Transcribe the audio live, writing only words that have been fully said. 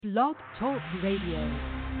Blog Talk Radio.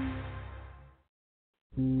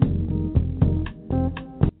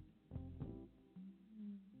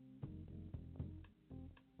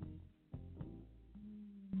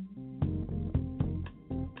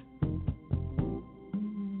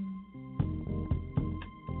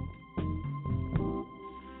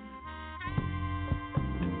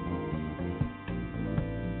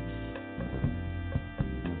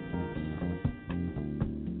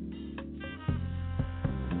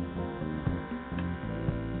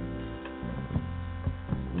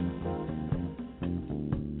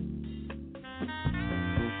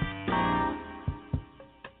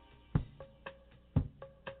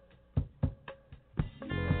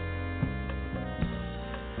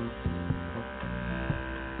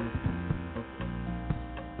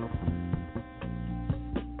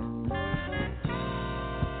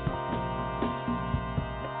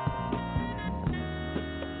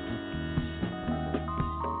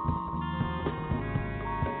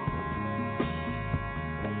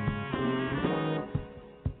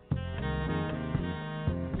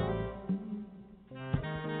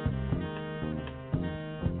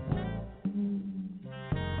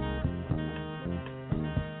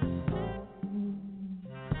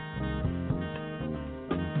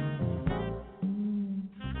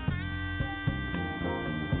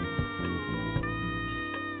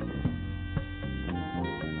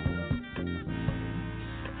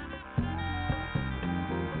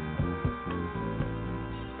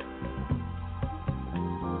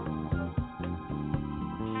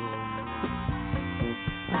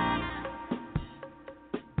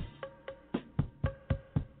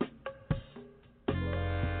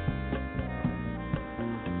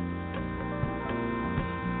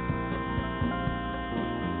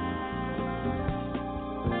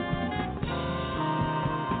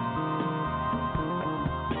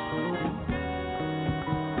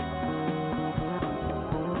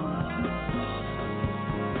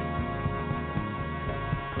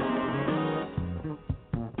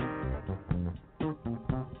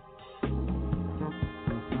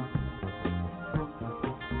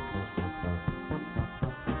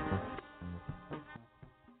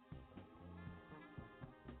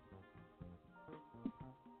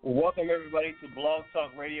 Welcome, everybody, to Blog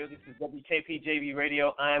Talk Radio. This is WKPJB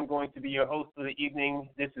Radio. I am going to be your host for the evening.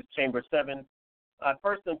 This is Chamber 7.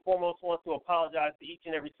 First and foremost, I want to apologize to each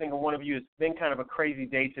and every single one of you. It's been kind of a crazy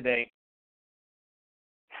day today.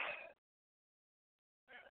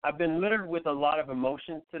 I've been littered with a lot of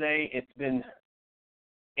emotions today. It's been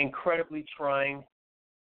incredibly trying.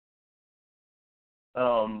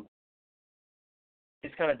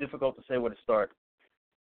 It's kind of difficult to say where to start.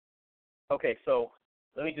 Okay, so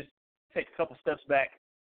let me just take a couple steps back.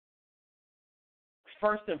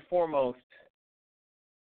 First and foremost,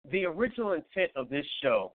 the original intent of this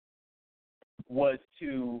show was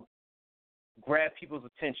to grab people's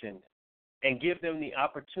attention and give them the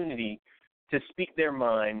opportunity to speak their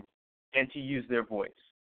mind and to use their voice.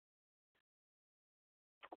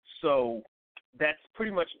 So that's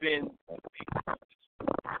pretty much been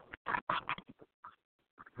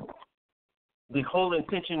the whole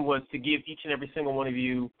intention, was to give each and every single one of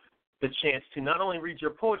you the chance to not only read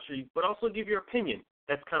your poetry, but also give your opinion.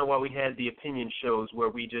 That's kind of why we had the opinion shows, where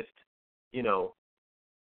we just,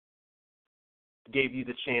 gave you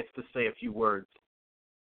the chance to say a few words.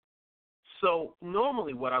 So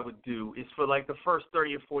normally what I would do is, for like the first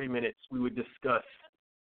 30 or 40 minutes, we would discuss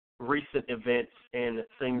recent events and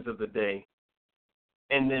things of the day.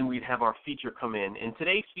 And then we'd have our feature come in. And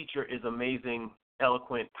today's feature is amazing,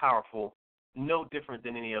 eloquent, powerful, no different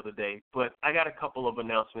than any other day. But I got a couple of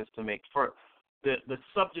announcements to make. For the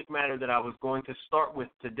subject matter that I was going to start with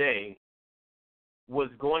today was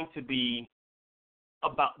going to be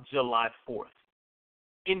about July 4th,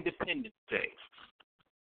 Independence Day,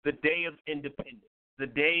 the day of independence, the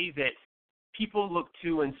day that people look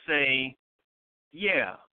to and say,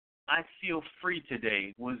 yeah, I feel free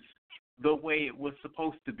today, was the way it was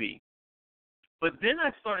supposed to be. But then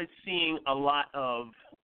I started seeing a lot of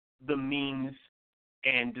the memes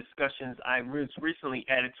and discussions. I was recently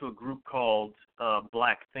added to a group called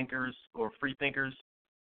Black Thinkers or Free Thinkers,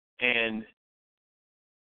 and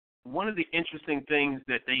one of the interesting things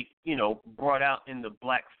that they, brought out in the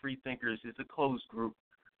Black Free Thinkers, is a closed group,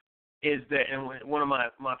 is that, and one of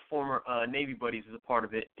my former Navy buddies is a part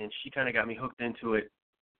of it, and she kind of got me hooked into it,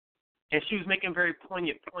 and she was making very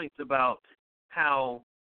poignant points about how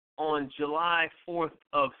on July 4th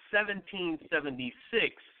of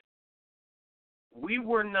 1776, we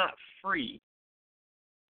were not free.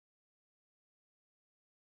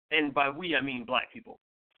 And by we, I mean black people.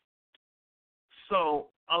 So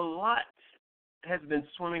a lot has been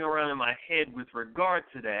swimming around in my head with regard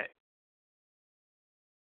to that.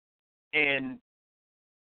 And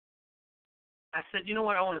I said, you know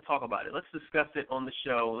what, I want to talk about it. Let's discuss it on the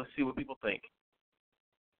show. Let's see what people think.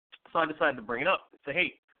 So I decided to bring it up and say,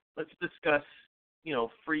 hey, let's discuss,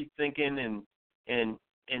 free thinking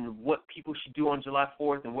and what people should do on July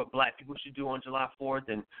 4th and what black people should do on July 4th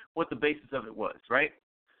and what the basis of it was, right?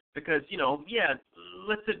 Because,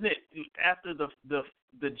 let's admit, after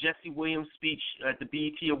the Jesse Williams speech at the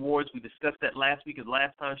BET Awards, we discussed that last week at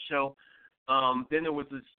last time's show. Then there was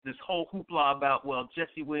this whole hoopla about,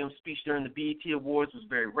 Jesse Williams' speech during the BET Awards was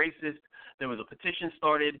very racist. There was a petition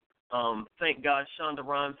started. Thank God Shonda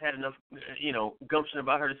Rhimes had enough, gumption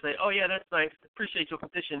about her to say, oh, yeah, that's nice. Appreciate your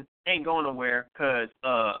petition. Ain't going nowhere because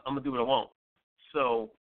I'm going to do what I want.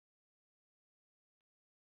 So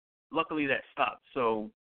luckily that stopped. So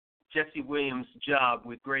Jesse Williams' job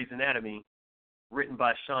with Grey's Anatomy, written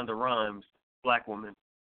by Shonda Rhimes, black woman,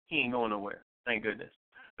 he ain't going nowhere. Thank goodness.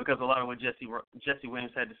 Because a lot of what Jesse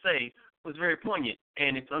Williams had to say was very poignant.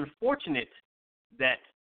 And it's unfortunate that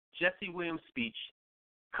Jesse Williams' speech,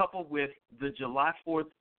 coupled with the July 4th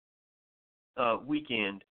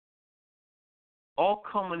weekend, all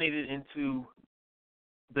culminated into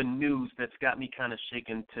the news that's got me kind of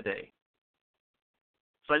shaken today.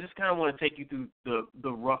 So I just kind of want to take you through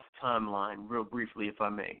the rough timeline real briefly, if I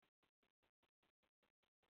may.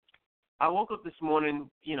 I woke up this morning,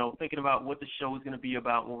 thinking about what the show was going to be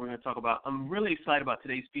about, what we're going to talk about. I'm really excited about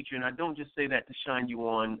today's feature, and I don't just say that to shine you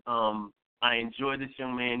on. I enjoy this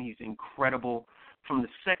young man. He's incredible. From the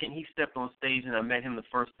second he stepped on stage and I met him the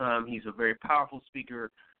first time, he's a very powerful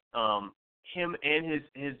speaker. Him and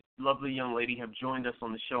his lovely young lady have joined us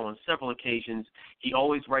on the show on several occasions. He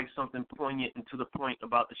always writes something poignant and to the point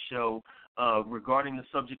about the show regarding the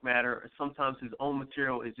subject matter. Sometimes his own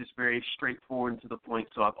material is just very straightforward and to the point,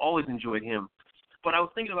 so I've always enjoyed him. But I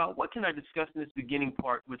was thinking about what can I discuss in this beginning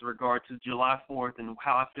part with regard to July 4th and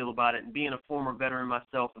how I feel about it, and being a former veteran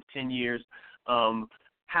myself of 10 years,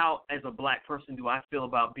 how, as a black person, do I feel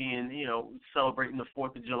about being, celebrating the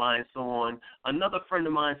 4th of July and so on. Another friend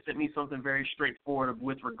of mine sent me something very straightforward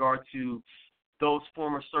with regard to those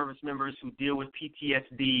former service members who deal with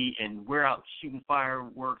PTSD and we're out shooting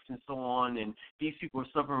fireworks and so on, and these people are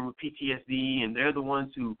suffering with PTSD, and they're the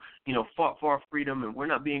ones who, fought for our freedom, and we're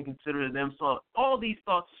not being considerate of them. So all these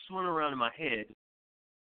thoughts swim around in my head.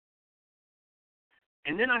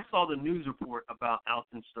 And then I saw the news report about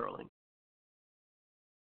Alton Sterling.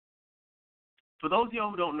 For those of y'all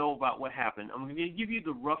who don't know about what happened, I'm going to give you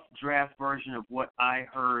the rough draft version of what I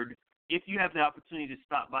heard. If you have the opportunity to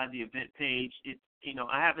stop by the event page,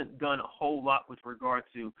 I haven't done a whole lot with regard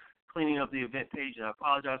to cleaning up the event page, and I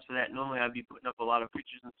apologize for that. Normally I'd be putting up a lot of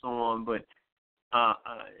pictures and so on, but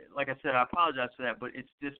like I said, I apologize for that, but it's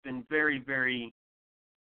just been very, very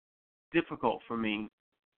difficult for me,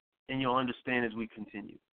 and you'll understand as we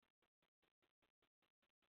continue.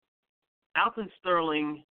 Alton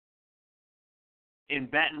Sterling in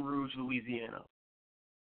Baton Rouge, Louisiana.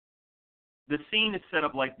 The scene is set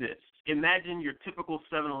up like this. Imagine your typical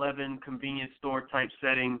 7-Eleven convenience store type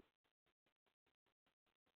setting.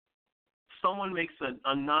 Someone makes an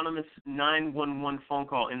anonymous 911 phone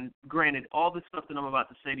call, and granted, all the stuff that I'm about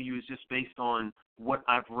to say to you is just based on what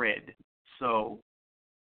I've read. So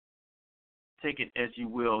take it as you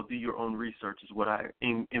will. Do your own research is what I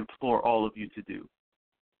implore all of you to do.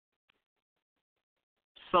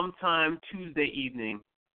 Sometime Tuesday evening,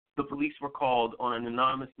 the police were called on an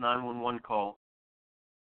anonymous 911 call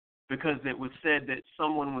because it was said that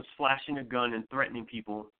someone was flashing a gun and threatening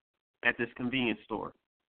people at this convenience store.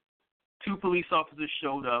 2 police officers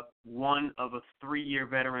showed up, one of a 3-year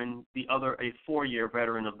veteran, the other a 4-year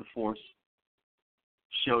veteran of the force,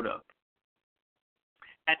 showed up.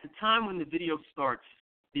 At the time when the video starts,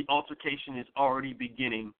 the altercation is already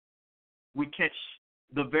beginning. We catch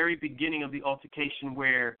the very beginning of the altercation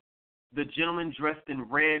where the gentleman dressed in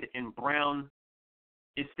red and brown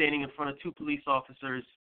is standing in front of 2 police officers,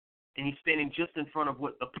 and he's standing just in front of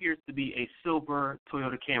what appears to be a silver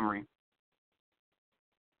Toyota Camry.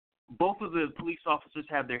 Both of the police officers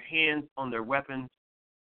have their hands on their weapons.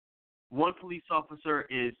 One police officer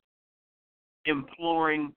is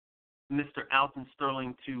imploring Mr. Alton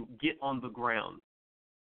Sterling to get on the ground.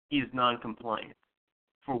 He is non-compliant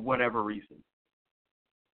for whatever reason.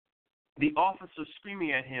 The officer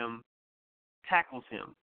screaming at him tackles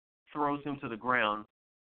him, throws him to the ground,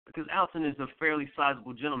 because Alton is a fairly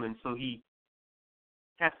sizable gentleman, so he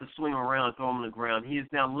has to swing around and throw him on the ground. He is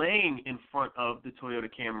now laying in front of the Toyota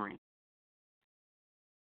Camry,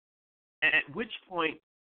 at which point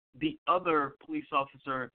the other police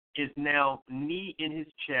officer is now knee in his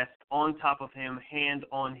chest, on top of him, hand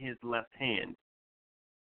on his left hand.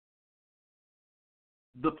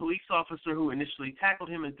 The police officer who initially tackled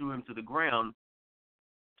him and threw him to the ground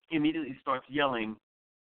immediately starts yelling,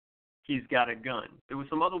 "He's got a gun." There were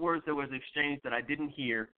some other words that was exchanged that I didn't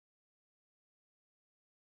hear.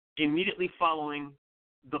 Immediately following,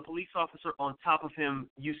 the police officer on top of him,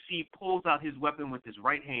 you see, pulls out his weapon with his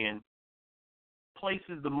right hand,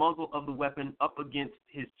 places the muzzle of the weapon up against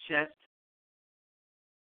his chest,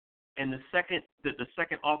 and the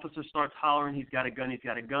second officer starts hollering, "He's got a gun, he's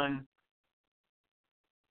got a gun,"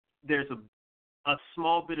 there's a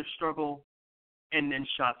small bit of struggle, and then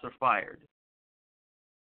shots are fired.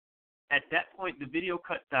 At that point, the video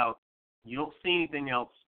cuts out. You don't see anything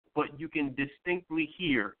else, but you can distinctly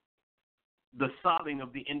hear the sobbing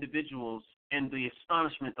of the individuals and the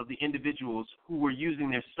astonishment of the individuals who were using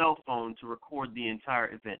their cell phone to record the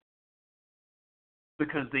entire event,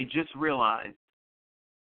 because they just realized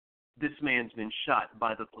this man's been shot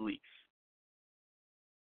by the police.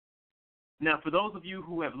 Now, for those of you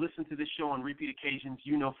who have listened to this show on repeat occasions,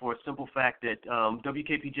 you know for a simple fact that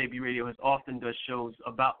WKPJB Radio has often does shows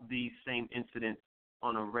about these same incidents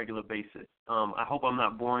on a regular basis. I hope I'm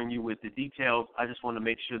not boring you with the details. I just want to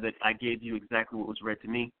make sure that I gave you exactly what was read to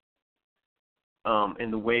me,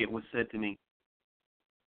 and the way it was said to me,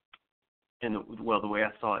 and the way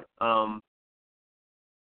I saw it.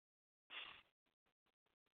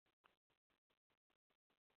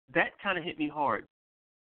 That kind of hit me hard,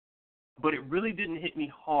 but it really didn't hit me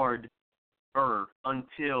hard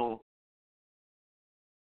until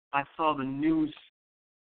I saw the news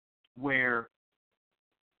where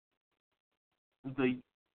the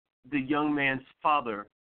young man's father,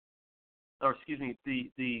 or excuse me,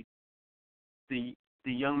 the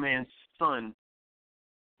young man's son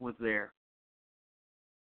was there,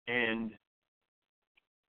 and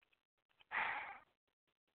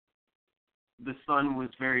the son was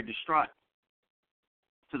very distraught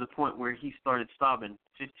to the point where he started sobbing.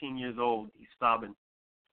 15 years old, he's sobbing,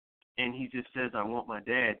 and he just says, "I want my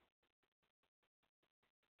dad."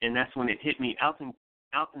 And that's when it hit me. Alton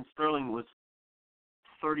Sterling was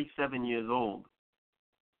 37 years old.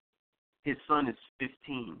 His son is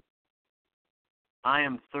 15. I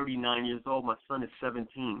am 39 years old. My son is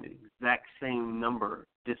 17. The exact same number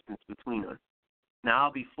distance between us. Now,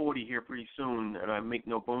 I'll be 40 here pretty soon, and I make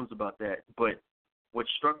no bones about that. But what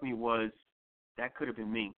struck me was that could have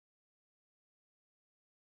been me.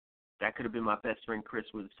 That could have been my best friend Chris.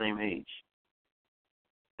 We're the same age.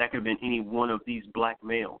 That could have been any one of these black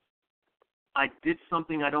males. I did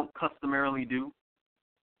something I don't customarily do.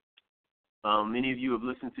 Many of you have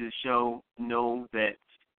listened to the show know that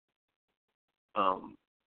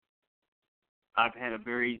I've had a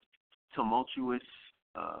very tumultuous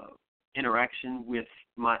interaction with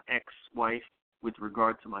my ex-wife with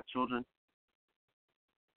regard to my children.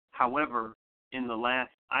 However, in the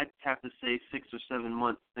last, I'd have to say 6 or 7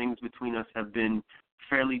 months, things between us have been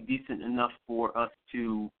fairly decent enough for us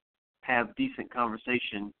to have decent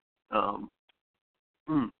conversation.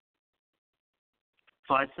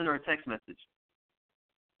 So I sent her a text message,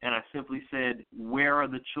 and I simply said, "Where are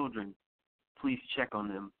the children? Please check on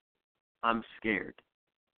them. I'm scared."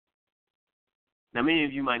 Now, many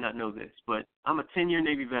of you might not know this, but I'm a 10-year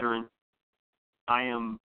Navy veteran. I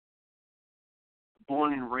am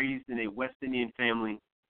born and raised in a West Indian family,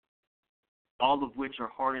 all of which are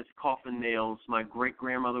hard as coffin nails. My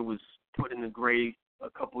great-grandmother was put in the grave a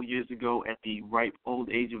couple years ago at the ripe old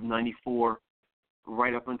age of 94.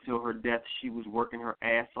 Right up until her death, she was working her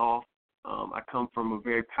ass off. I come from a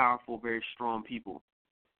very powerful, very strong people.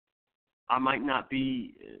 I might not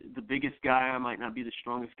be the biggest guy, I might not be the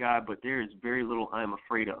strongest guy, but there is very little I am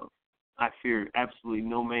afraid of. I fear absolutely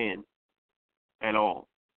no man at all.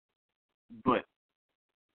 But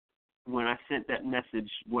when I sent that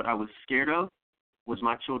message, what I was scared of was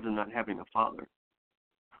my children not having a father.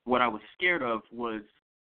 What I was scared of was,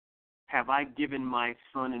 have I given my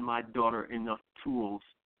son and my daughter enough tools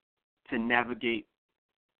to navigate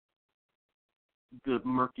the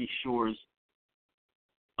murky shores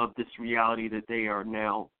of this reality that they are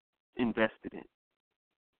now invested in?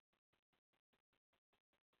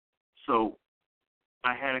 So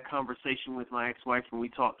I had a conversation with my ex-wife, and we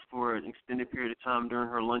talked for an extended period of time during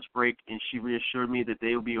her lunch break, and she reassured me that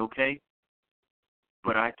they will be okay.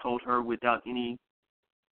 But I told her without any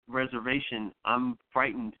reservation, I'm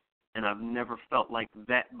frightened, and I've never felt like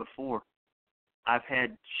that before. I've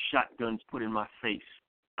had shotguns put in my face.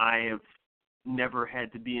 I have never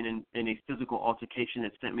had to be in a physical altercation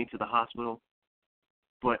that sent me to the hospital,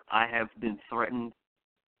 but I have been threatened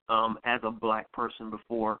as a black person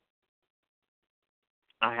before.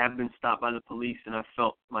 I have been stopped by the police, and I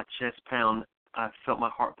felt my chest pound. I felt my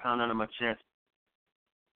heart pound out of my chest.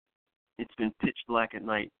 It's been pitch black at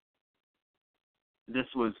night. This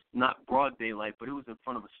was not broad daylight, but it was in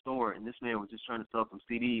front of a store, and this man was just trying to sell some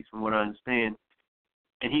CDs, from what I understand.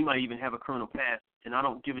 And he might even have a criminal past, and I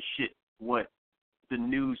don't give a shit what the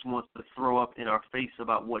news wants to throw up in our face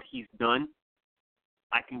about what he's done.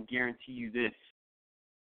 I can guarantee you this.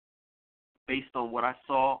 Based on what I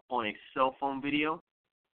saw on a cell phone video,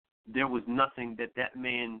 there was nothing that that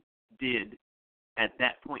man did at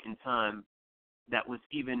that point in time that was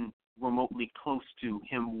even remotely close to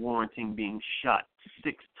him warranting being shot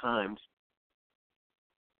 6 times.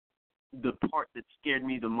 The part that scared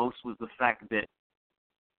me the most was the fact that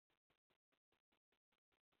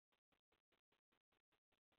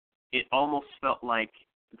it almost felt like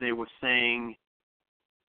they were saying,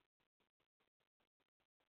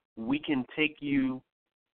 we can take you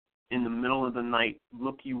in the middle of the night,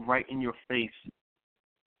 look you right in your face,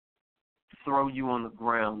 throw you on the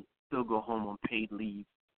ground, still go home on paid leave,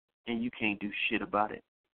 and you can't do shit about it.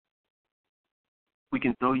 We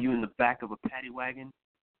can throw you in the back of a paddy wagon,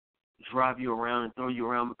 drive you around and throw you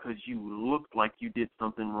around because you looked like you did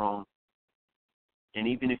something wrong. And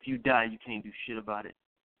even if you die, you can't do shit about it.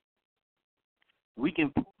 We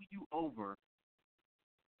can pull you over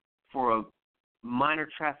for a minor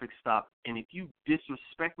traffic stop, and if you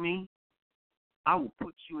disrespect me, I will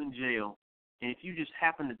put you in jail. And if you just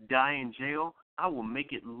happen to die in jail, I will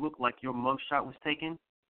make it look like your mugshot was taken,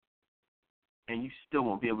 and you still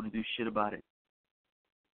won't be able to do shit about it.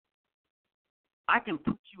 I can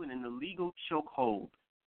put you in an illegal chokehold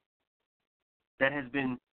that has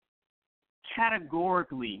been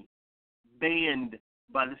categorically banned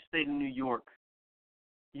by the state of New York.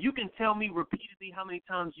 You can tell me repeatedly how many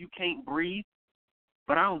times you can't breathe,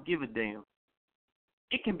 but I don't give a damn.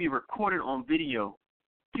 It can be recorded on video.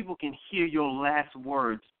 People can hear your last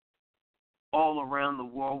words all around the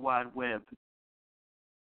World Wide Web,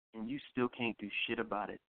 and you still can't do shit about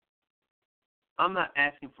it. I'm not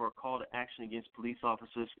asking for a call to action against police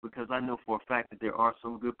officers because I know for a fact that there are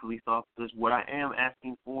some good police officers. What I am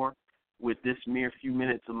asking for with this mere few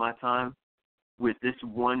minutes of my time, with this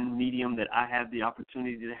one medium that I have the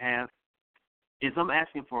opportunity to have, is I'm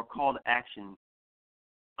asking for a call to action.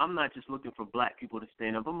 I'm not just looking for black people to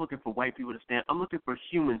stand up. I'm looking for white people to stand up. I'm looking for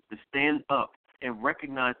humans to stand up and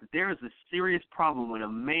recognize that there is a serious problem when a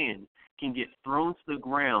man can get thrown to the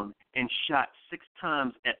ground and shot 6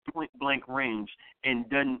 times at point-blank range and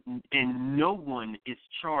no one is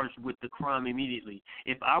charged with the crime immediately.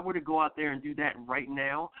 If I were to go out there and do that right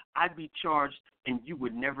now, I'd be charged and you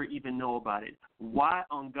would never even know about it. Why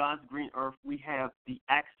on God's green earth we have the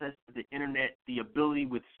access to the internet, the ability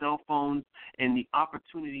with cell phones, and the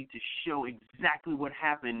opportunity to show exactly what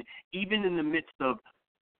happened, even in the midst of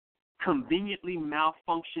conveniently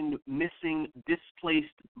malfunctioned, missing, displaced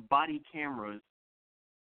body cameras,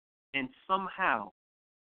 and somehow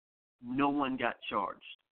no one got charged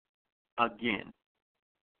again.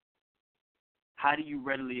 How do you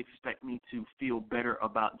readily expect me to feel better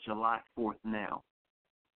about July 4th now?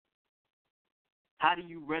 How do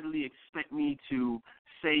you readily expect me to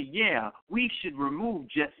say, yeah, we should remove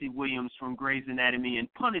Jesse Williams from Grey's Anatomy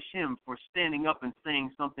and punish him for standing up and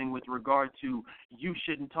saying something with regard to you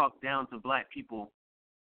shouldn't talk down to black people?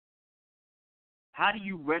 How do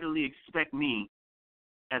you readily expect me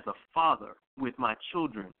as a father with my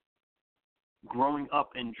children growing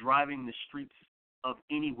up and driving the streets of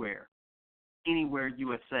anywhere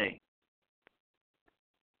USA,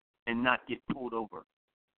 and not get pulled over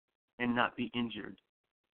and not be injured?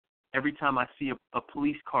 Every time I see a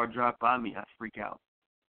police car drive by me, I freak out.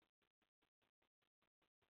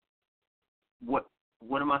 What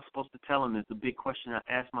am I supposed to tell him is the big question I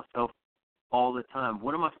ask myself all the time.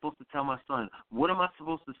 What am I supposed to tell my son? What am I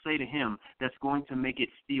supposed to say to him that's going to make it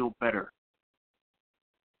feel better?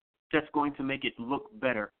 That's going to make it look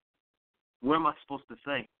better? What am I supposed to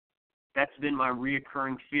say? That's been my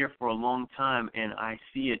reoccurring fear for a long time, and I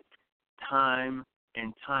see it time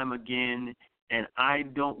and time again. And I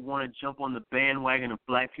don't want to jump on the bandwagon of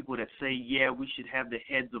black people that say, yeah, we should have the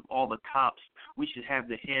heads of all the cops. We should have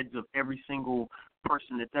the heads of every single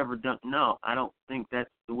person that's ever done. No, I don't think that's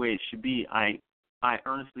the way it should be. I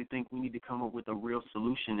earnestly think we need to come up with a real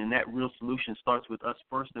solution, and that real solution starts with us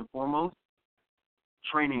first and foremost,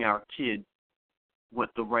 training our kids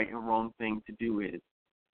what the right and wrong thing to do is.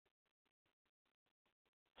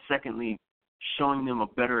 Secondly, showing them a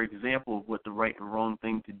better example of what the right and wrong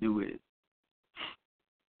thing to do is.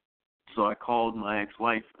 So I called my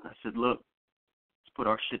ex-wife and I said, look, let's put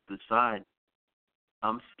our shit to the side.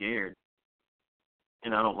 I'm scared,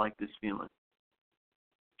 and I don't like this feeling.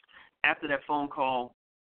 After that phone call,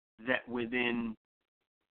 that within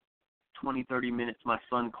 20, 30 minutes, my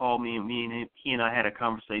son called me, and he and I had a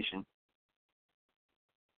conversation.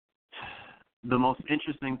 The most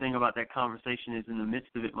interesting thing about that conversation is in the midst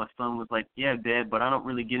of it, my son was like, yeah, Dad, but I don't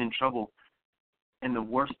really get in trouble. And the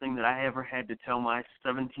worst thing that I ever had to tell my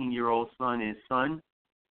 17-year-old son is, son,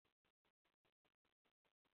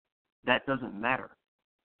 that doesn't matter.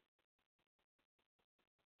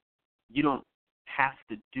 You don't have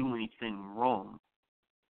to do anything wrong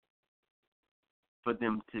for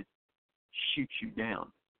them to shoot you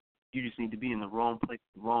down. You just need to be in the wrong place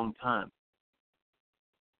at the wrong time.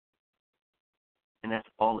 And that's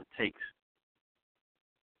all it takes.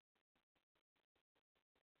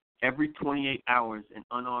 Every 28 hours, an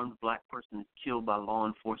unarmed black person is killed by law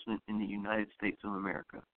enforcement in the United States of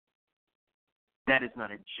America. That is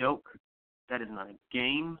not a joke. That is not a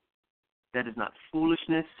game. That is not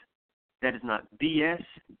foolishness. That is not BS.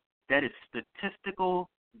 That is statistical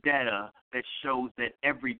data that shows that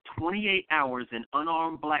every 28 hours, an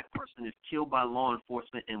unarmed black person is killed by law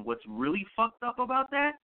enforcement. And what's really fucked up about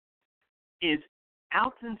that is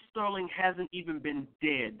Alton Sterling hasn't even been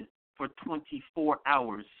dead for 24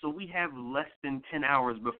 hours. So we have less than 10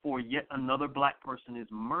 hours before yet another black person is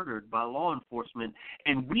murdered by law enforcement,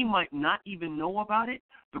 and we might not even know about it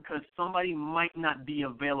because somebody might not be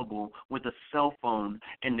available with a cell phone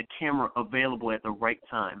and the camera available at the right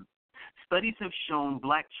time. Studies have shown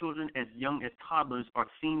black children as young as toddlers are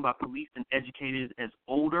seen by police and educators as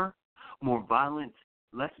older, more violent,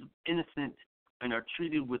 less innocent, and are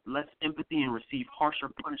treated with less empathy and receive harsher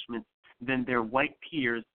punishments than their white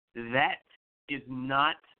peers. That is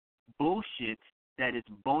not bullshit. That is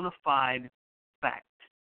bona fide fact.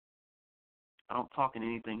 I don't talk in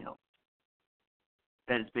anything else.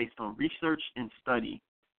 That is based on research and study.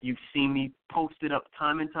 You've seen me post it up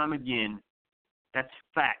time and time again. That's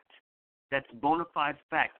fact. That's bona fide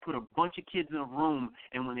fact. Put a bunch of kids in a room,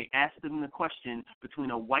 and when they ask them the question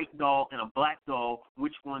between a white doll and a black doll,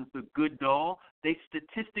 which one's the good doll, they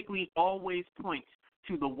statistically always point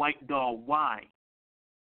to the white doll. Why?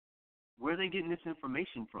 Where are they getting this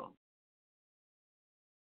information from?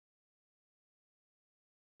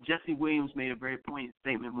 Jesse Williams made a very poignant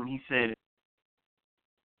statement when he said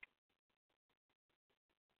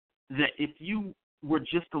that if you were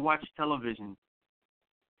just to watch television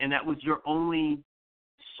and that was your only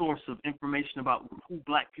source of information about who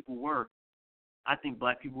black people were, I think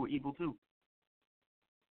black people were evil too.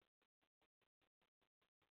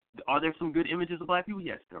 Are there some good images of black people?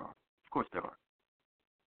 Yes, there are. Of course there are.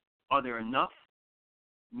 Are there enough?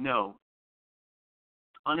 No.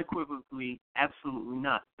 Unequivocally, absolutely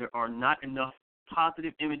not. There are not enough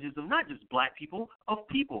positive images of not just black people, of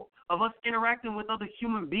us interacting with other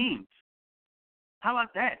human beings. How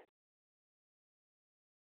about that?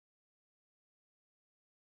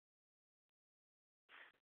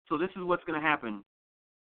 So this is what's going to happen.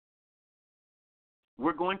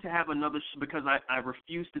 We're going to have another because I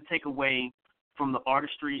refuse to take away from the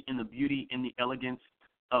artistry and the beauty and the elegance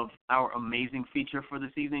of our amazing feature for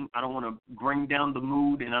this evening. I don't want to bring down the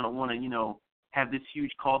mood, and I don't want to, have this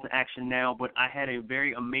huge call to action now, but I had a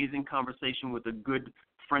very amazing conversation with a good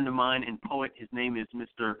friend of mine and poet. His name is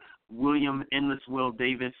Mr. William Endless Will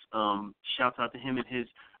Davis. Shouts out to him and his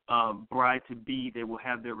bride-to-be. They will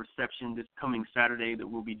have their reception this coming Saturday that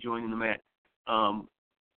we'll be joining them at.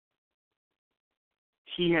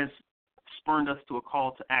 He has spurred us to a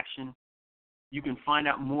call to action. You can find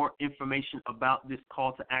out more information about this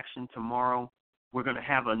call to action tomorrow. We're going to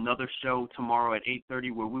have another show tomorrow at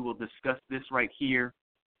 8:30 where we will discuss this right here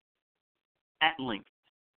at length,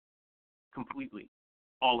 completely,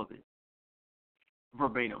 all of it,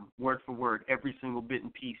 verbatim, word for word, every single bit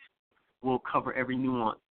and piece. We'll cover every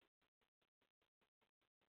nuance.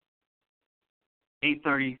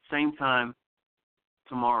 8:30, same time,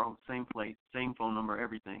 tomorrow, same place, same phone number,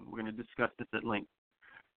 everything. We're going to discuss this at length.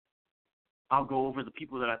 I'll go over the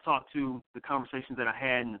people that I talked to, the conversations that I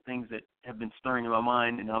had, and the things that have been stirring in my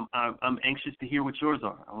mind. And I'm anxious to hear what yours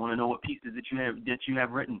are. I want to know what pieces that you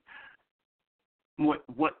have written.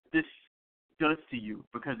 What this does to you,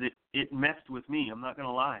 because it messed with me. I'm not going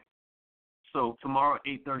to lie. So tomorrow at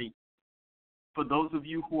 8:30, for those of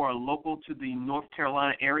you who are local to the North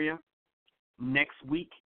Carolina area, next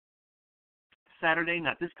week, Saturday,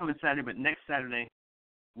 not this coming Saturday, but next Saturday,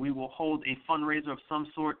 we will hold a fundraiser of some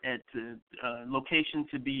sort at a location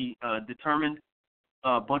to be determined.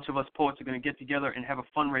 A bunch of us poets are going to get together and have a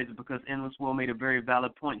fundraiser because Endless Will made a very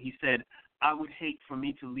valid point. He said, I would hate for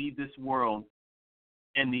me to leave this world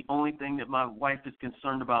And the only thing that my wife is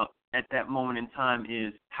concerned about at that moment in time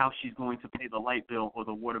is how she's going to pay the light bill or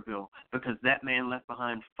the water bill, because that man left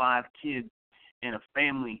behind 5 kids and a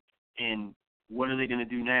family, and what are they going to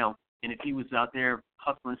do now? And if he was out there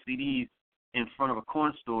hustling CDs in front of a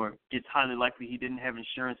corn store, it's highly likely he didn't have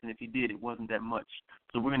insurance, and if he did, it wasn't that much.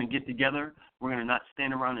 So we're going to get together. We're going to not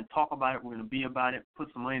stand around and talk about it. We're going to be about it,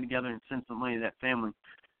 put some money together, and send some money to that family,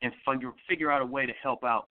 and figure out a way to help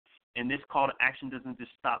out. And this call to action doesn't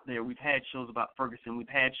just stop there. We've had shows about Ferguson. We've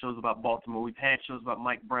had shows about Baltimore. We've had shows about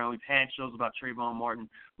Mike Brown. We've had shows about Trayvon Martin.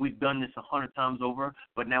 We've done this 100 times over,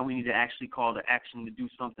 but now we need to actually call to action to do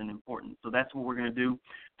something important. So that's what we're going to do.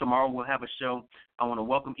 Tomorrow we'll have a show. I want to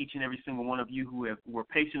welcome each and every single one of you who were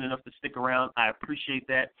patient enough to stick around. I appreciate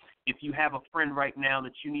that. If you have a friend right now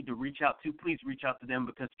that you need to reach out to, please reach out to them,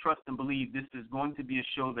 because trust and believe this is going to be a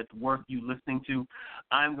show that's worth you listening to.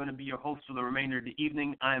 I'm going to be your host for the remainder of the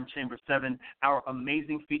evening. I am Chamber 7. Our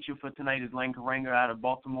amazing feature for tonight is Karenga out of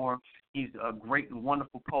Baltimore. He's a great and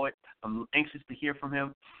wonderful poet. I'm anxious to hear from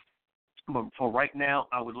him. But for right now,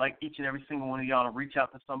 I would like each and every single one of y'all to reach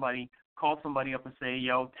out to somebody, call somebody up and say,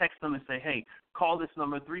 yo, text them and say, hey, call this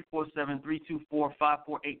number,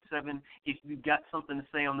 347-324-5487. If you've got something to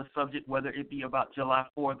say on the subject, whether it be about July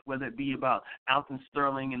 4th, whether it be about Alton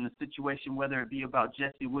Sterling and the situation, whether it be about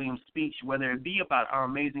Jesse Williams' speech, whether it be about our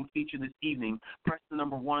amazing feature this evening, press the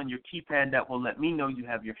number 1 on your keypad. That will let me know you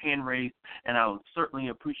have your hand raised, and I would certainly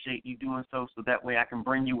appreciate you doing so that way I can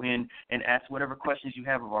bring you in and ask whatever questions you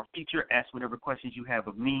have of our feature, ask whatever questions you have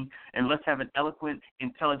of me, and let's have an eloquent,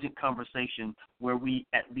 intelligent conversation where we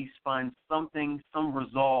at least find something, some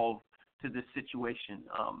resolve to this situation.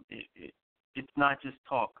 It's not just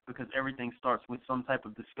talk, because everything starts with some type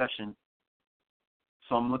of discussion.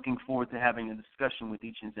 So I'm looking forward to having a discussion with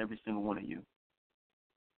each and every single one of you.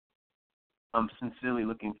 I'm sincerely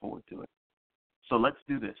looking forward to it. So let's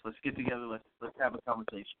do this. Let's get together. Let's have a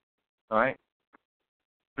conversation. All right?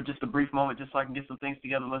 For just a brief moment, just so I can get some things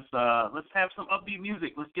together, let's have some upbeat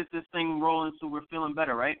music. Let's get this thing rolling so we're feeling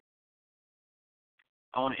better, right?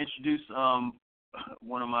 I want to introduce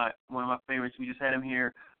one of my favorites. We just had him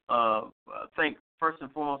here. Thank first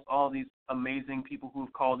and foremost all these amazing people who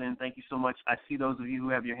have called in. Thank you so much. I see those of you who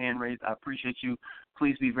have your hand raised. I appreciate you.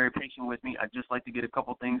 Please be very patient with me. I'd just like to get a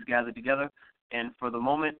couple things gathered together. And for the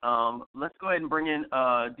moment, let's go ahead and bring in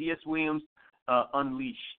D.S. Williams,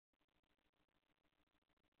 Unleash.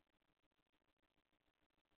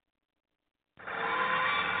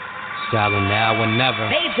 Silent now or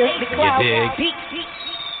never. You dig?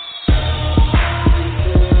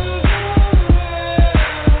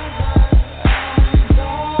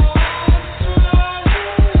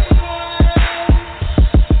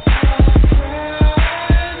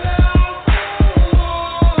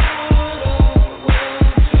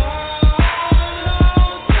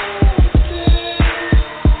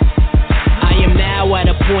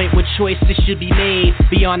 Choices should be made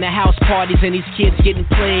beyond the house parties and these kids getting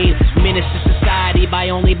played. Menace to society by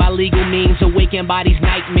legal means. Awakened by these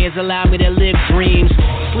nightmares, allow me to live dreams.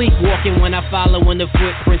 Sleepwalking when I follow in the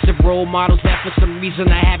footprints of role models that for some reason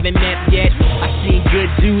I haven't met yet. I seen good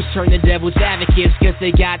dudes turn to devil's advocates cause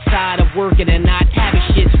they got tired of working and not having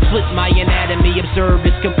shit. Split my anatomy, observe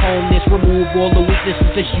its components, remove all the weaknesses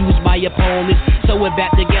that's used by opponents. Sew it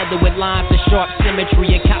back together with lines of sharp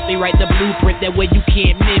symmetry and copyright the blueprint that way you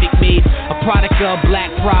can't mimic me. A product of black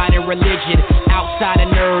pride and religion, outside a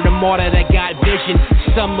nerd, a martyr that got vision.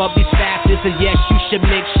 Some of these factors, and yes, you should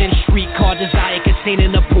mention streetcar desire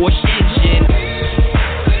containing a Porsche engine.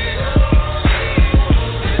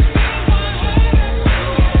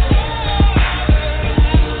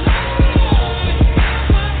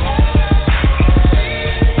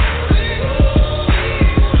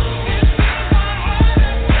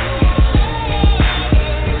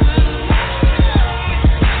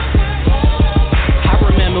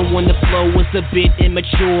 Was a bit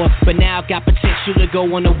immature, but now got potential to go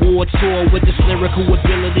on a war tour with this lyrical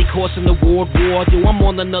ability causing the world war. Yo, I'm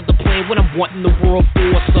on another plane when I'm wanting the world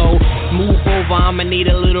for. So move over, I'ma need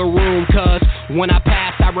a little room, cause when I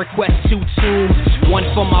pass I request 2 tunes, one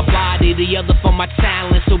for my body, the other for my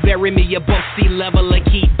talent. So bury me above sea level and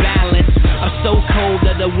keep balance. I'm so cold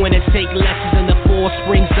that the winter take lessons and the fall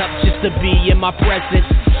springs up just to be in my presence.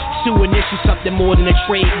 To initial something more than a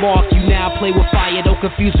trademark. You now play with fire, don't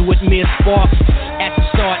confuse it with mere sparks. At the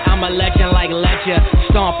start, I'm a legend like Ledger.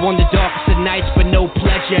 Stomp on the darkest of nights, but no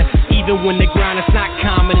pleasure. Even when the grind is not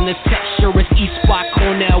common in the texture, it's East Block,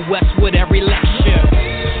 Cornell, Westwood, every lecture.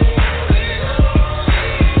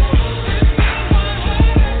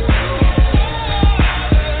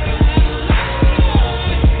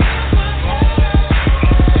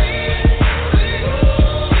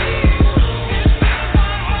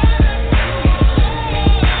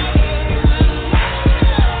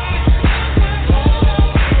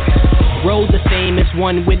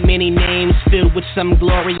 some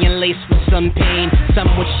glory and laced with some pain. Some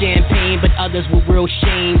with champagne, but others with real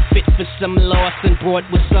shame. Fit for some loss and brought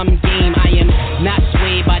with some game. I am not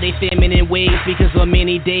swayed by their feminine ways, because on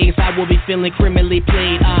many days I will be feeling criminally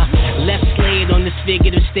played. Less slayed on this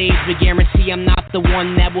figurative stage, but guarantee I'm not the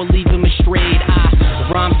one that will leave him astrayed.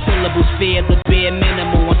 Rhyme syllables fear the bare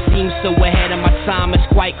minimal. I seem so ahead of my time, it's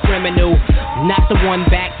quite criminal. Not the one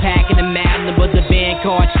backpacking the madness, but the band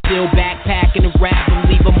card still backpacking the rap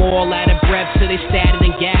and leave them all out of breath till they started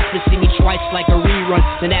and gasped. To see me twice like a rerun,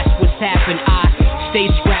 then that's what's happened. I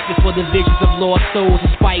stay scrapping for the visions of lost souls,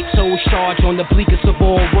 despite souls charged on the bleakest of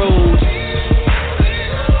all roads.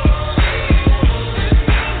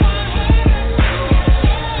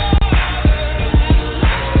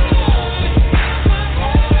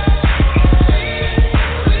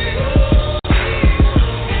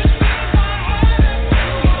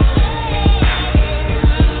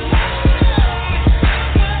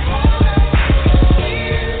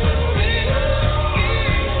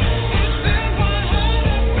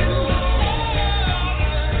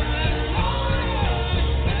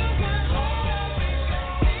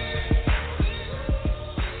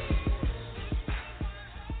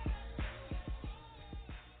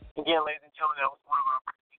 Again, ladies and gentlemen, that was one of our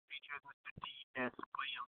features, Mr. D.S.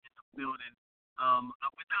 Williams in the building.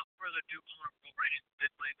 Without further ado, I'm going to go right into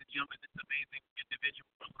this, ladies and gentlemen. This amazing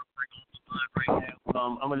individual I'm going to bring on the line right now.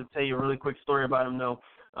 I'm going to tell you a really quick story about him, though.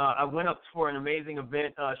 I went up for an amazing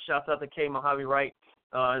event. Shouts out to K. Mojave Wright,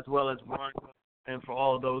 as well as Veronica, and for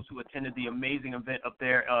all of those who attended the amazing event up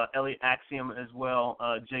there. Elliot Axiom as well,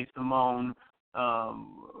 Jay Simone.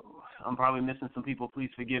 I'm probably missing some people.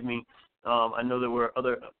 Please forgive me. I know there were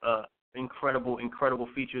other incredible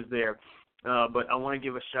features there. But I want to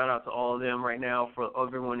give a shout-out to all of them right now, for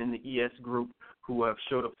everyone in the ES group who have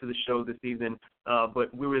showed up to the show this evening.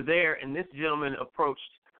 But we were there, and this gentleman approached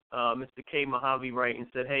Mr. K. Mojave Wright and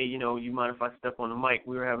said, hey, you mind if I step on the mic?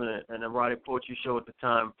 We were having an erotic poetry show at the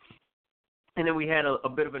time. And then we had a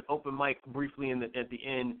bit of an open mic briefly at the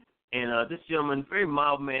end. And this gentleman, very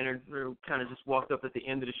mild-mannered, kind of just walked up at the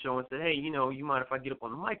end of the show and said, hey, you mind if I get up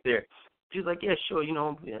on the mic there? She was like, yeah, sure,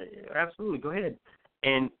 absolutely, go ahead.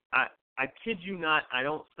 And I kid you not, I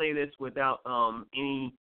don't say this without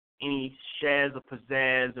any shazz or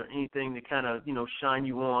pizzazz or anything to kind of, shine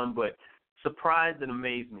you on, but surprised and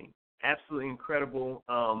amazed me. Absolutely incredible.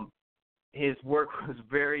 His work was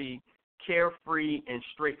very carefree and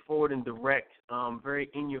straightforward and direct, very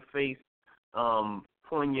in-your-face,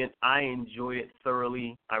 poignant. I enjoyed it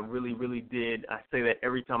thoroughly. I really, really did. I say that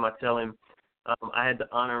every time I tell him. I had the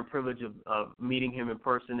honor and privilege of meeting him in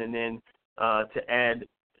person, and then to add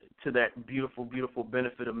to that beautiful, beautiful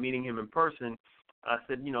benefit of meeting him in person, I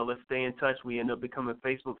said, let's stay in touch. We ended up becoming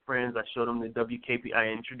Facebook friends. I showed him the I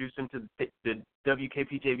introduced him to the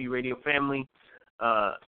WKPJB radio family.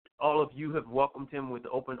 All of you have welcomed him with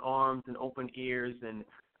open arms and open ears, and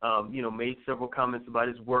made several comments about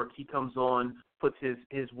his work. He comes on, puts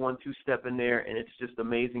his 1-2 step in there, and it's just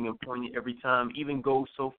amazing and poignant every time. Even goes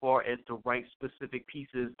so far as to write specific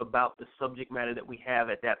pieces about the subject matter that we have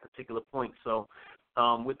at that particular point. So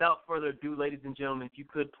without further ado, ladies and gentlemen, if you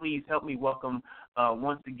could please help me welcome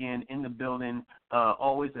once again in the building,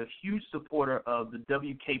 always a huge supporter of the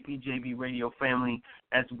WKPJB radio family,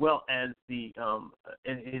 as well as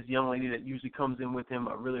his young lady that usually comes in with him.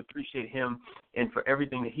 I really appreciate him and for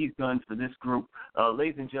everything that he's done for this group.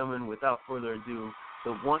 Ladies and gentlemen, without further ado,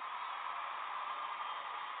 the one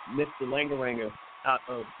Mr. Langaranga out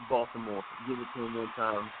of Baltimore. Give it to him one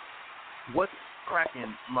time. What's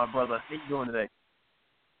cracking, my brother? How you doing today?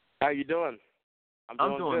 How you doing?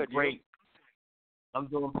 I'm doing good. Great. You? I'm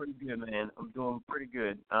doing pretty good, man. I'm doing pretty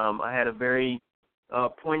good. I had a very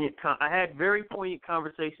poignant. I had very poignant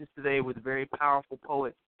conversations today with very powerful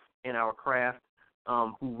poets in our craft,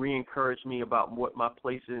 who re-encouraged me about what my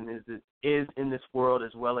place is in this world,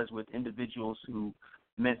 as well as with individuals who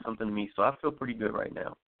meant something to me. So I feel pretty good right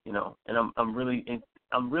now, and I'm really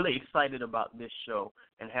excited about this show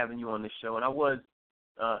and having you on this show. And I was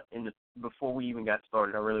before we even got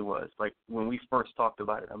started, I really was. Like when we first talked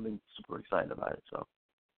about it, I've been super excited about it. So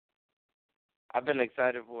I've been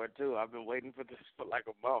excited for it too. I've been waiting for this for like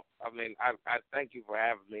a month. I mean, I thank you for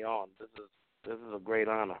having me on. This is a great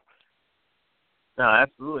honor. No,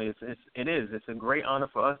 absolutely. It is. It's a great honor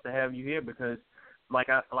for us to have you here because, like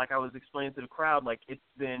I was explaining to the crowd, like it's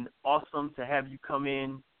been awesome to have you come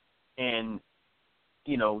in and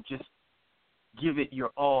just give it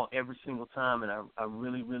your all every single time, and I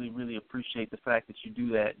really, really, really appreciate the fact that you do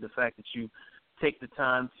that, the fact that you take the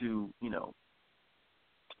time to,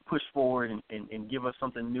 push forward and give us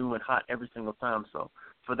something new and hot every single time. So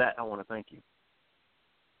for that, I want to thank you.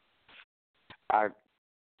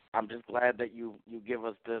 I'm just glad that you give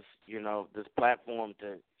us this, this platform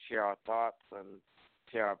to share our thoughts and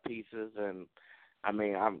share our pieces. And I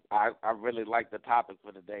mean, I really like the topic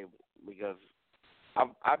for today because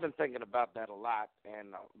I've been thinking about that a lot and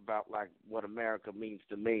about like what America means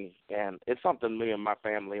to me. And it's something me and my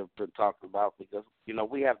family have been talking about because,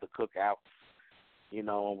 we have the cookouts,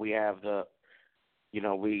 and we have the,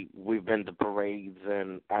 we've been to parades,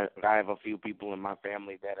 and I have a few people in my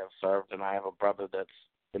family that have served, and I have a brother that's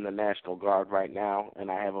in the National Guard right now, and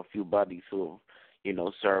I have a few buddies who,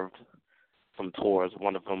 served some tours.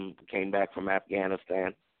 One of them came back from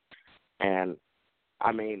Afghanistan, and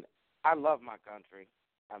I mean, I love my country.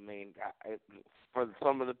 I mean, for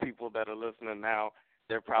some of the people that are listening now,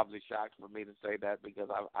 they're probably shocked for me to say that because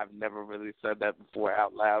I've never really said that before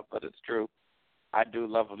out loud, but it's true. I do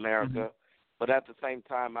love America, mm-hmm. But at the same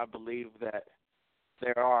time, I believe that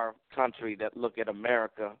there are countries that look at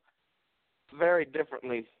America very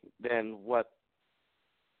differently than what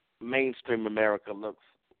mainstream America looks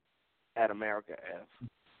at America as.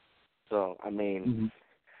 So, I mean, mm-hmm.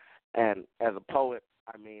 And as a poet,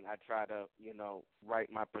 I mean, I try to,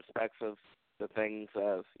 write my perspectives to things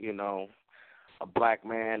as, a black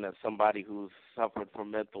man, as somebody who's suffered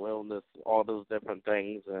from mental illness, all those different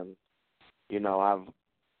things. And, I've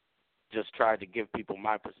just tried to give people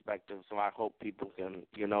my perspective, so I hope people can,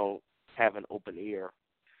 have an open ear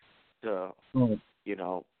to,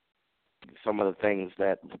 some of the things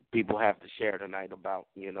that people have to share tonight about,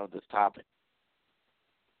 this topic.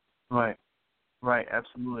 Right,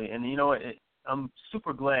 absolutely. And you know what, I'm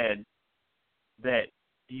super glad that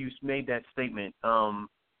you made that statement. I'm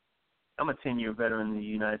a 10-year veteran in the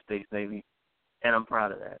United States Navy, and I'm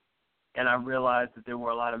proud of that. And I realized that there were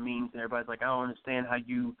a lot of memes, and everybody's like, I don't understand how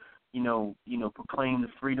you proclaim the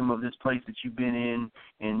freedom of this place that you've been in,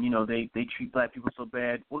 and, they treat black people so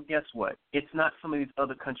bad. Well, guess what? It's not some of these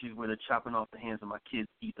other countries where they're chopping off the hands of my kids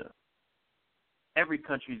either. Every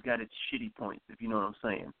country's got its shitty points, if you know what I'm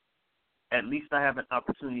saying. At least I have an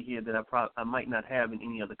opportunity here that I might not have in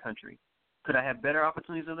any other country. Could I have better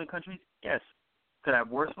opportunities in other countries? Yes. Could I have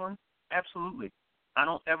worse ones? Absolutely. I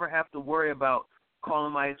don't ever have to worry about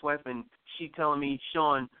calling my ex-wife and she telling me,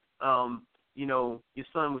 Sean, your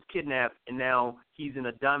son was kidnapped and now he's in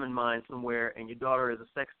a diamond mine somewhere and your daughter is a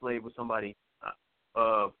sex slave with somebody.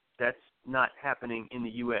 That's not happening in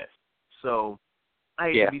the U.S. So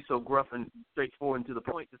I hate to be so gruff and straightforward and to the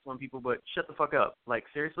point to some people, but shut the fuck up. Like,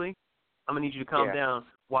 seriously? I'm going to need you to calm down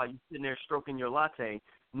while you're sitting there stroking your latte.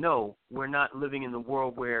 No, we're not living in the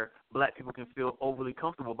world where black people can feel overly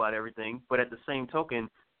comfortable about everything, but at the same token,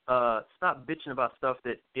 stop bitching about stuff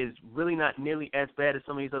that is really not nearly as bad as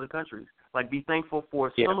some of these other countries. Like, be thankful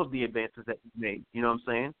for some of the advances that we've made. You know what I'm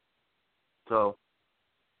saying? So,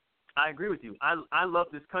 I agree with you. I love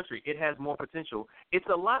this country. It has more potential. It's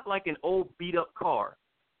a lot like an old beat-up car.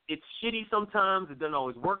 It's shitty sometimes. It doesn't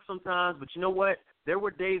always work sometimes. But you know what? There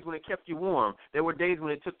were days when it kept you warm. There were days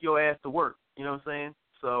when it took your ass to work. You know what I'm saying?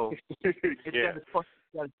 So, it's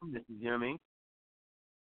got its weaknesses, you know what I mean?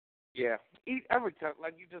 Yeah. Every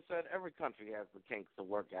like you just said, every country has the kinks to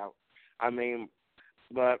work out.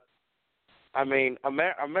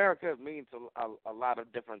 America means a lot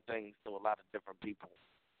of different things to a lot of different people,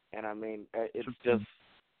 and I mean, it's just,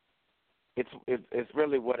 it's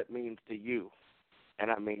really what it means to you,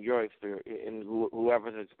 and I mean your experience and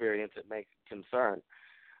whoever's experience it may concern.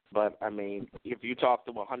 But I mean, if you talk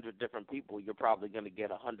to 100 different people, you're probably going to get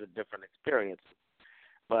 100 different experiences.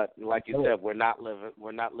 But like you said, we're not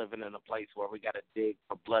living in a place where we got to dig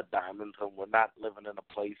for blood diamonds, and we're not living in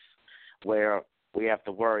a place where we have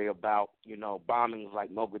to worry about, bombings like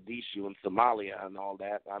Mogadishu and Somalia and all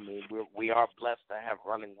that. I mean, we are blessed to have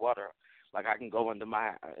running water. Like, I can go into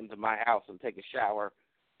my house and take a shower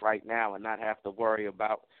right now and not have to worry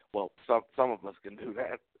about. Well, some of us can do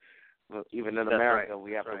that. But even in America,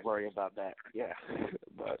 we have to worry about that. Yeah,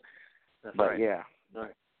 but yeah.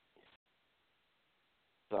 Right.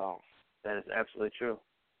 So that is absolutely true.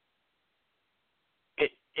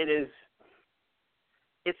 It is.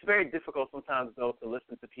 It's very difficult sometimes, though, to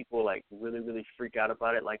listen to people like really, really freak out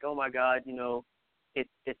about it. Like, oh my God,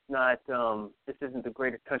 it's not. This isn't the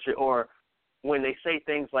greatest country. Or when they say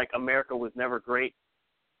things like America was never great.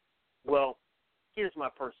 Well, here's my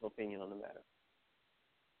personal opinion on the matter.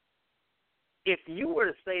 If you were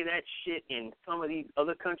to say that shit in some of these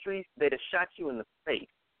other countries, they'd have shot you in the face,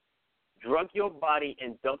 drug your body,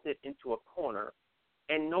 and dumped it into a corner,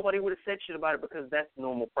 and nobody would have said shit about it because that's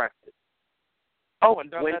normal practice. Oh,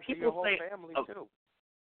 and done when that to people your whole say, family, too.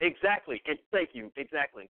 Exactly. And thank you.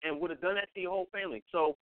 Exactly. And would have done that to your whole family.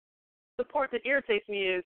 So the part that irritates me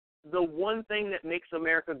is the one thing that makes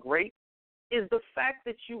America great is the fact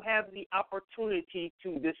that you have the opportunity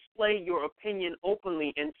to display your opinion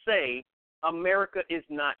openly and say America is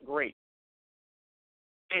not great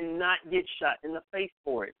and not get shot in the face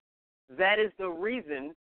for it. That is the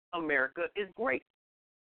reason America is great.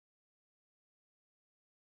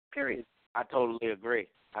 Period. I totally agree.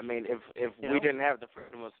 I mean, if we didn't have the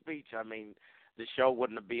freedom of speech, I mean, the show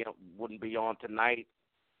wouldn't be on tonight.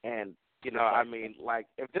 And I mean, like,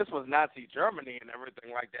 if this was Nazi Germany and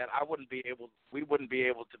everything like that, we wouldn't be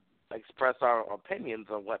able to express our opinions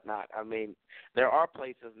and whatnot. I mean, there are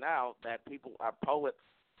places now that our poets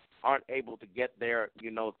aren't able to get their,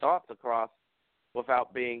 thoughts across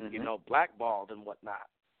without being, blackballed and whatnot.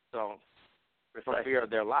 So, for fear of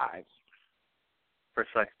their lives.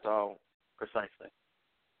 Precisely.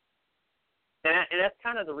 And that's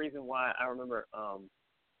kind of the reason why I remember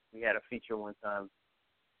we had a feature one time,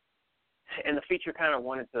 and the feature kind of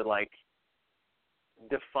wanted to, like,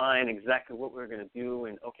 define exactly what we were going to do,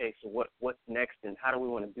 and, okay, so what's next, and how do we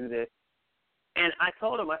want to do this? And I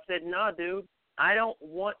told him, I said, no, dude, I don't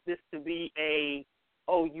want this to be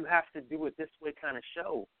you have to do it this way kind of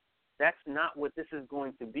show. That's not what this is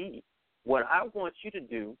going to be. What I want you to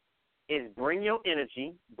do is bring your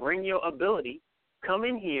energy, bring your ability, come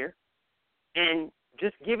in here, and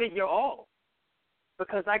just give it your all.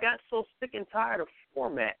 Because I got so sick and tired of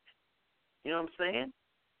format. You know what I'm saying?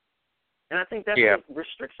 And I think that's what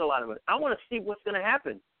restricts a lot of it. I want to see what's going to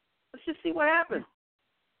happen. Let's just see what happens.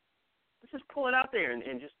 Let's just pull it out there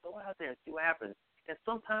and just throw it out there and see what happens. And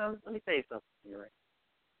sometimes, let me tell you something, you're right.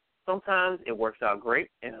 Sometimes it works out great,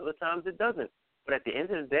 and other times it doesn't. But at the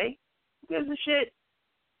end of the day, who gives a shit?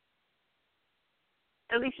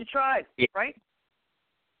 At least you tried, right?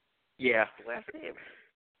 Yeah. That's the way I see it.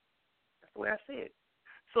 That's the way I see it.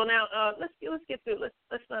 So now let's get through.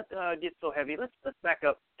 Let's not get so heavy. Let's back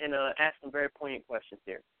up and ask some very poignant questions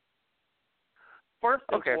here. First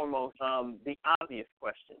and foremost, the obvious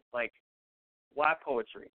question, like, why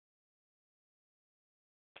poetry?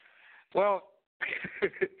 Well,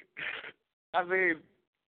 I mean,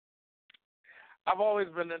 I've always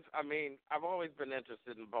been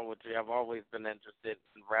interested in poetry. I've always been interested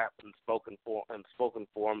in rap and spoken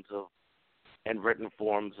forms of and written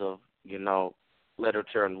forms of,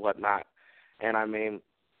 literature and whatnot. And I mean,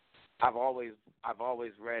 I've always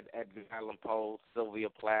read Edgar Allan Poe, Sylvia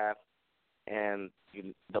Plath, and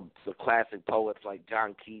the classic poets like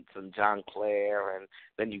John Keats and John Clare, and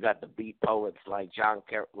then you got the beat poets like Jack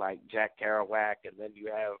Kerouac, and then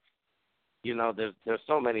you have, there's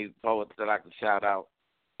so many poets that I can shout out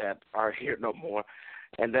that are here no more,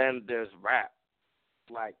 and then there's rap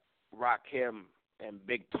like Rakim and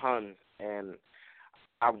Big Pun, and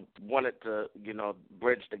I wanted to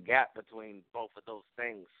bridge the gap between both of those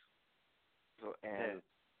things, and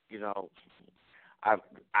I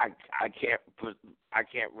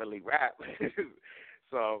can't really rap.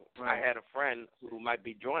 So I had a friend who might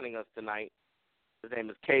be joining us tonight. His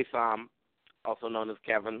name is Kasom, also known as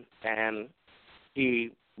Kevin, and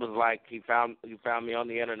he was like, he found me on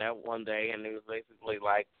the internet one day, and he was basically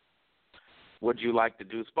like, would you like to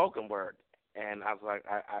do spoken word? And I was like,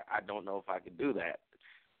 I don't know if I could do that.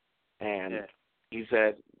 And he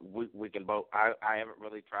said, we can both, I haven't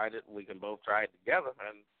really tried it. We can both try it together.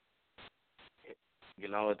 And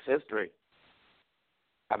it's history.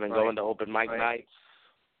 I've been going to open mic nights,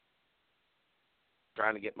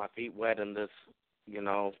 trying to get my feet wet in this,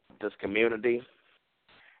 this community.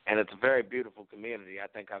 And it's a very beautiful community. I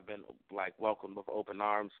think I've been, welcomed with open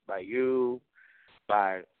arms by you,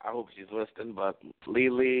 I hope she's listening, but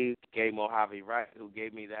Lily, Gay Mojave Wright, who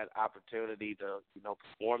gave me that opportunity to,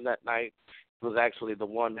 perform that night, was actually the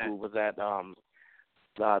one who was at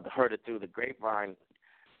Heard It Through the Grapevine,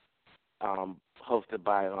 hosted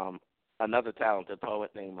by another talented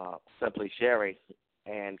poet named Simply Sherry,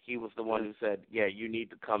 and he was the one who said, you need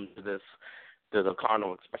to come to the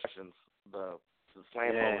Carnal Expressions, the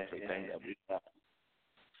slam poetry thing that we got.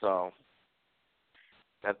 So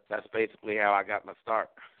that's basically how I got my start.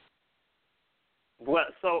 Well,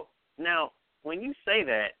 so now when you say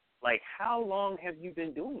that, how long have you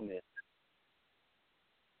been doing this?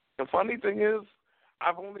 The funny thing is,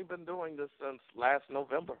 I've only been doing this since last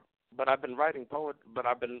November. But I've been writing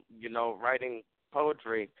writing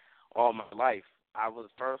poetry all my life. I was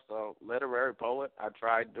first a literary poet. I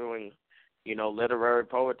tried doing, literary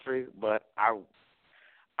poetry, but I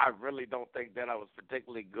really don't think that I was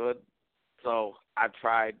particularly good. So I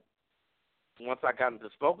tried. Once I got into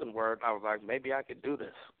spoken word, I was like, maybe I could do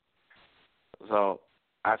this. So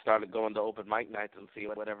I started going to open mic nights and see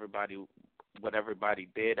what everybody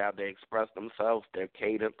did, how they expressed themselves, their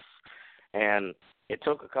cadence, and it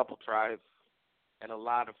took a couple tries and a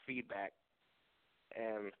lot of feedback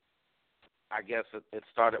and I guess it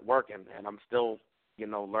started working, and I'm still,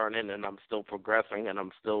 learning, and I'm still progressing, and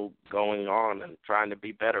I'm still going on and trying to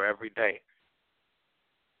be better every day.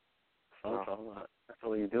 That's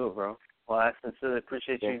all you do, bro. Well, I sincerely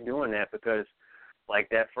appreciate you doing that because, like,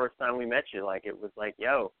 that first time we met you, like, it was like,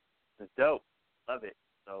 yo, it's dope. Love it.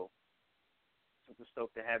 So, super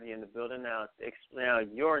stoked to have you in the building. Now,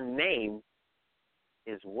 your name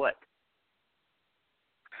is what?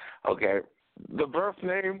 Okay. The birth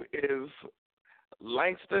name is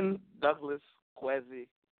Langston Douglas Kwesi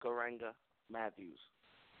Karenga Matthews.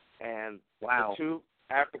 And the two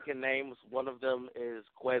African names, one of them is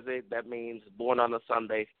Kwesi, that means born on a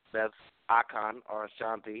Sunday. That's Akan or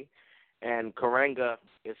Ashanti. And Karenga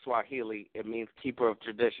is Swahili. It means keeper of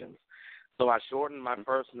traditions. So I shortened my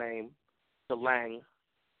first name to Lang,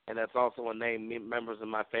 and that's also a name members of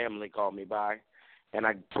my family call me by. And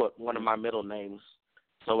I put one of my middle names,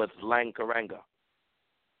 so it's Lang Karenga.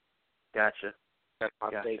 Gotcha. That's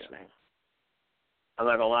my stage name. I'm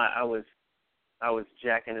not gonna lie, I was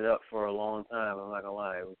jacking it up for a long time. I'm not gonna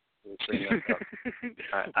lie, it was pretty messed up.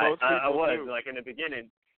 I was like in the beginning,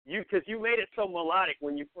 because you made it so melodic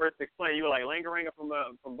when you first explained. You were like Langaranga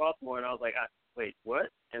from Baltimore, and I was like, wait, what?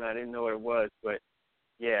 And I didn't know what it was, but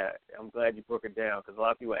yeah, I'm glad you broke it down because a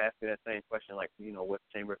lot of people ask me that same question, like, what's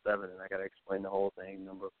Chamber 7, and I gotta explain the whole thing,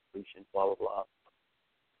 number of completion, blah blah blah.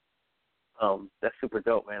 That's super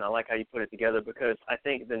dope, man. I like how you put it together because I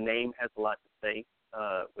think the name has a lot to say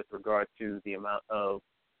with regard to the amount of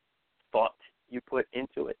thought you put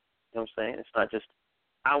into it. You know what I'm saying? It's not just,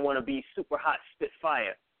 I want to be super hot, spit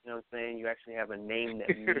fire. You know what I'm saying? You actually have a name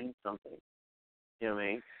that means something. You know what I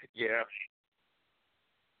mean? Yeah.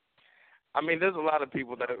 I mean, there's a lot of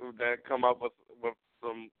people that come up with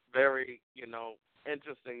some very,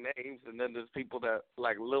 interesting names, and then there's people that,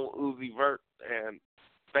 like Lil Uzi Vert and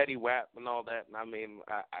Betty Wap and all that, and I mean,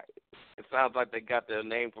 it sounds like they got their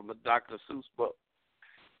name from the Dr. Seuss book.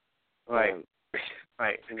 Right,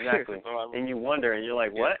 right, exactly. And you wonder, and you're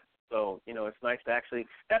like, what? So, it's nice to actually,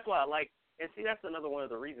 that's why I like, and see, that's another one of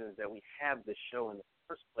the reasons that we have this show in the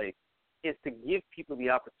first place, is to give people the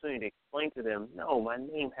opportunity to explain to them, no, my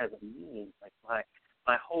name has a meaning, like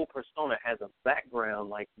my whole persona has a background,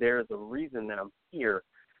 like there's a reason that I'm here.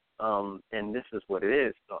 And this is what it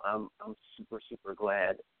is. So I'm super, super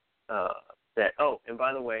glad that. Oh, and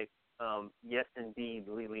by the way, yes, indeed,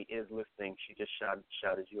 Lily is listening. She just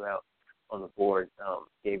shouted you out on the board.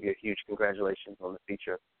 Gave you a huge congratulations on the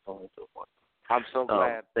feature, so on and so forth. I'm so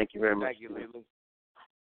glad. Thank you very much. Thank you, Lily.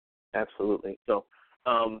 Absolutely. So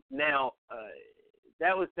now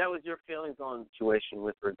that was your feelings on the situation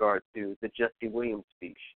with regard to the Jesse Williams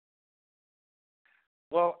speech.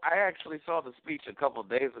 Well, I actually saw the speech a couple of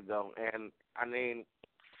days ago, and, I mean,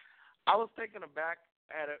 I was taken aback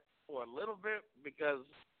at it for a little bit because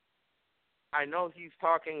I know he's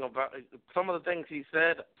talking about some of the things he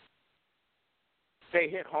said, they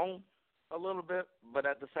hit home a little bit, but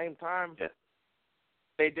at the same time,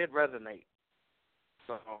 they did resonate.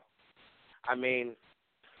 So, I mean,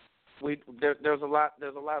 there's a lot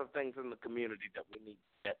of things in the community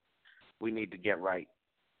that we need to get right,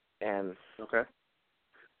 and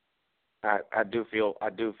I do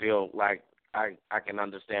feel like I can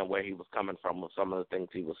understand where he was coming from with some of the things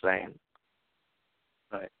he was saying.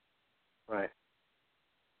 Right.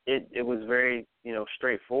 It was very,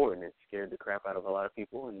 straightforward, and it scared the crap out of a lot of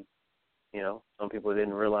people, and, some people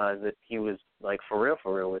didn't realize that he was, like, for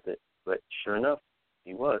real with it, but sure enough,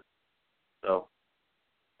 he was. So,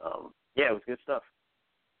 it was good stuff.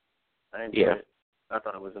 I enjoyed it. I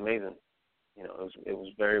thought it was amazing. It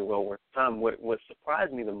was very well worth the time. What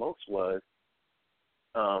surprised me the most was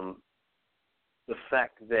the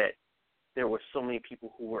fact that there were so many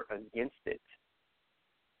people who were against it.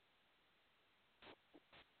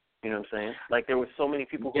 You know what I'm saying? Like, there were so many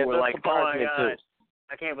people who were like, "Oh my God,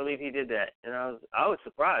 I can't believe he did that." And I was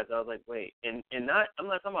surprised. I was like, "Wait," and I'm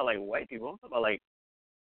not talking about like white people. I'm talking about like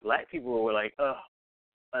black people who were like, "Oh,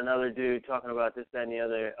 another dude talking about this, that, and the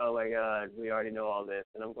other. Oh my God, we already know all this."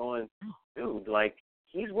 And I'm going, dude, like,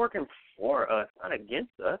 he's working for us, not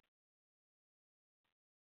against us,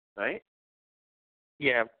 right?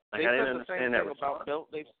 Yeah, like, they I said didn't the same understand that thing about Bill.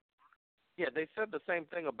 They said the same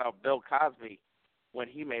thing about Bill Cosby when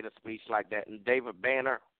he made a speech like that, and David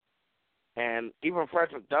Banner, and even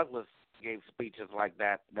Frederick Douglass gave speeches like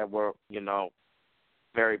that were,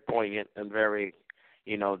 very poignant and very,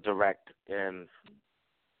 direct, and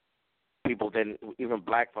people didn't, even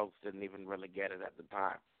black folks didn't even really get it at the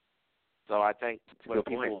time. So I think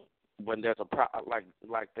when there's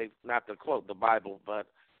like they, not to quote the Bible, but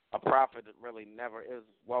a prophet really never is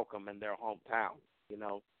welcome in their hometown,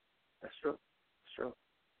 That's true. true.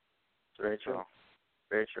 It's very true.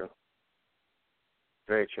 Very true.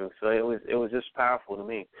 Very true. So it was just powerful to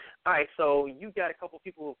me. All right, so you got a couple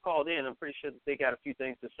people who called in. I'm pretty sure that they got a few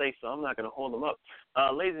things to say, so I'm not going to hold them up.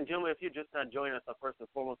 Ladies and gentlemen, if you're just not joining us, I first and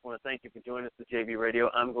foremost want to thank you for joining us at JB Radio.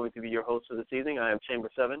 I'm going to be your host for this evening. I am Chamber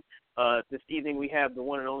 7. This evening we have the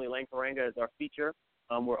one and only Karenga as our feature.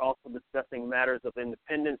 We're also discussing matters of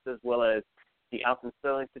independence as well as the Alton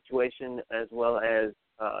Sterling situation, as well as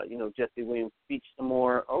Jesse Williams' speech some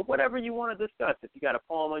more, or whatever you want to discuss. If you got a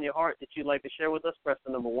poem on your heart that you'd like to share with us, press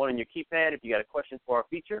the number 1 on your keypad. If you got a question for our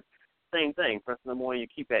feature, same thing, press the number 1 on your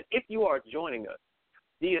keypad. If you are joining us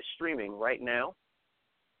via streaming right now,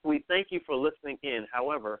 we thank you for listening in.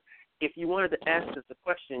 However, if you wanted to ask us a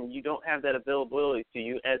question, you don't have that availability to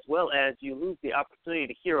you, as well as you lose the opportunity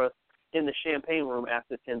to hear us in the Champagne Room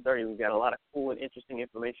after 10:30. We've got a lot of cool and interesting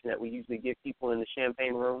information that we usually give people in the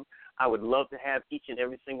Champagne Room. I would love to have each and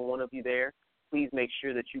every single one of you there. Please make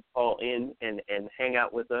sure that you call in and hang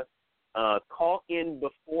out with us. Call in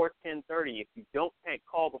before 10:30. If you don't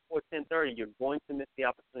call before 10:30, you're going to miss the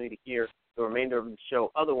opportunity to hear the remainder of the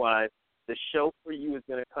show. Otherwise, the show for you is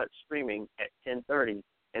going to cut streaming at 10:30,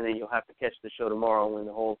 and then you'll have to catch the show tomorrow when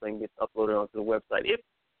the whole thing gets uploaded onto the website. If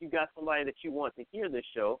you got somebody that you want to hear this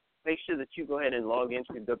show, make sure that you go ahead and log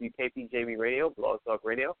into WKPJB Radio, Blog Talk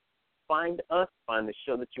Radio. Find us, find the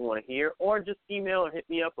show that you want to hear, or just email or hit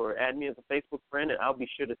me up or add me as a Facebook friend, and I'll be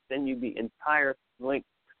sure to send you the entire link,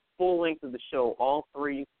 full length of the show, all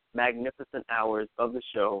 3 magnificent hours of the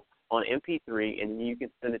show on MP3, and you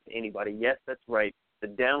can send it to anybody. Yes, that's right. The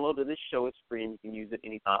download of this show is free, and you can use it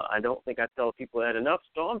anytime. I don't think I tell people that enough,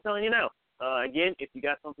 so I'm telling you now. Again, if you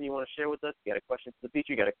got something you want to share with us, you got a question for the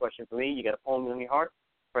feature, you got a question for me, you got a poem on your heart,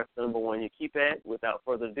 press the number 1 on your keypad. Without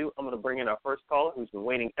further ado, I'm going to bring in our first caller who's been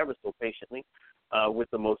waiting ever so patiently with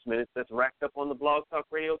the most minutes that's racked up on the Blog Talk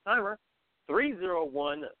Radio timer,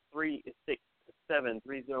 301-367,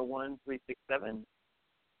 301-367.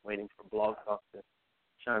 Waiting for Blog Talk to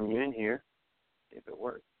chime you in here, see if it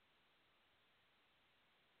works.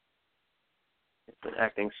 It's been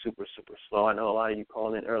acting super, super slow. I know a lot of you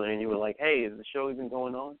called in earlier and you were like, hey, is the show even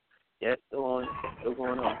going on? Yeah, it's still on. Still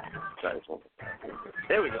going on. Try this one.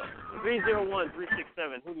 There we go.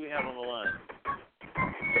 301-367. Who do we have on the line?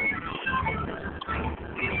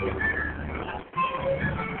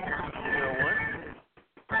 301?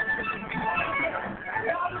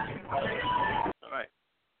 All right.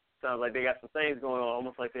 Sounds like they got some things going on,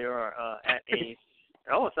 almost like they are at a...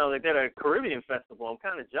 It almost sounds like they're at a Caribbean festival. I'm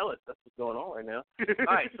kind of jealous. That's what's going on right now.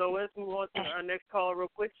 All right, so let's move on to our next caller real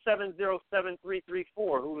quick. 707-334.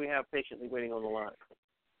 Who do we have patiently waiting on the line?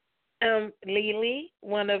 Lily,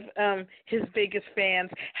 one of his biggest fans.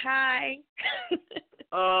 Hi.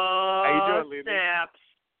 How you doing, Lily? Snaps.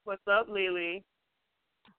 What's up, Lily?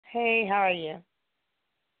 Hey, how are you?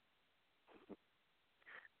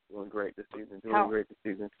 Doing great this season.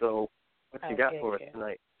 So, what you got for us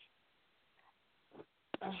tonight?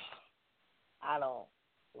 I don't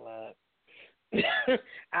look.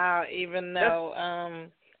 Even though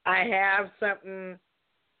I have something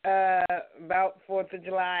about 4th of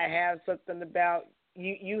July, I have something about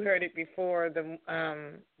you heard it before, the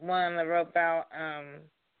one I wrote about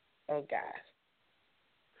oh gosh.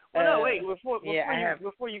 Well, no, wait,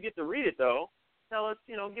 before you get to read it though, tell us,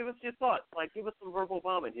 give us your thoughts. Like, give us some verbal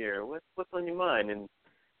vomit here. What's on your mind, and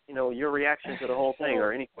your reaction to the whole thing,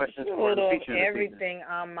 or any questions for the feature. Everything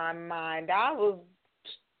on my mind. I was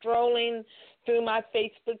strolling through my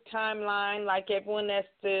Facebook timeline like everyone else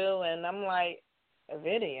do, and I'm like, a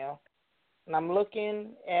video. And I'm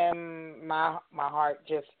looking, and my heart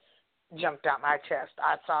just jumped out my chest.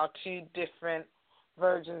 I saw 2 different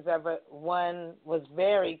versions of it. One was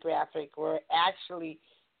very graphic, where actually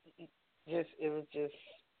it was just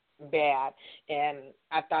bad, and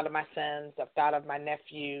I thought of my sons, I've thought of my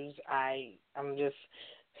nephews. I'm just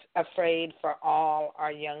afraid for all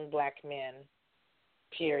our young black men,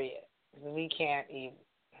 period. We can't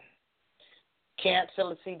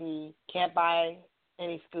sell a CD, can't buy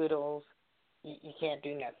any Skittles, you can't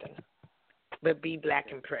do nothing but be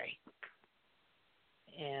black and pray.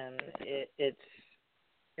 And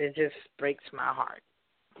it just breaks my heart.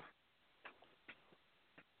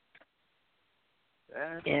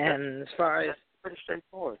 And as far as pretty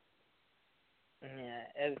straightforward. Yeah,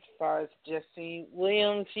 as far as Jesse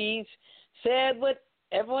Williams, he's said what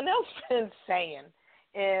everyone else been saying,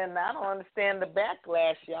 and I don't understand the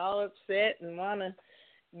backlash. Y'all upset and want to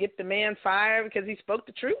get the man fired because he spoke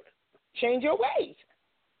the truth. Change your ways.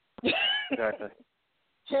 Exactly.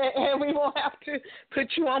 And we won't have to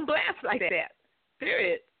put you on blast like that.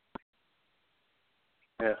 Period.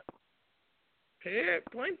 Yeah. Period.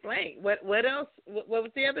 Point blank. What else? What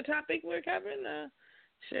was the other topic we're covering?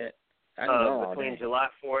 Shit. I can go all between day. July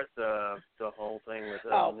 4th, the whole thing with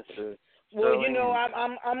Mr. Well,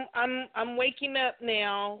 Sterling. I'm waking up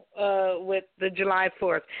now with the July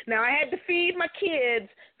 4th. Now I had to feed my kids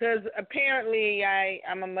because apparently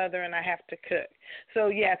I'm a mother and I have to cook. So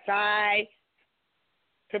yes, I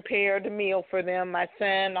prepared a meal for them. My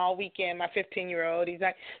son all weekend, my 15-year-old, he's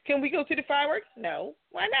like, "Can we go to the fireworks?" No,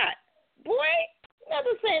 why not? Boy, never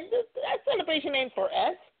said that celebration ain't for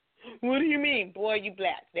us. What do you mean, boy? You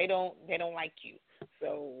black? They don't like you.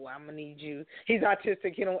 So I'm gonna need you. He's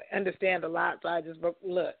autistic. He don't understand a lot. So I just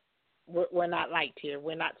look. We're not liked here.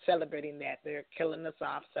 We're not celebrating that. They're killing us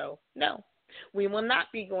off. So no, we will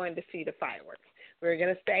not be going to see the fireworks. We're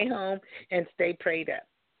gonna stay home and stay prayed up.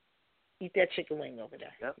 Eat that chicken wing over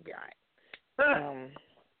there. Yep. You'll be all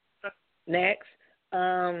right. Next.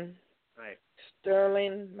 Right.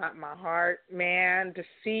 Sterling, my heart, man, to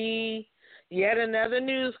see yet another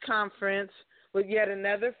news conference with yet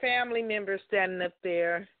another family member standing up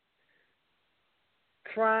there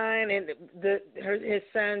crying, and his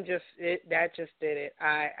son just did it.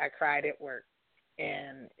 I cried at work,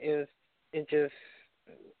 and it just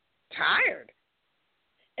tired.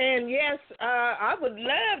 And yes, I would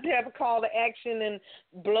love to have a call to action and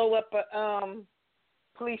blow up a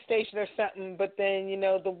police station or something, but then,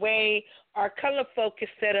 the way our color folk is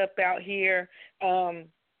set up out here,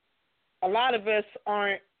 a lot of us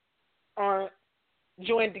aren't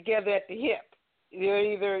joined together at the hip. They're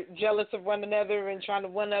either jealous of one another and trying to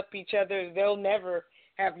one-up each other. They'll never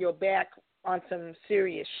have your back on some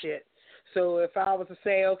serious shit. So if I was to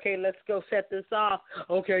say, okay, let's go set this off,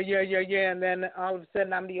 okay, yeah, and then all of a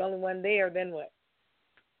sudden I'm the only one there, then what?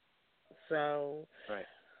 So, right.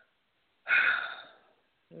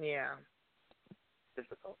 Yeah.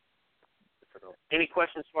 Difficult. Any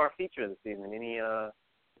questions for our feature this evening? Any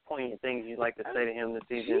poignant things you'd like to say to him this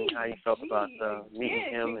evening? How you felt about meeting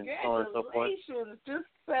him and so on and so forth? Just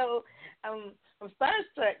so I'm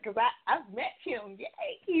starstruck because I've met him.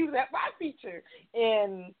 Yay, he was at my feature,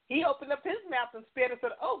 and he opened up his mouth and spit and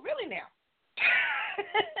said, "Oh, really now?"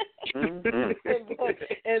 and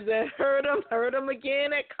then heard him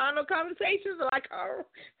again at Condo Conversations. Like, oh,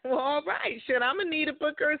 well, all right, shit, I'm gonna need a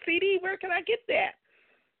book or a CD. Where can I get that?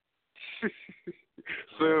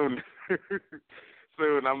 Soon.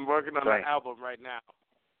 I'm working on an album right now.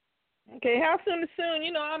 Okay, how soon is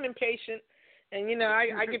soon? I'm impatient, and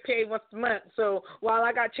I get paid once a month. So while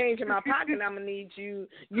I got change in my pocket, I'm gonna need you.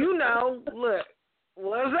 Look,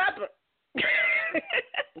 what's up?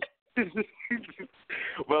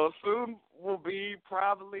 Well, soon will be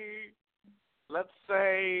probably, let's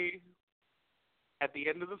say, at the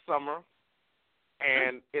end of the summer,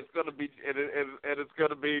 and it's gonna be it's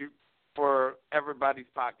gonna be for everybody's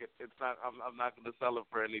pocket. It's not. I'm not gonna sell it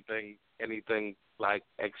for anything like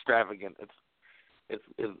extravagant.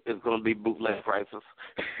 It's gonna be bootleg prices.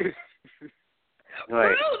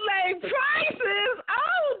 Right. Bootleg prices?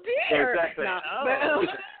 Oh, dear. Exactly. No,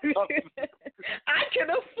 I can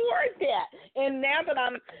afford that. And now that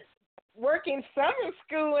I'm working summer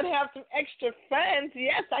school and have some extra funds,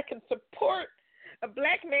 yes, I can support a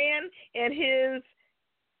black man and his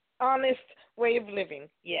honest way of living.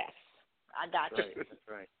 Yes, I got you. That's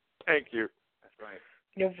right. Thank you. That's right.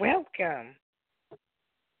 You're welcome.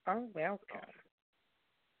 Oh, welcome.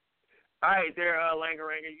 All right, there,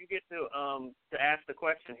 Langaranga, you get to ask the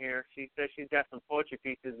question here. She says she's got some poetry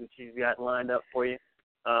pieces that she's got lined up for you.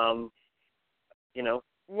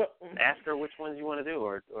 Ask her which ones you want to do,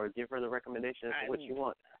 or give her the recommendation as to what you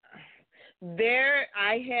want. There,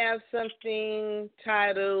 I have something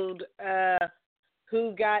titled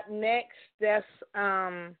 "Who Got Next?" That's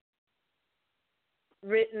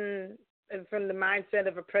written from the mindset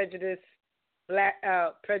of a prejudiced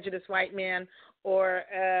white man, or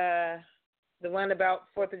the one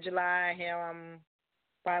about 4th of July, how I'm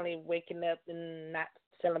finally waking up and not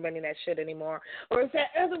celebrating that shit anymore. Or is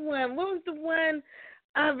that other one? What was the one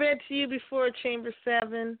I read to you before, Chamber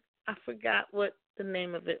 7? I forgot what the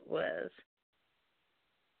name of it was.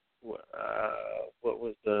 What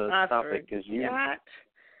was the topic? I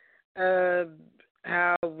forgot.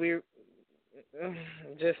 How we're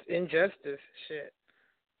just injustice shit.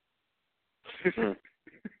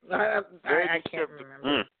 I can't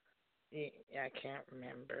remember. I can't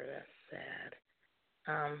remember. That's sad.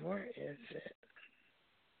 Where is it?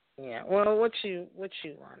 Yeah. Well, what you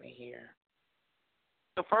want to hear?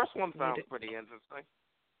 The first one sounds pretty interesting.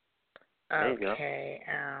 Okay.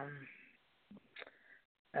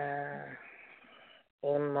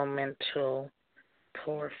 Un momento,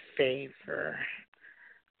 por favor.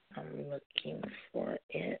 I'm looking for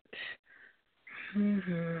it. So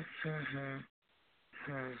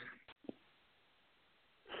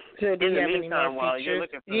do you In the have any meantime, more while you're features?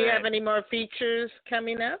 looking for Do you that, have any more features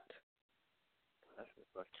coming up?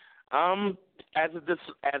 As of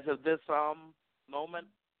this moment,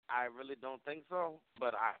 I really don't think so.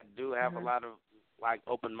 But I do have a lot of like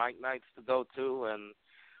open mic nights to go to, and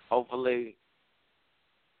hopefully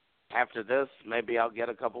after this, maybe I'll get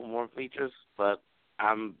a couple more features. But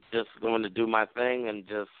I'm just going to do my thing and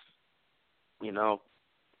just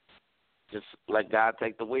let God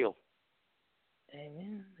take the wheel.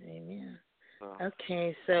 Amen. Amen. So.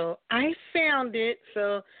 Okay, so I found it.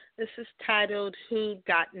 So this is titled "Who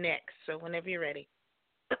Got Next?" So whenever you're ready.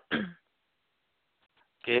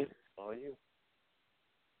 Okay. all you.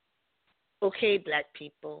 Okay, black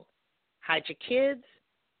people, hide your kids,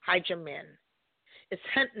 hide your men. It's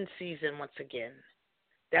hunting season once again.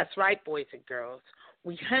 That's right, boys and girls.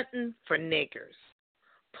 We hunting for niggers,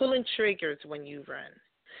 pulling triggers when you run.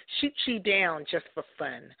 Shoot you down just for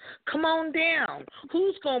fun. Come on down.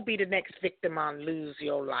 Who's going to be the next victim on Lose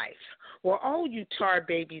Your Life? Well, all you tar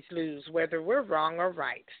babies lose, whether we're wrong or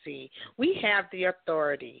right. See, we have the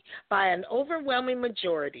authority by an overwhelming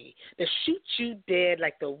majority to shoot you dead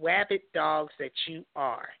like the rabid dogs that you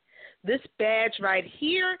are. This badge right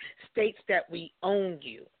here states that we own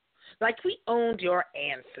you. Like we owned your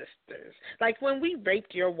ancestors, like when we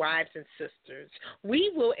raped your wives and sisters.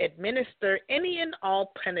 We will administer any and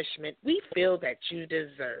all punishment we feel that you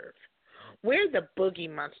deserve. We're the boogie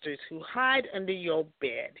monsters who hide under your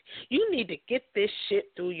bed. You need to get this shit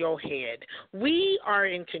through your head. We are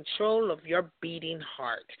in control of your beating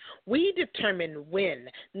heart. We determine when,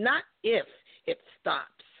 not if, it stops.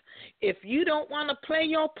 If you don't want to play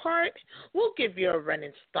your part, we'll give you a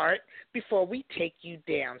running start before we take you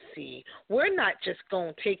down. See, we're not just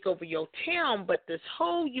going to take over your town, but this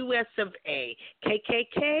whole U.S. of A.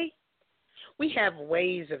 KKK, we have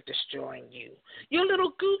ways of destroying you. Your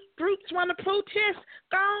little brutes want to protest?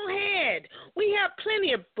 Go ahead. We have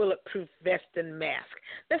plenty of bulletproof vests and masks.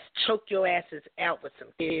 Let's choke your asses out with some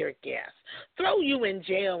tear gas. Throw you in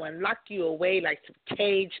jail and lock you away like some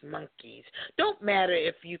caged monkeys. Don't matter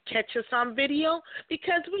if you catch us on video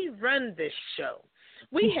because we run this show.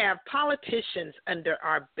 We have politicians under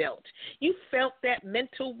our belt. You felt that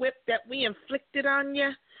mental whip that we inflicted on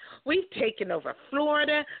you? We've taken over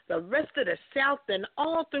Florida, the rest of the South, and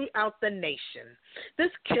all throughout the nation.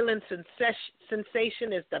 This killing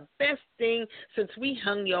sensation is the best thing since we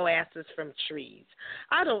hung your asses from trees.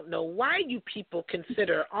 I don't know why you people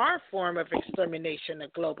consider our form of extermination a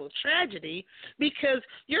global tragedy, because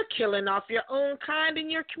you're killing off your own kind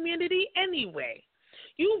in your community anyway.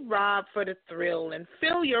 You rob for the thrill and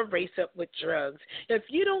fill your race up with drugs. If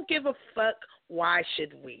you don't give a fuck, why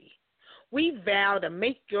should we? We vow to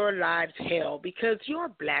make your lives hell because your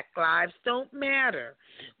black lives don't matter.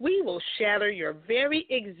 We will shatter your very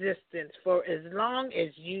existence for as long as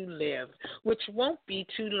you live, which won't be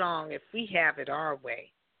too long if we have it our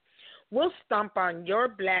way. We'll stomp on your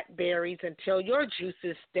blackberries until your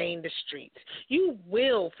juices stain the streets. You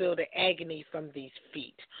will feel the agony from these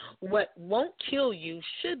feet. What won't kill you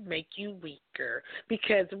should make you weaker,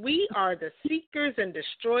 because we are the seekers and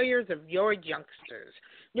destroyers of your youngsters.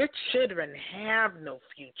 Your children have no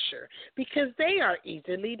future because they are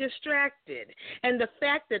easily distracted, and the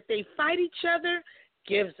fact that they fight each other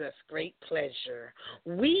gives us great pleasure.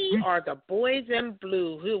 We are the boys in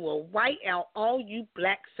blue who will white out all you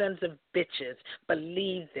black sons of bitches.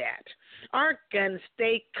 Believe that. Our guns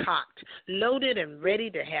stay cocked, loaded, and ready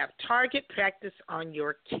to have target practice on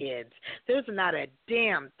your kids. There's not a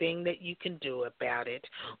damn thing that you can do about it.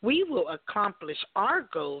 We will accomplish our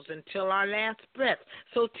goals until our last breath.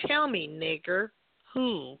 So tell me, nigger,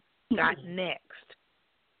 who got next?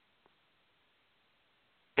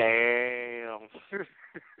 Damn.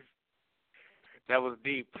 That was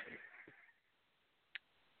deep.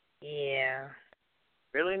 Yeah.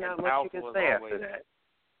 Really not much you can say after that.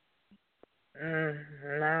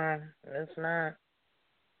 No, it's not.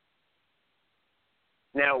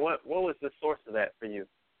 Now, what was the source of that for you?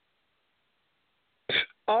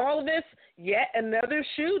 All of this, yet another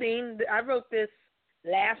shooting. I wrote this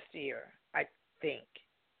last year, I think.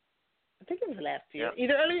 I think it was last year,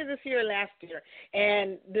 either earlier this year or last year.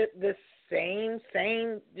 And the same,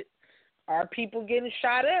 are people getting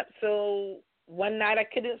shot up? So one night I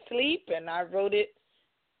couldn't sleep, and I wrote it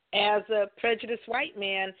as a prejudiced white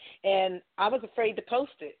man, and I was afraid to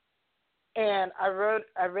post it. And I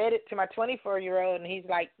read it to my 24-year-old, and he's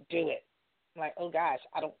like, do it. I'm like, oh, gosh,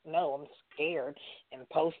 I don't know. I'm scared, and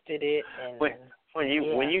posted it. And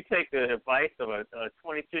when you take the advice of a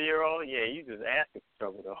 22-year-old, you just ask for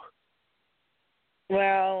trouble, though.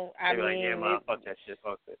 Well, I They be mean, like, yeah, man, fuck that shit,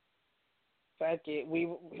 fuck it. Fuck it. We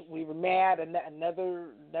were mad.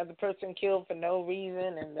 Another person killed for no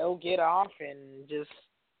reason, and they'll get off and just.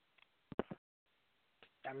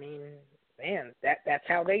 I mean, man, that's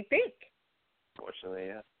how they think. Fortunately,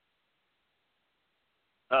 yeah.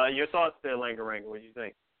 Your thoughts there, Karenga. What do you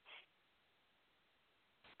think?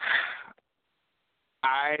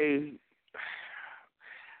 I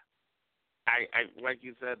like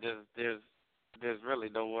you said, there's really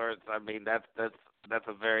no words. I mean, that's a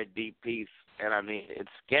very deep piece, and I mean, it's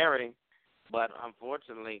scary, but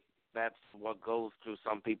unfortunately, that's what goes through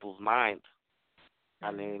some people's minds.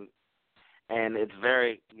 I mean, and it's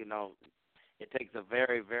very, it takes a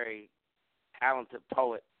very, very talented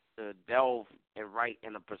poet to delve and write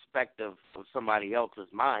in a perspective of somebody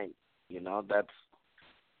else's mind. It's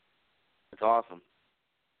awesome.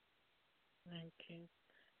 Thank you.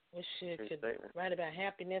 Well, shit, could write about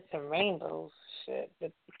happiness and rainbows. Shit,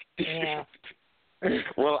 but yeah.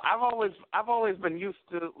 Well, I've always been used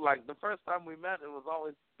to, like, the first time we met, it was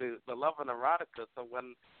always the love and erotica. So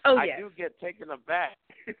when I do get taken aback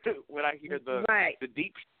when I hear the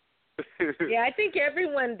deep. Yeah, I think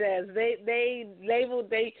everyone does. They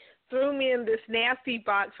threw me in this nasty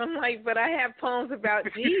box. I'm like, but I have poems about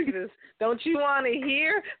Jesus. Don't you want to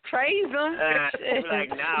hear? Praise him. Like,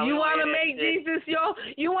 no, you want to make Jesus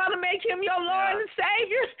you want to make him your Lord and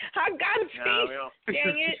Savior? I got to speak.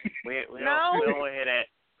 Dang it. We don't want to hear that.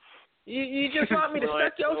 You just want me to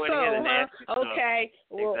suck your soul, huh? Okay.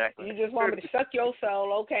 Well, exactly. You just want me to suck your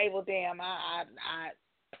soul. Okay. Well, damn.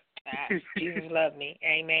 Jesus loved me.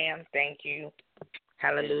 Amen. Thank you.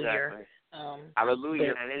 Hallelujah. Exactly.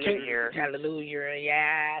 Hallelujah. Hallelujah,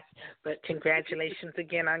 yes. But congratulations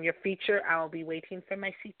again on your feature. I'll be waiting for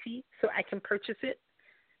my CT so I can purchase it.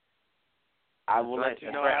 I will let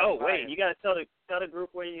you know. Oh, wait, you got to tell the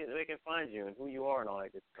group where they can find you and who you are and all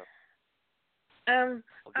that good stuff. I'm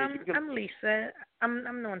Lisa.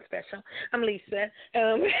 I'm no one special. I'm Lisa.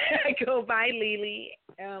 I go by Lily.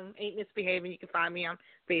 Ain't Misbehaving. You can find me on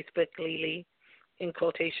Facebook, Lily, in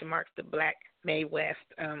quotation marks, the Black Mae West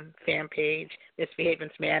fan page,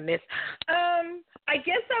 Misbehaving's Madness. I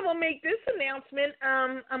guess I will make this announcement.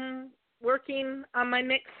 I'm working on my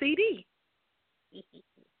next CD.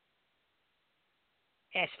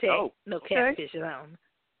 Hashtag no catfish zone.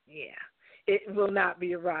 Yeah. It will not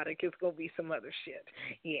be erotic. It's going to be some other shit.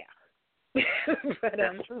 Yeah. But,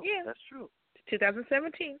 that's true. Yeah. That's true.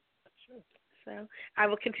 2017. That's true. So I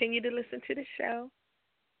will continue to listen to the show.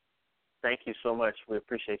 Thank you so much. We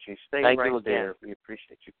appreciate you. Stay Thank right you there. We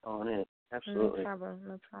appreciate you calling in. Absolutely. No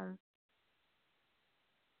problem.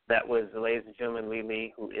 That was, ladies and gentlemen,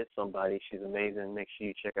 Lily, who is somebody. She's amazing. Make sure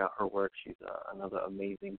you check out her work. She's another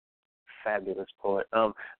amazing, fabulous poet.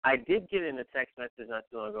 I did get in a text message not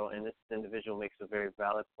too long ago, and this individual makes a very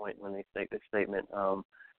valid point when they make this statement.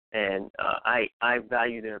 I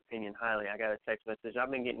value their opinion highly. I got a text message.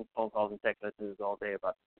 I've been getting phone calls and text messages all day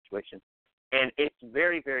about the situation, and it's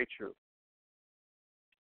very, very true.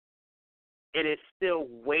 It is still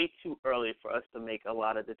way too early for us to make a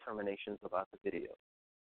lot of determinations about the video.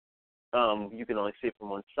 You can only see it from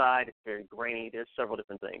one side. It's very grainy. There's several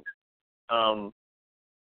different things. I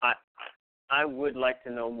would like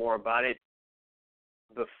to know more about it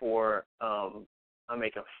before I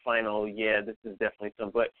make a final, this is definitely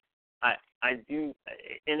something. But I do,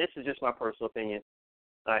 and this is just my personal opinion,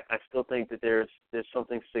 I still think that there's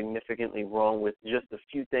something significantly wrong with just a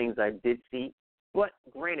few things I did see. But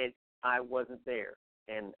granted, I wasn't there,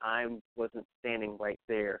 and I wasn't standing right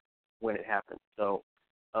there when it happened. So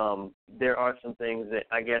there are some things that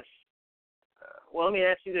I guess, well, let me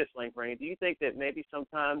ask you this, Karenga. Do you think that maybe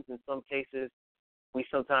sometimes, in some cases, we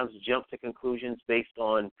sometimes jump to conclusions based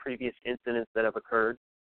on previous incidents that have occurred?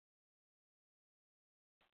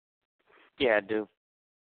 Yeah, I do.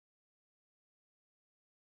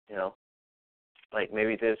 Like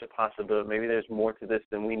maybe there's a possibility, maybe there's more to this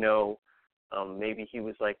than we know. Maybe he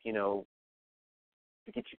was like, get your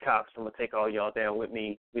cops, I'm going to take all y'all down with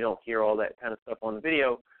me. We don't hear all that kind of stuff on the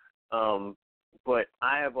video. But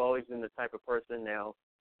I have always been the type of person now,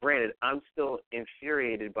 granted, I'm still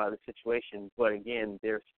infuriated by the situation, but again,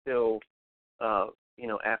 there's still,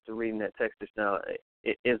 after reading that text just now,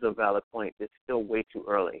 it is a valid point. It's still way too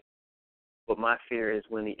early. But my fear is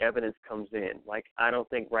when the evidence comes in, like I don't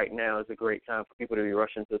think right now is a great time for people to be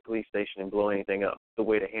rushing to the police station and blow anything up, the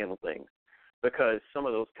way to handle things. Because some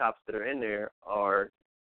of those cops that are in there are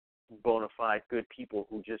bona fide good people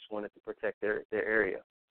who just wanted to protect their area.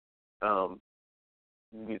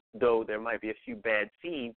 Though there might be a few bad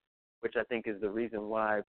seeds, which I think is the reason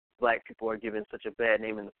why black people are given such a bad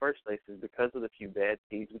name in the first place is because of the few bad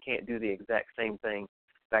seeds. We can't do the exact same thing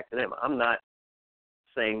back to them. I'm not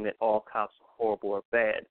saying that all cops are horrible or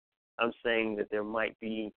bad. I'm saying that there might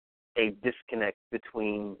be a disconnect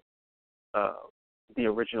between the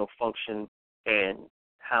original function and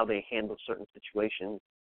how they handle certain situations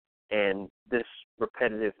and this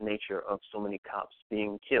repetitive nature of so many cops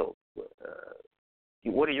being killed.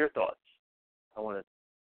 What are your thoughts? I want to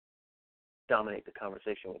dominate the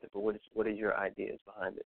conversation with it, but what are your ideas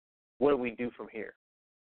behind it? What do we do from here?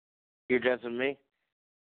 You're addressing me?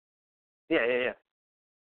 Yeah.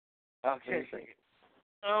 Okay.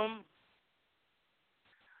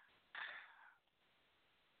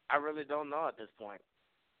 I really don't know at this point.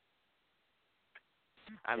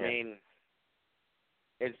 I mean,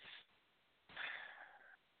 it's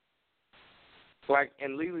like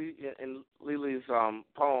in Lily's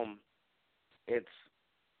poem.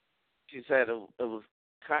 She said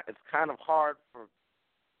it's kind of hard for,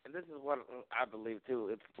 and this is what I believe too.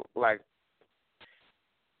 It's like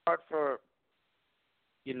hard for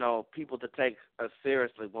people to take us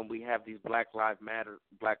seriously when we have these Black Lives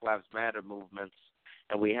Matter movements,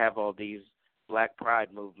 and we have all these Black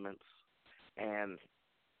Pride movements, and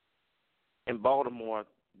in Baltimore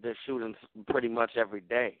there's shootings pretty much every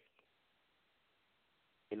day.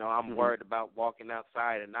 I'm worried about walking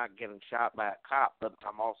outside and not getting shot by a cop, but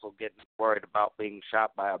I'm also getting worried about being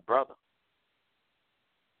shot by a brother.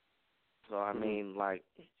 So, I mean, like,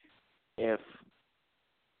 if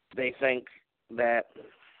they think that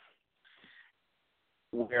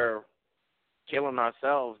we're killing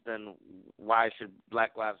ourselves, then why should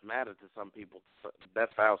Black Lives Matter to some people?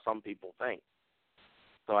 That's how some people think.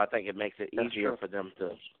 So I think it makes it easier for them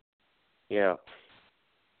to,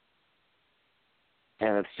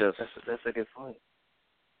 And it's just that's a good point.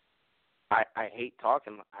 I hate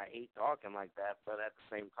talking like that, but at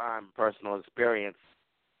the same time, personal experience.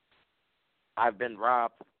 I've been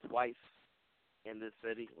robbed twice in this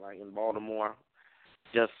city, like in Baltimore,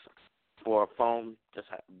 just for a phone, just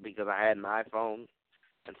because I had an iPhone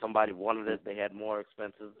and somebody wanted it. They had more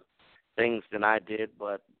expensive things than I did,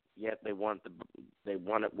 but yet they wanted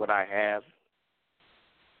what I have.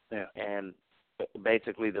 Yeah. And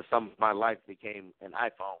basically the sum of my life became an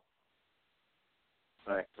iPhone.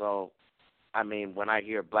 Right. So, I mean, when I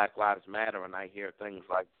hear Black Lives Matter and I hear things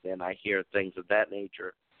of that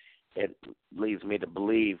nature, it leads me to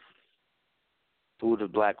believe, who does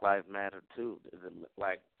Black Lives Matter to? Is it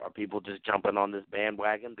like, are people just jumping on this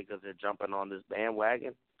bandwagon because they're jumping on this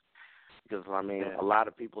bandwagon? Because, I mean, a lot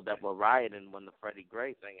of people that were rioting when the Freddie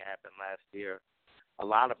Gray thing happened last year, a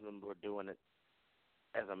lot of them were doing it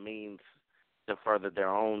as a means to further their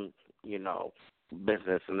own,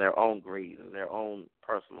 business and their own greed and their own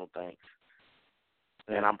personal things.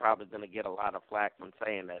 And I'm probably going to get a lot of flack from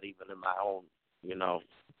saying that, even in my own,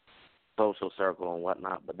 social circle and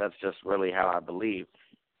whatnot. But that's just really how I believe.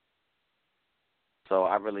 So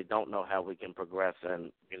I really don't know how we can progress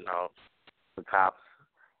in, the cops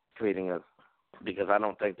treating us, because I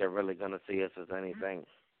don't think they're really going to see us as anything.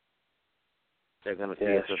 They're going to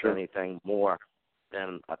see us as anything more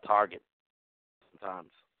than a target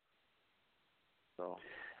sometimes. So,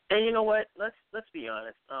 and you know what? Let's be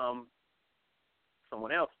honest.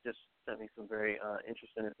 Someone else just sent me some very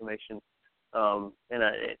interesting information.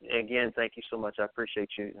 Again, thank you so much. I appreciate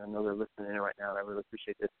you. I know they're listening in right now, and I really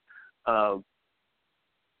appreciate this.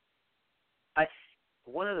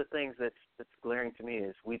 One of the things that's glaring to me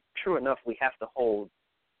is true enough, we have to hold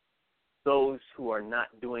those who are not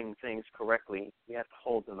doing things correctly, we have to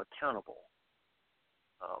hold them accountable.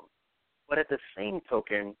 But at the same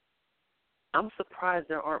token, I'm surprised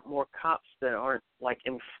there aren't more cops that aren't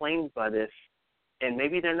inflamed by this, and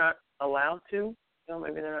maybe they're not allowed to.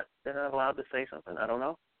 Maybe they're not allowed to say something. I don't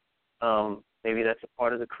know. Maybe that's a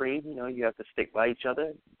part of the creed. You have to stick by each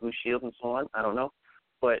other, blue shield and so on. I don't know,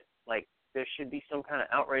 but there should be some kind of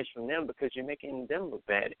outrage from them because you're making them look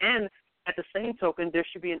bad. And at the same token, there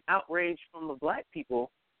should be an outrage from the black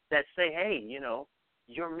people that say, hey,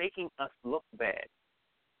 you're making us look bad.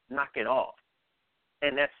 Knock it off.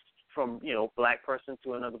 And that's from, black person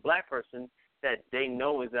to another black person that they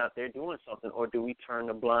know is out there doing something, or do we turn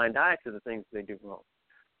a blind eye to the things they do wrong?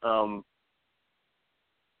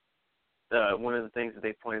 One of the things that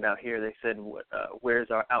they pointed out here, they said,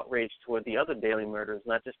 where's our outrage toward the other daily murders,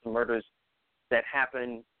 not just the murders that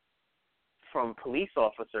happen from police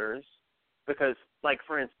officers? Because,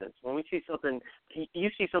 for instance, when we see something, you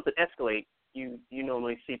see something escalate, you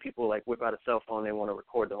normally see people whip out a cell phone, they want to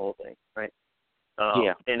record the whole thing, right?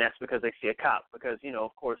 And that's because they see a cop, because,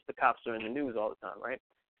 of course, the cops are in the news all the time, right?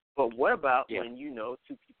 But what about when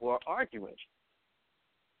two people are arguing?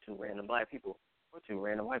 2 random black people or 2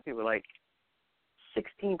 random white people. Like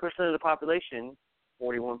 16% of the population,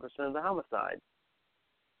 41% of the homicide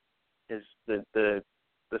is the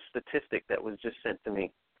statistic that was just sent to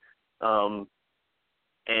me. And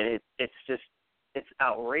it's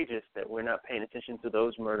outrageous that we're not paying attention to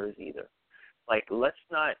those murders either. Like, let's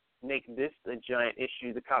not make this a giant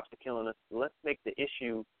issue. The cops are killing us. Let's make the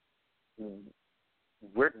issue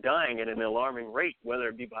we're dying at an alarming rate, whether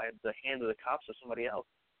it be by the hand of the cops or somebody else,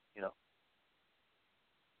 you know.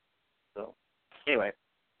 So, anyway,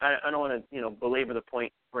 I don't want to, belabor the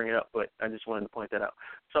point, bring it up, but I just wanted to point that out.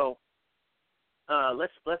 So,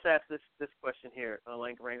 let's ask this question here,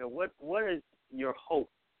 Elaine Karenga. What is your hope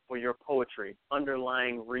for your poetry,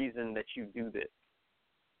 underlying reason that you do this?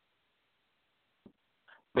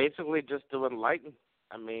 Basically, just to enlighten.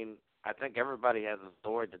 I mean, I think everybody has a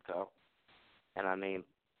story to tell. And, I mean,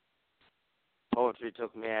 poetry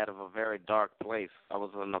took me out of a very dark place. I was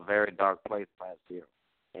in a very dark place last year.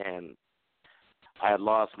 And I had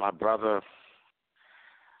lost my brother.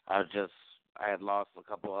 I had lost a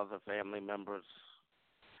couple other family members.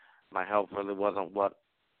 My health really wasn't what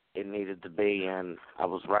it needed to be, and I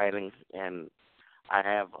was writing, and I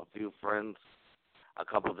have a few friends. A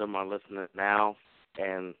couple of them are listening now,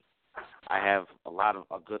 and I have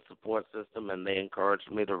a good support system, and they encouraged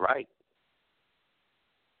me to write.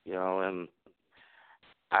 And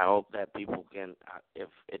I hope that people can, if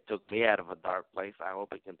it took me out of a dark place, I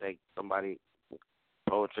hope it can take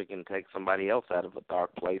poetry can take somebody else out of a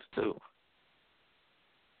dark place too.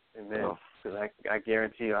 Amen. Because I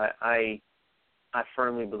guarantee you, I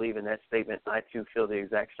firmly believe in that statement. I, too, feel the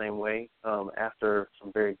exact same way. After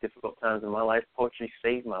some very difficult times in my life, poetry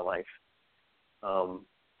saved my life.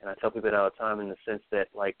 And I tell people that all the time in the sense that,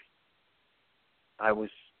 like,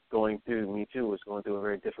 Me Too was going through a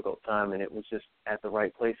very difficult time, and it was just at the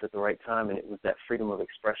right place at the right time, and it was that freedom of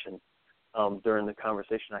expression. During the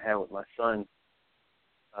conversation I had with my son,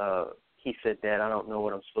 he said, "Dad, I don't know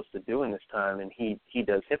what I'm supposed to do in this time," and he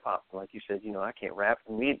does hip-hop. Like you said, I can't rap.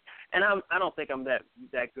 And I don't think I'm that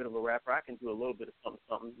good of a rapper. I can do a little bit of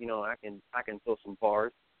something. I can throw some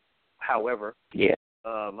bars. However,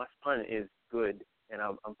 my son is good, and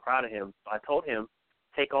I'm proud of him. So I told him,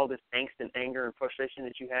 take all this angst and anger and frustration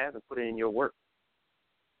that you have and put it in your work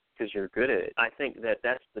because you're good at it. I think that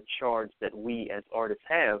that's the charge that we as artists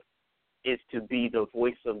have, is to be the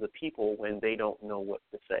voice of the people when they don't know what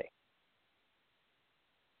to say.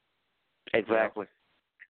 Exactly.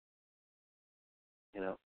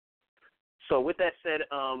 So with that said,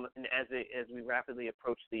 as we rapidly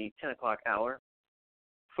approach the 10 o'clock hour,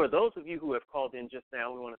 for those of you who have called in just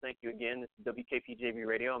now, we want to thank you again. This is WKPJB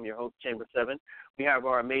Radio. I'm your host, Chamber 7. We have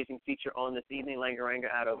our amazing feature on this evening, Karenga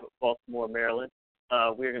out of Baltimore, Maryland.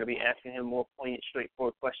 We're going to be asking him more poignant,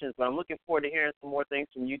 straightforward questions, but I'm looking forward to hearing some more things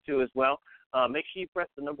from you two as well. Make sure you press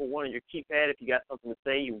the number 1 on your keypad if you got something to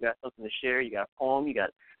say, you've got something to share, you got a poem, you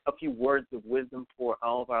got a few words of wisdom for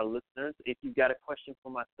all of our listeners. If you've got a question for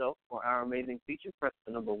myself or our amazing feature, press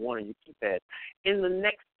the number 1 on your keypad. In the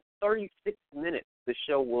next 36 minutes, the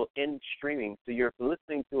show will end streaming. So you're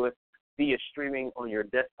listening to us via streaming on your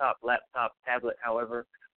desktop, laptop, tablet, however.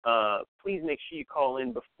 Please make sure you call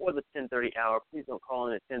in before the 10:30 hour. Please don't call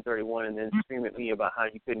in at 10:31 and then scream at me about how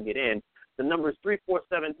you couldn't get in. The number is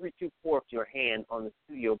 347-324. If your hand on the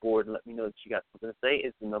studio board and let me know that you got something to say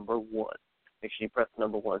is the number 1. Make sure you press the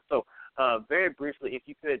number 1. So very briefly, if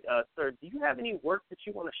you could, sir, do you have any work that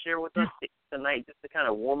you want to share with us tonight just to kind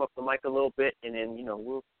of warm up the mic a little bit, and then,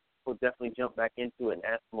 we'll definitely jump back into it and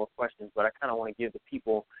ask some more questions, but I kind of want to give the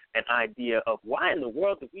people an idea of why in the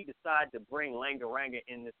world did we decide to bring Karenga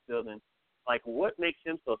in this building? Like, what makes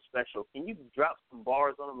him so special? Can you drop some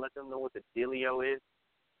bars on him, let them know what the dealio is?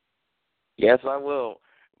 Yes, I will.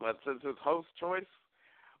 But since it's host choice,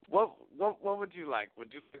 what would you like?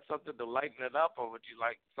 Would you like something to lighten it up, or would you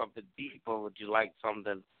like something deep, or would you like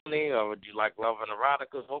something funny, or would you like love and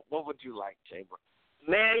erotica? What would you like, Chamber?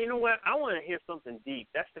 Man, you know what? I want to hear something deep.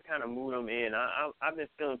 That's the kind of mood I'm in. I've been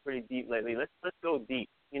feeling pretty deep lately. Let's go deep.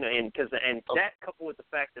 That coupled with the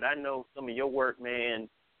fact that I know some of your work, man,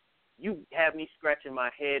 you have me scratching my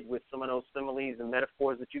head with some of those similes and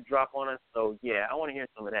metaphors that you drop on us. So yeah, I want to hear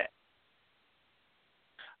some of that.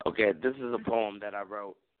 Okay, this is a poem that I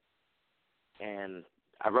wrote, and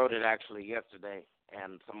I wrote it actually yesterday,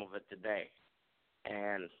 and some of it today,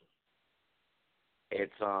 and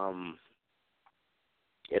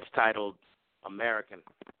it's titled American.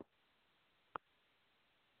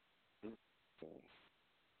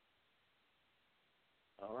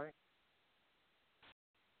 All right.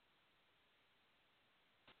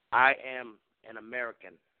 I am an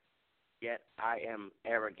American, yet I am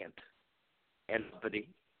arrogant and uppity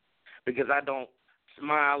because I don't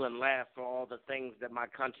smile and laugh for all the things that my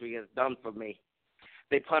country has done for me.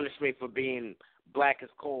 They punish me for being black as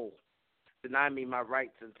coal, deny me my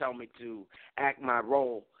rights and tell me to act my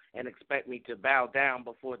role and expect me to bow down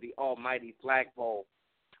before the almighty flagpole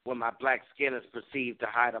when my black skin is perceived to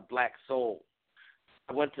hide a black soul.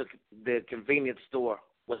 I went to the convenience store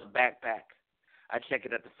with a backpack. I check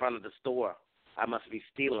it at the front of the store. I must be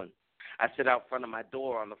stealing. I sit out front of my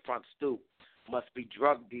door on the front stoop. Must be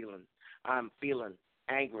drug dealing. I'm feeling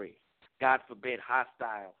angry. God forbid,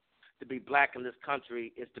 hostile. To be black in this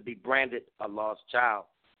country is to be branded a lost child.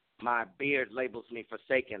 My beard labels me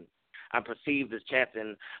forsaken. I'm perceived as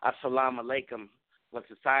chanting Assalamu alaikum when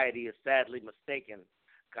society is sadly mistaken.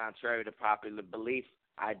 Contrary to popular belief,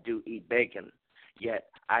 I do eat bacon. Yet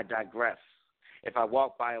I digress. If I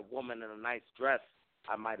walk by a woman in a nice dress,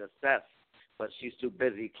 I might assess, but she's too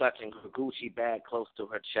busy clutching her Gucci bag close to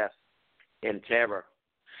her chest in terror.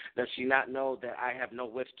 Does she not know that I have no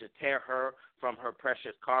wish to tear her from her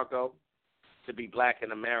precious cargo? To be black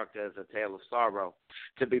in America is a tale of sorrow.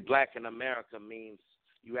 To be black in America means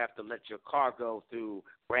you have to let your car go through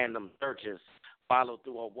random searches, follow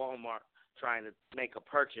through a Walmart trying to make a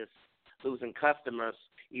purchase, losing customers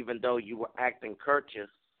even though you were acting courteous,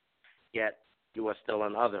 yet you are still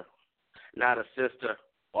an other. Not a sister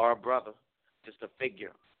or a brother, just a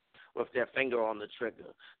figure with their finger on the trigger,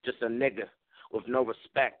 just a nigger with no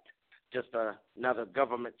respect, just another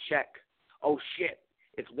government check. Oh, shit,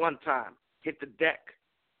 it's one time. Hit the deck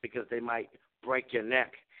because they might break your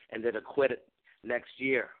neck and then acquit it next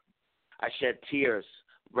year. I shed tears,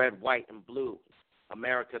 red, white, and blue.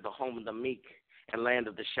 America, the home of the meek and land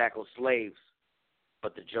of the shackled slaves.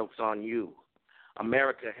 But the joke's on you.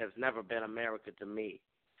 America has never been America to me.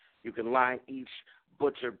 You can line each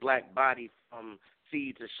butchered black body from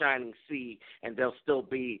sea to shining sea, and there'll still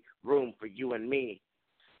be room for you and me.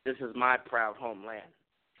 This is my proud homeland,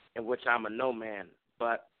 in which I'm a no man,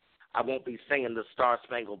 but I won't be singing the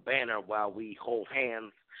Star-Spangled Banner while we hold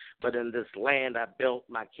hands, but in this land I built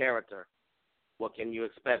my character. What can you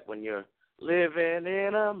expect when you're living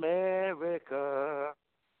in America?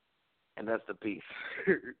 And that's the piece.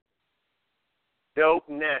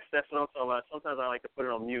 Dopeness. That's what I'm talking about. Sometimes I like to put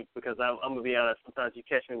it on mute because I'm gonna be honest. Sometimes you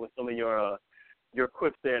catch me with some of your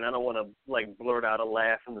quips there, and I don't want to like blurt out a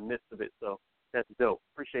laugh in the midst of it. So that's dope.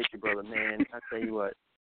 Appreciate you, brother, man. I tell you what,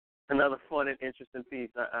 another fun and interesting piece.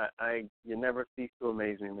 You never cease to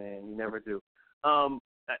amaze me, man. You never do. I'll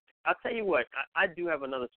tell you what. I do have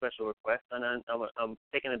another special request, and I'm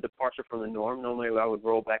taking a departure from the norm. Normally, I would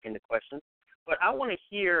roll back into questions. But I want to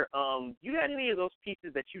hear, you had any of those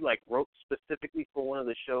pieces that you, like, wrote specifically for one of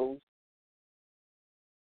the shows?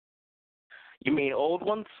 You mean old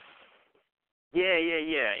ones? Yeah.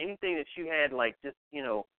 Anything that you had, like, just,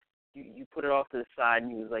 you put it off to the side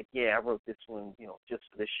and you was like, yeah, I wrote this one, just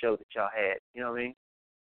for the show that y'all had. You know what I mean?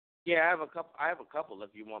 Yeah, I have a couple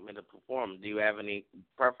if you want me to perform. Do you have any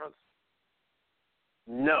preference?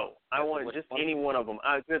 No, I want just any one of them.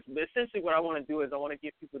 Essentially, what I want to do is I want to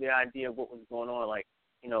give people the idea of what was going on. Like,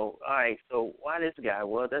 all right, so why this guy?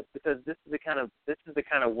 Well, that's because this is the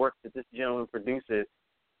kind of work that this gentleman produces.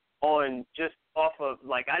 On just off of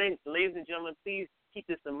ladies and gentlemen, please keep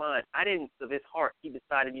this in mind. Of his heart, he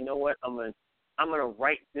decided, you know what, I'm gonna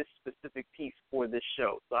write this specific piece for this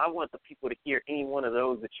show. So I want the people to hear any one of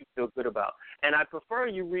those that you feel good about. And I prefer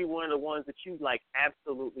you read one of the ones that you like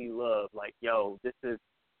absolutely love. Like, yo, this is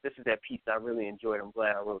that piece I really enjoyed. I'm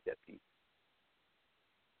glad I wrote that piece.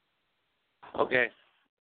 Okay.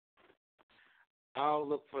 I'll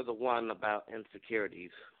look for the one about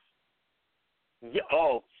insecurities. Yeah,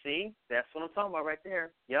 oh, see? That's what I'm talking about right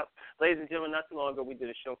there. Yep. Ladies and gentlemen, not too long ago we did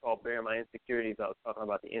a show called Bear My Insecurities. I was talking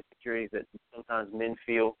about the insecurities that sometimes men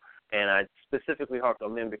feel, and I specifically harped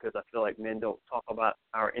on men because I feel like men don't talk about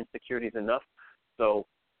our insecurities enough. So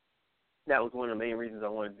that was one of the main reasons I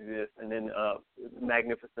wanted to do this. And then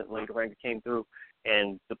magnificently, Karenga came through,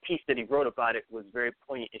 and the piece that he wrote about it was very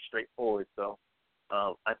poignant and straightforward. So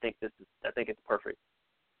I think it's perfect.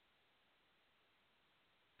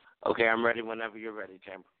 Okay, I'm ready whenever you're ready,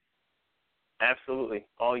 Chamber. Absolutely.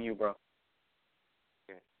 All you, bro.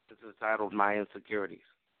 Okay. This is titled My Insecurities.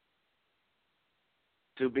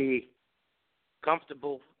 To be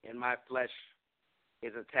comfortable in my flesh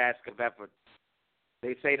is a task of effort.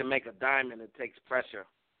 They say to make a diamond it takes pressure,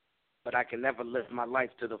 but I can never live my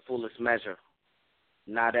life to the fullest measure.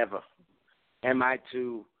 Not ever. Am I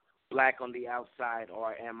too black on the outside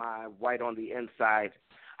or am I white on the inside?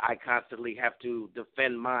 I constantly have to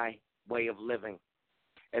defend my way of living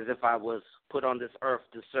as if I was put on this earth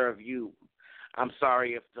to serve you. I'm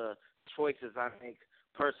sorry if the choices I make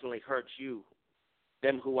personally hurt you.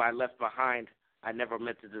 Them who I left behind, I never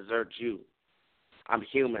meant to desert you. I'm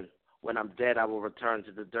human. When I'm dead, I will return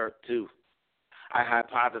to the dirt too. I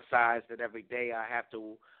hypothesize that every day I have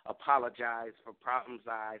to apologize for problems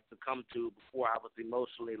I succumbed to before I was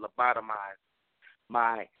emotionally lobotomized.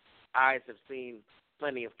 My eyes have seen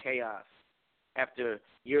plenty of chaos. After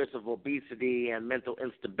years of obesity and mental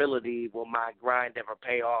instability, will my grind ever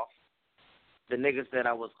pay off? The niggas that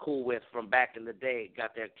I was cool with from back in the day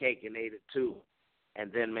got their cake and ate it too,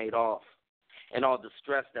 and then made off. And all the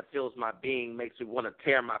stress that fills my being makes me want to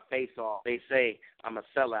tear my face off. They say I'm a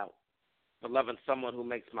sellout for loving someone who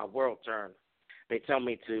makes my world turn. They tell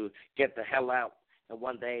me to get the hell out, and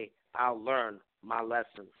one day I'll learn my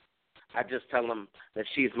lesson. I just tell them that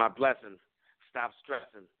she's my blessing. Stop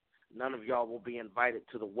stressing. None of y'all will be invited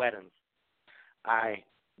to the wedding. I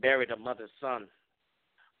buried a mother's son.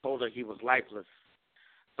 Told her he was lifeless.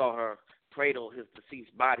 Saw her cradle his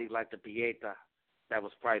deceased body like the Pieta. That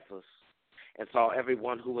was priceless. And saw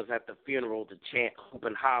everyone who was at the funeral to chant, hoop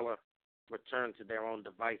and holler, return to their own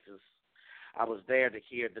devices. I was there to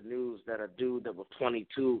hear the news that a dude that was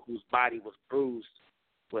 22, whose body was bruised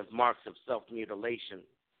with marks of self-mutilation,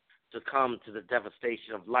 succumbed to the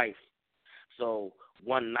devastation of life. So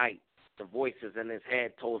one night, the voices in his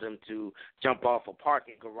head told him to jump off a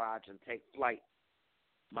parking garage and take flight.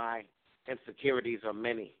 My insecurities are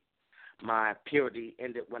many. My purity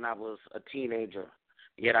ended when I was a teenager.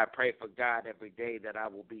 Yet I pray for God every day that I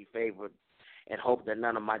will be favored and hope that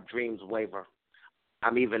none of my dreams waver.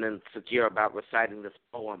 I'm even insecure about reciting this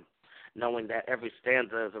poem, knowing that every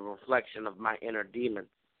stanza is a reflection of my inner demons.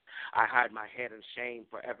 I hide my head in shame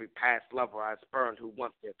for every past lover I spurned who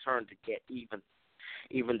wants their turn to get even.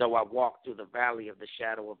 Even though I walk through the valley of the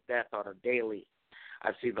shadow of death on a daily,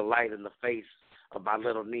 I see the light in the face of my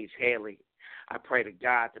little niece Haley. I pray to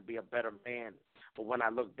God to be a better man, but when I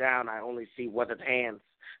look down, I only see weathered hands.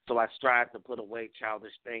 So I strive to put away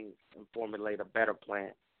childish things and formulate a better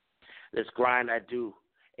plan. This grind I do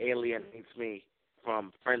alienates me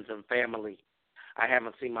from friends and family. I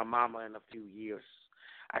haven't seen my mama in a few years.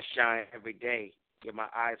 I shine every day, yet my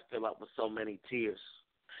eyes fill up with so many tears.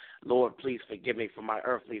 Lord, please forgive me for my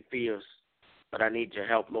earthly fears, but I need your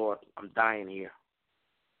help, Lord. I'm dying here.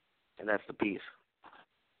 And that's the piece.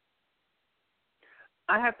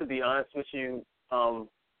 I have to be honest with you.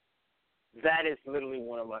 That is literally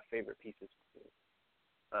one of my favorite pieces.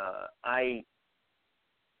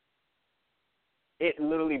 It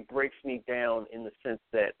literally breaks me down in the sense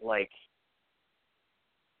that, like,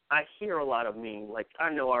 I hear a lot of me. Like,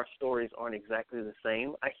 I know our stories aren't exactly the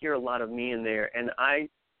same. I hear a lot of me in there, and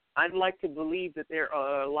I'd like to believe that there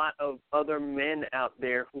are a lot of other men out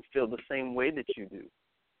there who feel the same way that you do,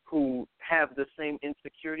 who have the same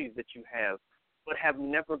insecurities that you have, but have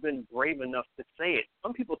never been brave enough to say it.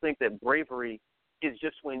 Some people think that bravery is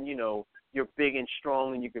just when, you know, you're big and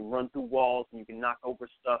strong and you can run through walls and you can knock over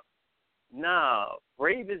stuff. Nah,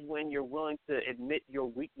 brave is when you're willing to admit your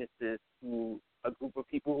weaknesses to a group of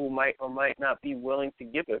people who might or might not be willing to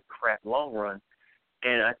give it a crap long run.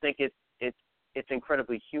 And I think it's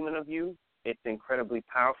incredibly human of you. It's incredibly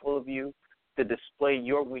powerful of you to display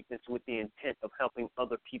your weakness with the intent of helping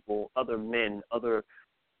other people, other men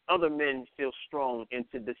feel strong, and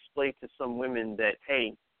to display to some women that,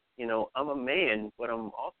 hey, you know, I'm a man, but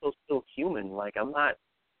I'm also still human. Like, I'm not,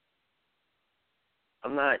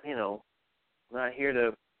 you know, I'm not here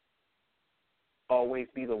to always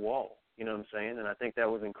be the wall. You know what I'm saying? And I think that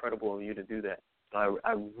was incredible of you to do that. So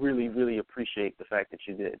I really, really appreciate the fact that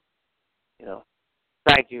you did. You know.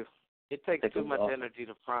 Thank you. It takes too much energy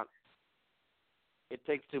to front. It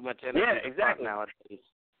takes too much energy to front nowadays.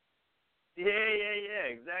 Yeah,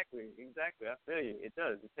 exactly. I feel you. It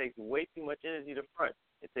does. It takes way too much energy to front.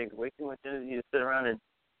 It takes way too much energy to sit around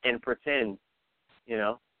and pretend, you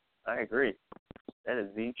know. I agree. That is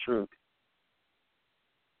the truth.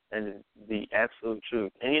 That is the absolute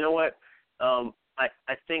truth. And you know what?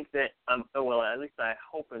 I think that, well, at least I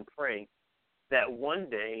hope and pray that one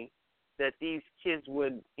day that these kids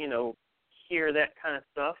would, you know, hear that kind of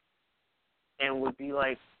stuff and would be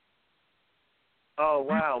like, oh,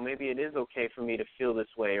 wow, maybe it is okay for me to feel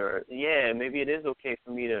this way, or, yeah, maybe it is okay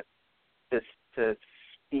for me to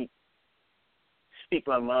speak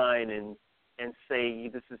my mind and say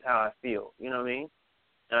this is how I feel, you know what I mean?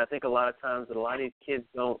 And I think a lot of times that a lot of these kids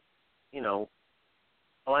don't, you know,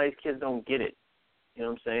 get it, you know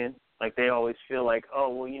what I'm saying? Like, they always feel like, oh,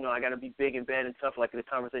 well, you know, I got to be big and bad and tough, like the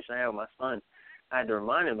conversation I had with my son. I had to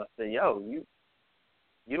remind him, I said, yo, you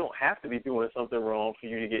don't have to be doing something wrong for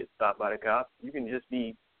you to get stopped by the cops. You can just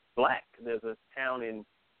be black. There's a town in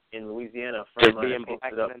Louisiana. Just being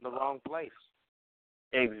black and in the wrong place.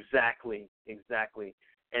 Exactly.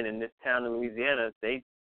 And in this town in Louisiana, they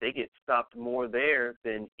get stopped more there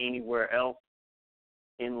than anywhere else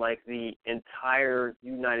in like the entire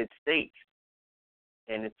United States.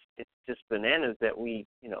 And it's just bananas that we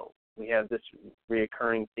have this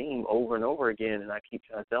reoccurring theme over and over again. And I keep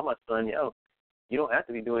trying to tell my son, you don't have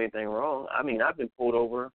to be doing anything wrong. I mean, I've been pulled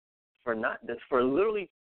over for literally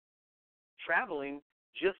traveling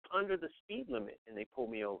just under the speed limit, and they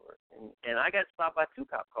pulled me over. And I got stopped by 2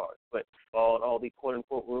 cop cars, but followed all the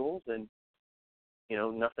quote-unquote rules, and,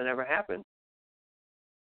 nothing ever happened.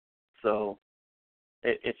 So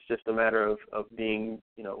it's just a matter of being,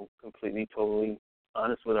 completely, totally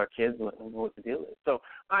honest with our kids and letting them know what the deal is. So,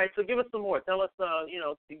 all right, so give us some more. Tell us,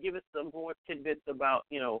 give us some more tidbits about,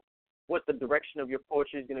 what the direction of your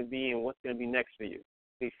poetry is going to be and what's going to be next for you.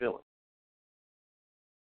 How are you feeling?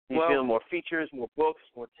 Are you feeling more features, more books,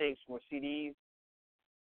 more tapes, more CDs?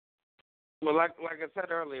 Well, like I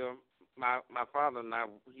said earlier, my father and I,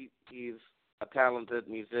 he's a talented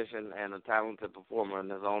musician and a talented performer in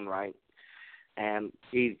his own right, and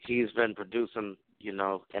he's been producing,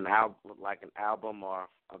 an album or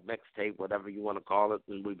a mixtape, whatever you want to call it,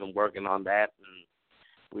 and we've been working on that,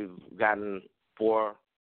 and we've gotten 4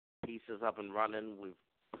 pieces up and running. We've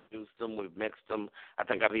produced them, we've mixed them. I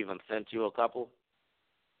think I've even sent you a couple.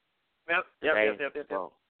 Yep.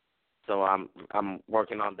 So I'm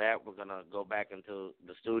working on that. We're gonna go back into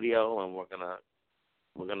the studio and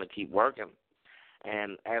we're gonna keep working.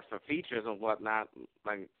 And as for features and whatnot,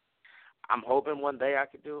 like I'm hoping one day I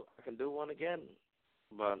can do one again.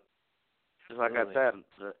 But just like I said,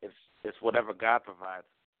 it's whatever God provides.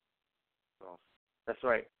 So that's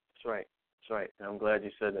right. And I'm glad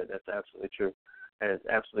you said that. That's absolutely true. That is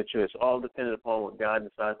absolutely true. It's all dependent upon what God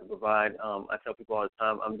decides to provide. I tell people all the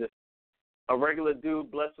time, I'm just a regular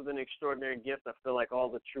dude blessed with an extraordinary gift. I feel like all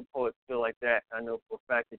the true poets feel like that. I know for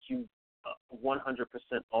a fact that you 100%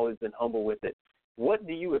 always been humble with it. What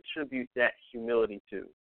do you attribute that humility to?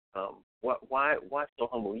 Why so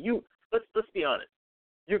humble? Let's be honest.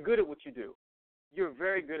 You're good at what you do. You're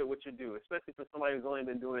very good at what you do, especially for somebody who's only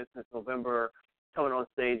been doing it since November, coming on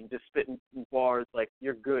stage and just spitting bars. Like,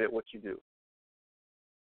 you're good at what you do.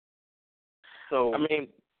 So,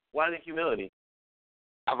 why the humility?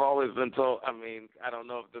 I've always been told, I don't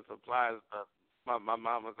know if this applies, but my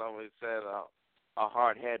mom has always said a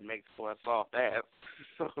hard head makes for a soft ass.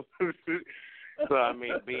 So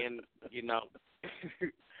being,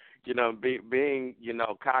 being,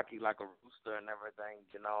 cocky like a rooster and everything,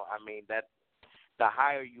 that the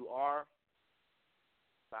higher you are,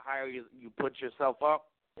 the higher you put yourself up,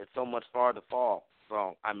 it's so much farther to fall.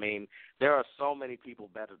 So, there are so many people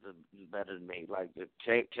better than me. Like,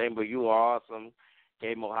 Chamber, you are awesome.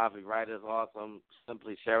 Gabe Mojave Wright is awesome.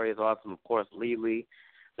 Simply Sherry is awesome. Of course, Lily.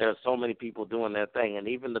 There are so many people doing their thing. And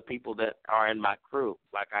even the people that are in my crew,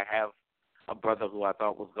 like I have a brother who I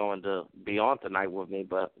thought was going to be on tonight with me,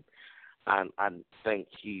 but I think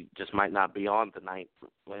he just might not be on tonight.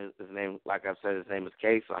 His name, like I said, his name is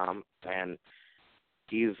Kason, and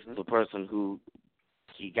he's the person who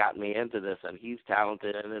he got me into this, and he's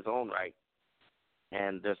talented in his own right.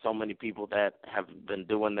 And there's so many people that have been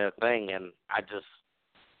doing their thing, and I just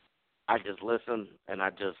listen and I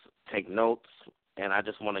just take notes, and I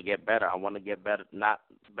just want to get better. I want to get better, not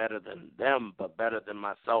better than them, but better than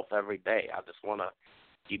myself every day. I just want to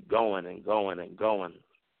keep going and going and going,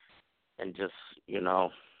 and just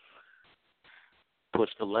push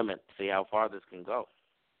the limit, see how far this can go.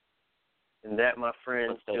 And that, my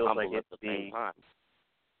friend, feels like it's the same time.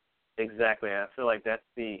 Exactly. I feel like that's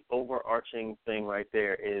the overarching thing right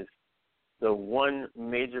there is the one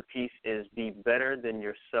major piece is be better than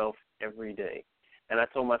yourself every day. And I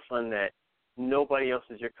told my son that nobody else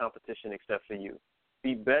is your competition except for you.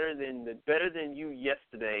 Be better than you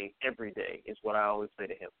yesterday every day is what I always say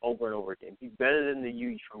to him over and over again. Be better than the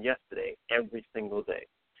you from yesterday every single day.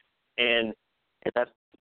 And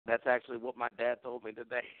that's actually what my dad told me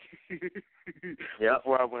today. Yep.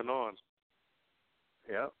 Before I went on.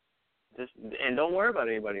 Yeah. And don't worry about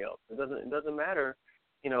anybody else. It doesn't matter,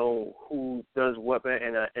 who does what.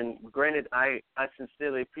 And granted, I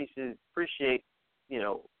sincerely appreciate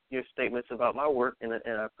your statements about my work, and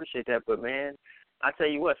I appreciate that. But man, I tell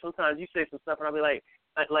you what, sometimes you say some stuff, and I'll be like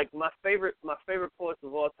my favorite poets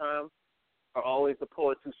of all time are always the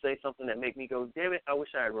poets who say something that make me go, damn it, I wish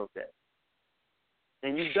I had wrote that.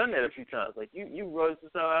 And you've done that a few times. Like you wrote some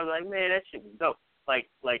stuff, I was like, man, that shit was dope.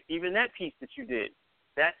 Like even that piece that you did,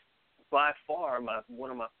 that's by far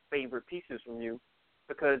one of my favorite pieces from you,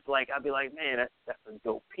 because I'd be like, man, that's a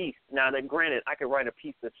dope piece. Now that granted, I could write a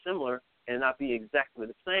piece that's similar and not be exactly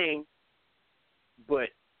the same, but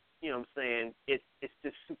you know what I'm saying, it's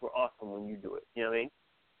just super awesome when you do it. You know what I mean?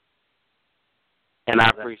 And I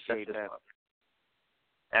appreciate that.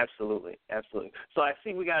 Absolutely, absolutely. So I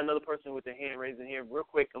see we got another person with their hand raising here. Real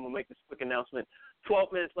quick, I'm going to make this quick announcement.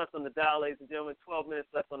 12 minutes left on the dial, ladies and gentlemen. 12 minutes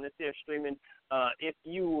left on this here streaming. If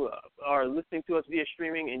you are listening to us via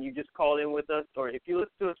streaming and you just called in with us, or if you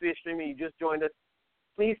listen to us via streaming, you just joined us,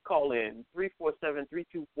 please call in,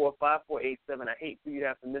 347-324-5487. I hate for you to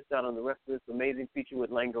have to miss out on the rest of this amazing feature with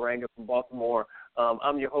Karenga from Baltimore.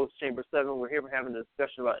 I'm your host, Chamber 7. We're here having a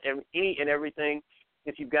discussion about any and everything.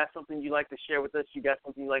 If you've got something you'd like to share with us, you got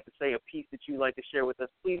something you'd like to say, a piece that you'd like to share with us,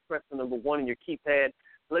 please press the number 1 in your keypad.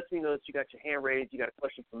 Let me know that you got your hand raised, you got a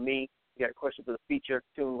question for me, you got a question for the feature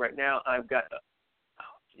tune. Right now, I've got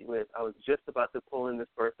I was just about to pull in this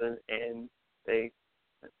person, and they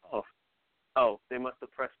must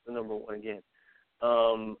have pressed the number 1 again.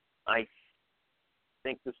 I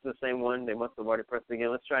think this is the same one. They must have already pressed it again.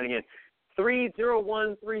 Let's try it again.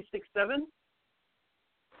 301367?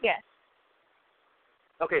 Yes.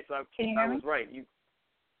 Okay, so I was me? right.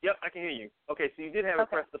 Yep, I can hear you. Okay, so you did have it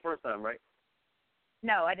pressed the first time, right?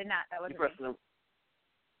 No, I did not. That wasn't me.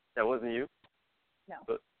 That wasn't you? No.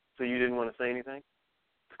 So you didn't want to say anything?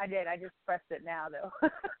 I did. I just pressed it now, though.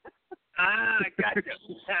 Gotcha.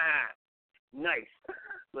 Nice.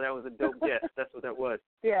 So that was a dope guess. That's what that was.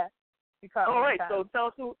 Yeah. You caught me. All right, so tell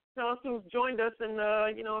us who's joined us, and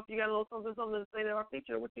if you got a little something to say to our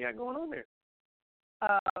feature, what you got going on there?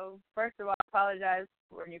 First of all, I apologize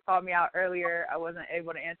when you called me out earlier. I wasn't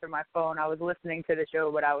able to answer my phone. I was listening to the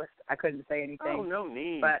show, but I couldn't say anything. Oh, no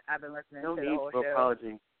need. But I've been listening to the whole show. No need for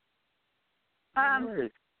apology.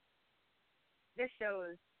 This show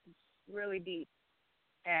is really deep,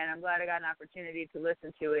 and I'm glad I got an opportunity to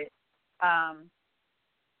listen to it.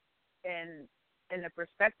 In the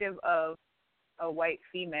perspective of a white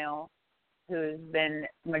female who's been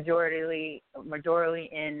majorly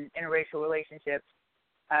in interracial relationships,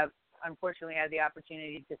 I've unfortunately had the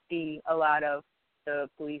opportunity to see a lot of the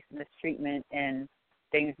police mistreatment and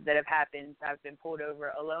things that have happened. I've been pulled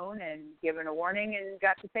over alone and given a warning and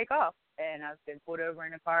got to take off. And I've been pulled over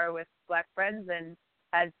in a car with black friends and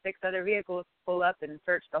had 6 other vehicles pull up and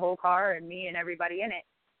search the whole car and me and everybody in it.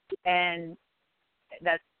 And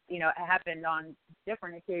that's, it happened on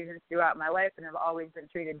different occasions throughout my life, and I've always been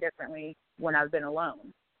treated differently when I've been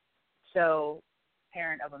alone. So,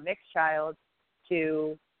 parent of a mixed child,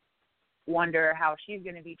 to wonder how she's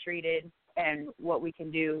going to be treated and what we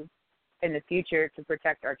can do in the future to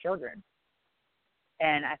protect our children.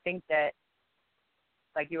 And I think that,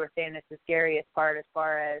 like you were saying, it's the scariest part as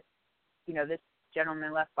far as, this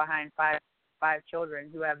gentleman left behind five children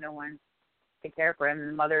who have no one to care for him, and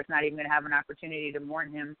the mother's not even going to have an opportunity to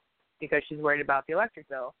mourn him because she's worried about the electric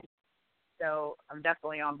bill. So I'm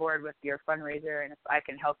definitely on board with your fundraiser, and if I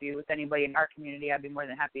can help you with anybody in our community, I'd be more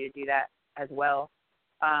than happy to do that as well.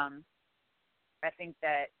 I think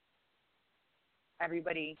that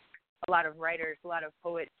everybody, a lot of writers, a lot of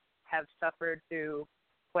poets have suffered through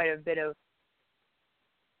quite a bit of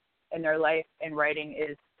in their life, and writing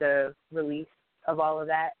is the release of all of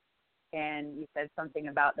that. And you said something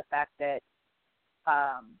about the fact that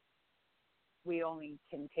we only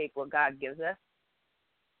can take what God gives us.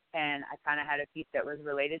 And I kind of had a piece that was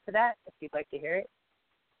related to that, if you'd like to hear it.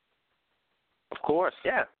 Of course.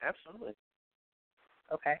 Yeah, absolutely.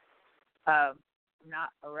 Okay. I'm not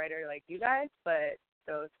a writer like you guys, but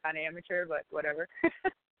so it's kind of amateur, but whatever.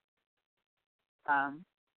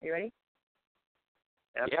 You ready?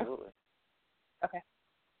 Absolutely. Yeah. Okay.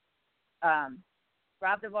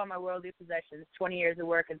 Robbed of all my worldly possessions, 20 years of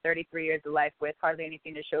work and 33 years of life with hardly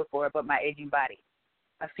anything to show for it but my aging body.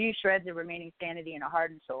 A few shreds of remaining sanity and a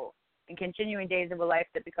hardened soul, and continuing days of a life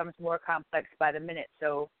that becomes more complex by the minute.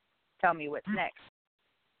 So tell me what's next.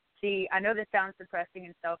 See, I know this sounds depressing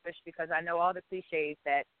and selfish because I know all the cliches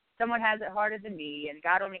that someone has it harder than me and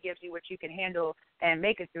God only gives you what you can handle and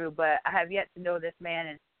make it through, but I have yet to know this man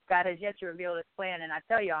and God has yet to reveal his plan, and I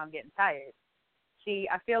tell y'all I'm getting tired. See,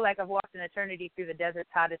 I feel like I've walked an eternity through the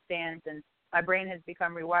desert's hottest sands, and my brain has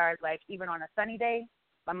become rewired like even on a sunny day,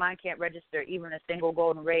 my mind can't register even a single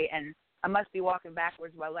golden ray, and I must be walking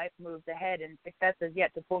backwards while life moves ahead, and success has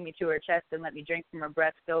yet to pull me to her chest and let me drink from her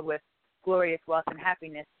breast filled with glorious wealth and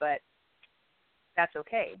happiness, but that's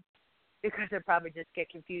okay, because I'll probably just get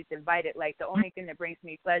confused and bite it like the only thing that brings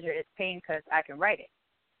me pleasure is pain because I can write it.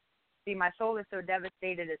 See, my soul is so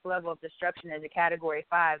devastated its level of destruction is a Category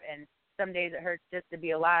 5, and some days it hurts just to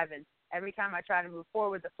be alive, and every time I try to move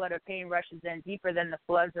forward, the flood of pain rushes in deeper than the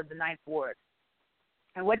floods of the Ninth Ward.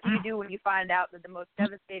 And what do you do when you find out that the most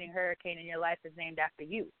devastating hurricane in your life is named after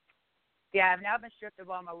you? Yeah, I've now been stripped of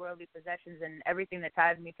all my worldly possessions and everything that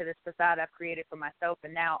ties me to this facade I've created for myself,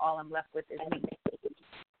 and now all I'm left with is me.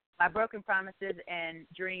 My broken promises and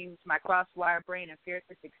dreams, my cross-wired brain and fear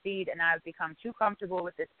to succeed, and I've become too comfortable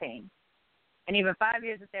with this pain. And even 5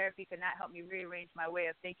 years of therapy could not help me rearrange my way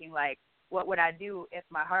of thinking, like, what would I do if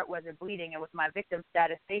my heart wasn't bleeding and with my victim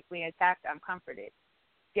status safely intact, I'm comforted?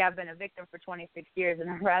 See, I've been a victim for 26 years and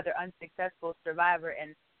a rather unsuccessful survivor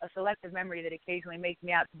and a selective memory that occasionally makes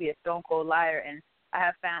me out to be a stone-cold liar, and I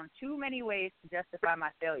have found too many ways to justify my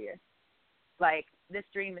failure. Like, this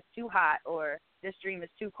dream is too hot or this dream is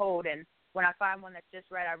too cold, and when I find one that's just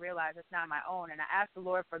right, I realize it's not my own, and I ask the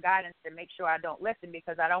Lord for guidance to make sure I don't listen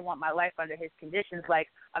because I don't want my life under his conditions. Like,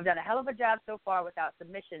 I've done a hell of a job so far without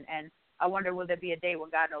submission, and I wonder, will there be a day when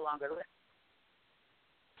God no longer listens?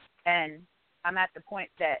 And I'm at the point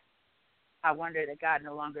that I wonder that God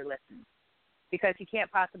no longer listens because he can't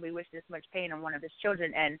possibly wish this much pain on one of his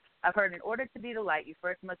children. And I've heard in order to be the light, you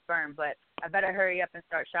first must burn, but I better hurry up and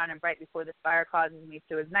start shining bright before this fire causes me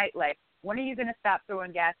to ignite. Like, when are you going to stop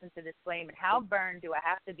throwing gas into this flame, and how burned do I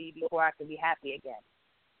have to be before I can be happy again?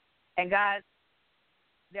 And God,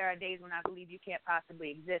 there are days when I believe you can't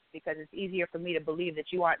possibly exist because it's easier for me to believe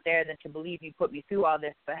that you aren't there than to believe you put me through all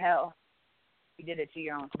this for hell. You did it to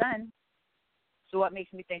your own son. So what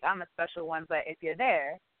makes me think I'm a special one? But if you're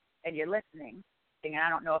there and you're listening, and I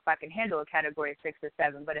don't know if I can handle a category 6 or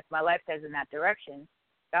 7, but if my life heads in that direction,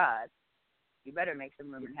 God, you better make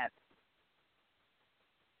some room in heaven.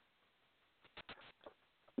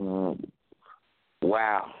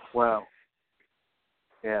 Wow. Wow.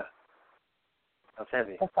 Yeah. That's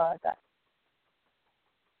heavy. That's all I got.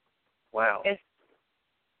 Wow.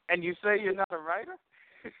 And you say you're not a writer?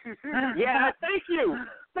 Yeah, thank you.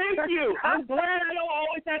 Thank you. I'm glad I don't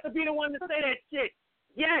always have to be the one to say that shit.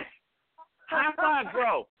 Yes. High five,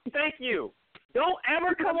 bro. Thank you. Don't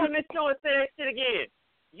ever come on this show and say that shit again.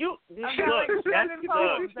 Look,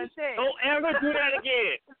 that's it. Don't ever do that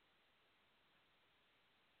again.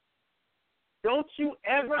 Don't you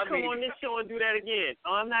ever come on this show and do that again.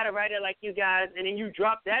 Oh, I'm not a writer like you guys, and then you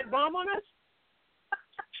drop that bomb on us?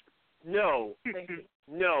 No.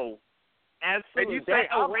 No. Absolutely. That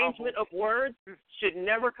arrangement of words should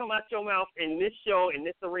never come out your mouth in this show, in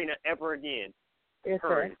this arena, ever again. Yes,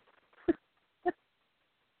 sir.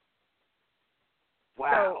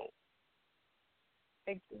 Wow. So,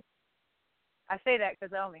 thank you. I say that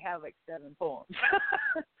because I only have like 7 poems.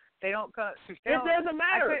 They don't come. It doesn't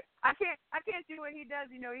matter. I can't do what he does.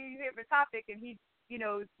 You know, you hit the topic and he, you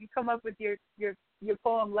know, you come up with your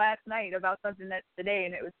poem last night about something that's today,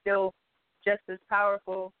 and it was still just as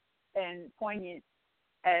powerful and poignant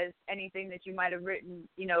as anything that you might have written,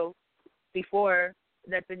 you know, before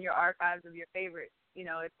that's in your archives of your favorites. You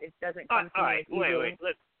know, it doesn't come to me as easily.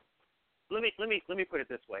 Wait. Let me put it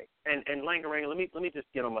this way. And Karenga, let me just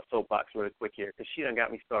get on my soapbox really quick here because she done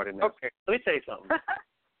got me started now. Okay. Let me tell you something.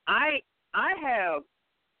 I have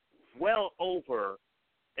well over,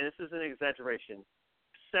 and this is an exaggeration,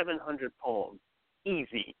 700 poems.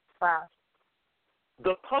 Easy. Wow.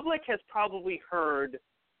 The public has probably heard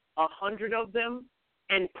 100 of them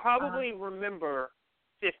and probably remember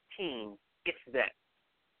 15, if that.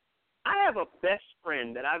 I have a best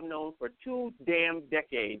friend that I've known for 2 damn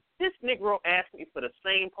decades. This Negro asks me for the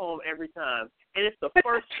same poem every time, and it's the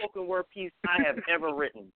first spoken word piece I have ever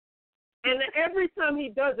written. And every time he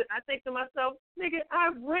does it, I think to myself, nigga,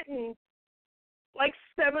 I've written like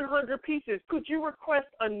 700 pieces. Could you request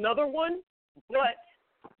another one? But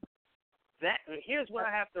here's what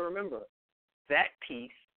I have to remember. That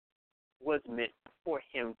piece was meant for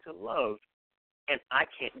him to love, and I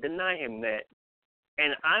can't deny him that.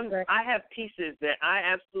 And I have pieces that I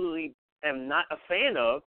absolutely am not a fan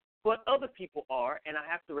of, but other people are, and I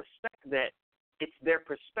have to respect that it's their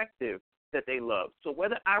perspective that they love. So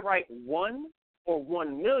whether I write 1 or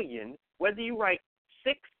 1 million, whether you write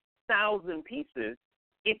 6,000 pieces,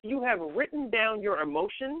 if you have written down your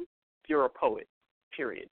emotion, you're a poet,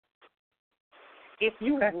 period. If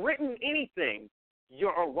you've written anything,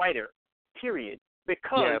 you're a writer, period.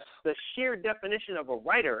 Because the sheer definition of a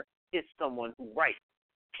writer is someone who writes,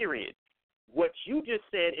 period. What you just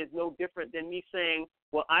said is no different than me saying,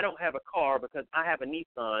 well, I don't have a car because I have a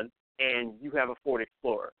Nissan and you have a Ford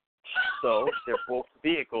Explorer. So they're both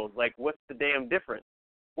vehicles. Like, what's the damn difference?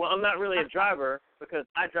 Well, I'm not really a driver because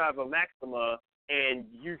I drive a Maxima and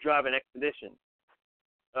you drive an Expedition.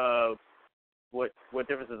 What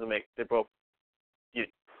difference does it make? They're both,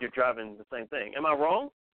 you're driving the same thing. Am I wrong?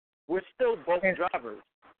 We're still both drivers.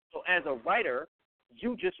 So as a writer,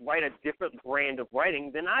 you just write a different brand of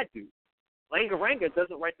writing than I do. Karenga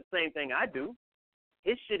doesn't write the same thing I do.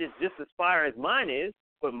 His shit is just as fire as mine is,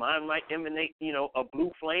 but mine might emanate, a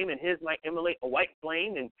blue flame, and his might emanate a white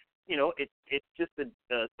flame, and it's just a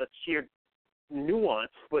sheer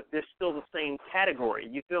nuance, but they're still the same category.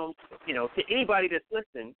 You feel? To anybody that's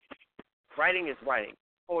listening, writing is writing,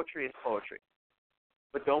 poetry is poetry,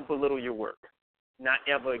 but don't belittle your work, not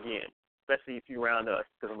ever again. Especially if you're around us,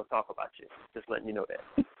 because I'm gonna talk about you. Just letting you know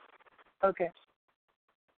that. Okay.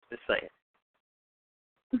 Just saying.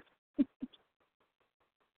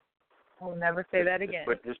 I'll never say that again.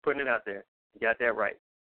 Just putting it out there. You got that right.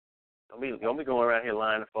 Don't be going around here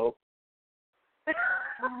lying to folks. I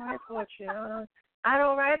don't write poetry. I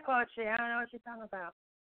don't write poetry. I don't know what you're talking about.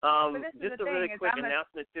 Just a really quick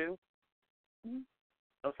announcement too. Mm-hmm.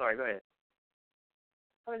 I'm sorry. Go ahead.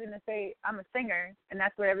 I was going to say I'm a singer, and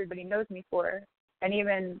that's what everybody knows me for. And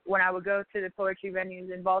even when I would go to the poetry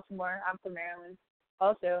venues in Baltimore, I'm from Maryland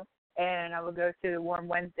also, and I would go to the Warm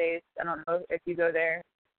Wednesdays. I don't know if you go there.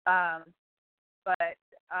 But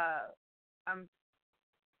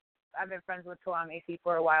I've been friends with Talam AC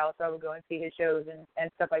for a while, so I would go and see his shows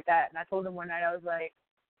and stuff like that. And I told him one night, I was like,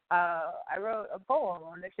 I wrote a poem. I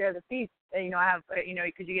want to share the piece. And, I have,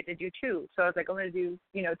 because you get to do two. So I was like, I'm going to do,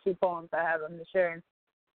 2 poems I have them to share. And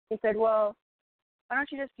he said, well, why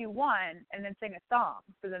don't you just do one and then sing a song?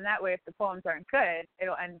 So then that way, if the poems aren't good,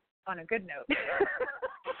 it'll end on a good note.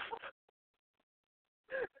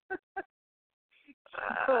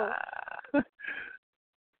 So,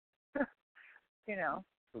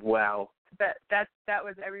 Wow. That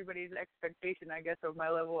was everybody's expectation, I guess, of my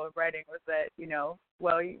level of writing was that,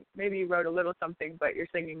 well, maybe you wrote a little something, but your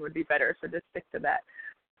singing would be better, so just stick to that.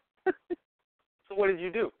 So what did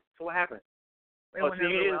you do? So what happened? So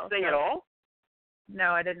you didn't sing at all?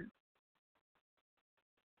 No, I didn't.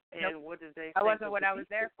 And nope. What did they? I wasn't what I was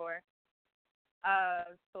there for.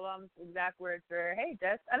 Salam's exact words were, "Hey,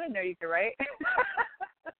 Des, I didn't know you could write."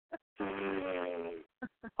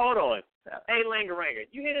 Hold on. Hey, Langaranga,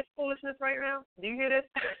 you hear this foolishness right now? Do you hear this?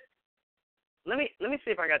 Let me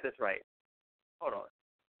see if I got this right. Hold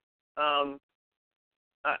on.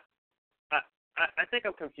 I think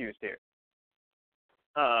I'm confused here.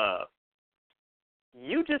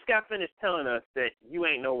 You just got finished telling us that you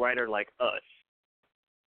ain't no writer like us.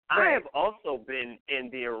 Right. I have also been in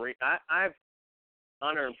the arena. I've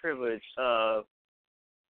honor and privilege of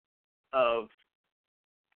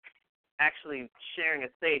actually sharing a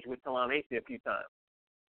stage with Talam AC a few times.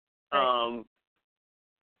 Right.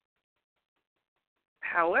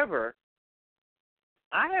 However,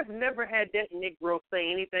 I have never had that Negro say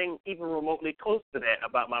anything even remotely close to that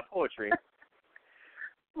about my poetry.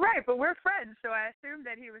 Right, but we're friends, so I assumed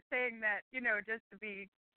that he was saying that, just to be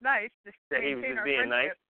nice, just to maintain our friendship.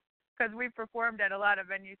 Nice? Because we performed at a lot of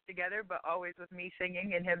venues together, but always with me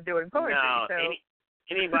singing and him doing poetry. No, so.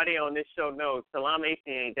 Anybody on this show knows Talam AC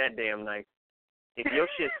ain't that damn nice. If your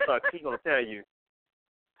shit sucks, he gonna tell you.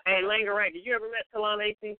 Hey, Langaranga, you ever met Talam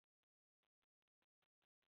AC?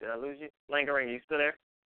 Did I lose you? Langaranga, you still there?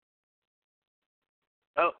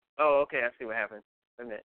 Oh, okay, I see what happened. Wait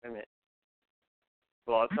a minute.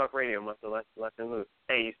 Blog Talk Radio must have left him loose.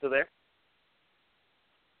 Hey, you still there?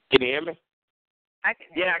 Can you hear me? I can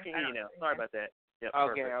hear you. I can hear you now. Sorry about that. Yep,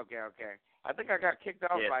 okay. Perfect. I think I got kicked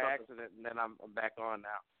off by accident, and then I'm back on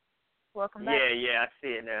now. Welcome back. Yeah, I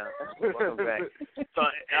see it now. Welcome back. So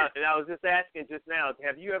I was just asking just now,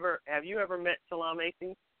 have you ever met Talam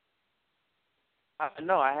AC?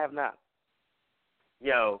 No, I have not.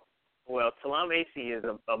 Yo, well, Talam AC is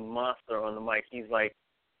a monster on the mic. He's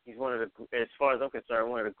one of the, as far as I'm concerned,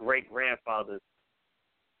 one of the great grandfathers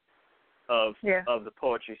of the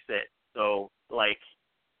poetry set. So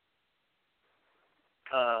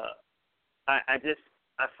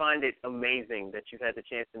I find it amazing that you've had the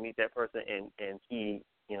chance to meet that person, and he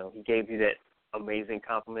gave you that amazing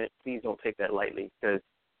compliment. Please don't take that lightly, because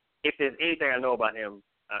if there's anything I know about him,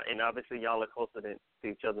 and obviously y'all are closer to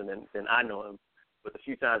each other than I know him, but the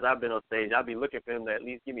few times I've been on stage, I'd be looking for him to at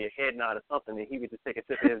least give me a head nod or something, and he would just take a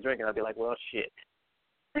sip of his drink, and I'd be like, well, shit.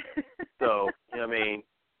 So, you know what I mean?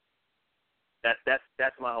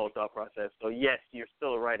 That's my whole thought process. So, yes, you're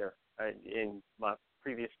still a writer, and my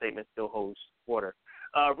previous statement still holds water.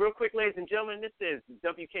 Real quick, ladies and gentlemen, this is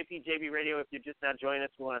WKPJB Radio. If you're just now joining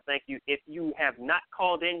us, we want to thank you. If you have not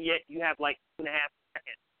called in yet, you have 2.5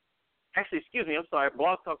 seconds. Actually, excuse me, I'm sorry.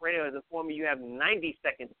 Blog Talk Radio has informed me you have 90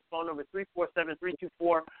 seconds. Phone number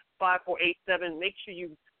 347-324-5487. Make sure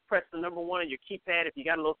you press the number 1 on your keypad if you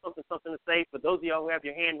got a little something to say. For those of y'all who have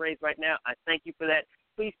your hand raised right now, I thank you for that.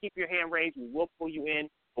 Please keep your hand raised. We will pull you in.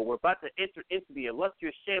 But we're about to enter into the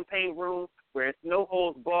illustrious champagne room where it's no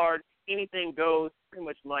holds barred. Anything goes, pretty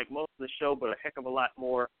much like most of the show, but a heck of a lot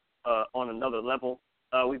more on another level.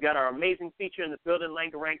 We've got our amazing feature in the building,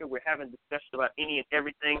 Karenga. We're having a discussion about any and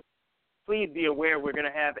everything. Please be aware we're going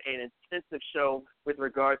to have an intensive show with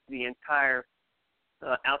regards to the entire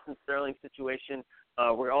Alton Sterling situation.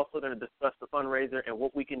 We're also going to discuss the fundraiser and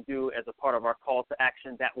what we can do as a part of our call to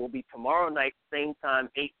action. That will be tomorrow night, same time,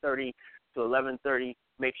 8:30 to 11:30.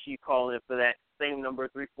 Make sure you call in for that. Same number,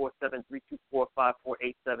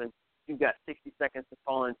 347-324-5487. You've got 60 seconds to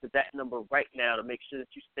call into that number right now to make sure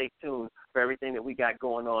that you stay tuned for everything that we got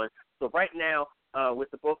going on. So right now, with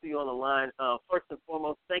the both of you on the line, first and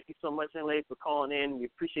foremost, thank you so much, young ladies, for calling in. We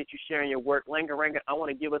appreciate you sharing your work. Karenga, I want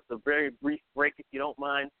to give us a very brief break, if you don't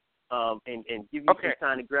mind, and give you some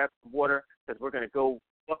time to grab some water, because we're going to go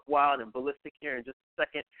buck wild and ballistic here in just a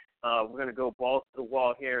second. We're going to go balls to the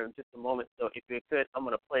wall here in just a moment. So if you could, I'm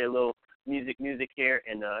going to play a little music here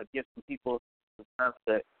and give some people some time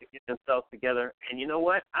to get themselves together. And you know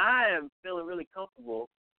what? I am feeling really comfortable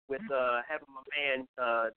with having my man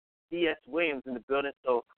D.S. Williams in the building.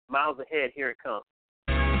 So miles ahead, here it comes.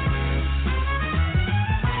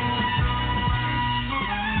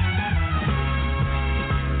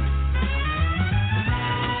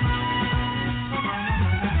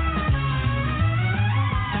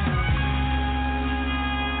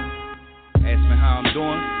 Ask me how I'm doing,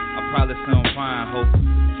 I probably sound fine, hope.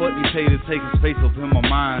 Fuck these haters taking space up in my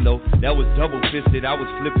mind, though. That was double-fisted, I was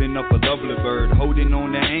flipping up a lovely bird. Holding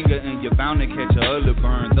on to anger and you're bound to catch a early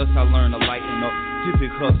burn. Thus I learned to lighten up,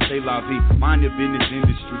 typical, stay la vie. Mind your business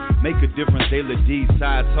industry, make a difference daily D.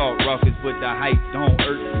 Side talk rockets, but the hype don't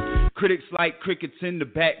hurt me. Critics like crickets in the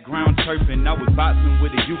background chirping. I was boxing with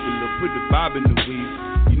a ukulele, put the bob in the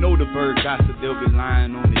weave. You know the bird gossip, they'll be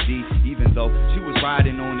lying on the D. Even though she was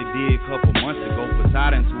riding on the D a couple months ago.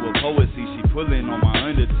 Poseidon to a poesy, she pulling on my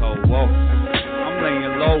undertow. Whoa, I'm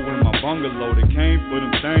laying low in my bungalow. They came for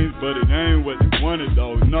them things, but it ain't what they wanted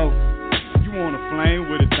though. No, you want a flame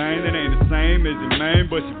with a thing that ain't the same as your main,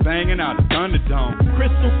 but she banging out the Thunderdome.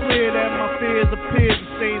 Crystal clear that my fears appear the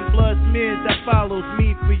same blood smears that follows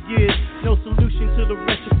me for years. No solution to the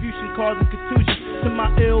retribution causing contusion to my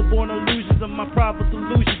ill-born illusions of my private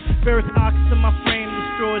delusion. Ferrous ox in my frame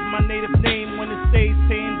destroys my native name when it stays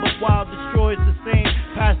tame, but wild destroys the same.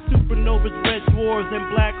 Past supernovas, red dwarves, and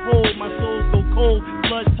black holes. My souls go cold,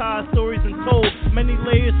 blood ties, stories untold. Many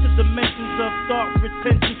layers to dimensions of thought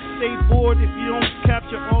retention. Stay bored if you don't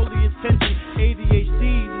capture all the attention.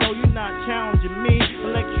 ADHD, no, you're not challenging me.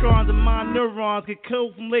 Electrons in my neurons get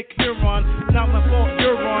killed from Lake Huron. Not my fault,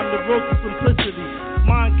 you're on the road to simplicity.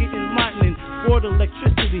 Mind getting lightning, board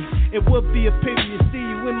electricity. It would be a pity to see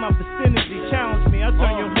you in my vicinity. Challenge me, I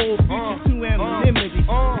turn your whole future to anonymity.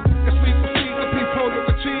 As we proceed to people of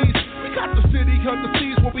the cheese, we got the city under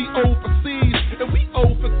siege when we overseas. And we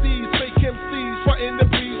overseas, fake MCs, fighting the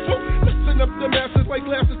breeze. So listen up the masses like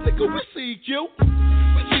glasses, nigga, we see you.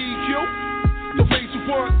 We see you. The raise you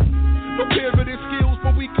want. No pyramid skills,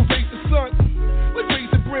 but we can raise the sun. We raise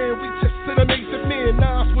the brand, we just an amazing man.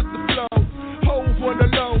 Nas with the flow. Hove on the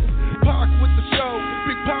low, Pac with the show,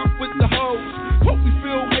 Big Pop with the hoes. Hope we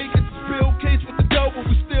feel naked, spill case with the dough, but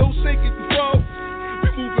we still shaking the flow.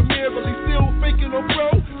 We moving merrily, still faking on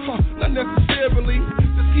pro, not necessarily.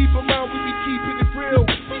 Just keep in mind we be keeping it real.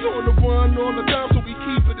 We on the run all the time, so we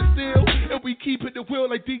keep it still, and we keep it the will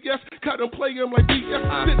like DS. Got him play him like DS,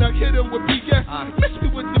 then I hit him with BS. Miss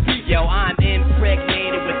me with the BS. Yo, I'm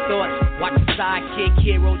impregnated with thoughts. Watch the sidekick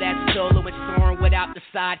hero that's solo and soaring without the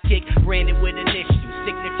sidekick. Branded with an issue,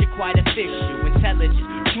 signature quite official. Intelligence,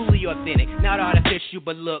 truly authentic, not artificial.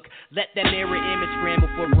 But look, let that mirror image scramble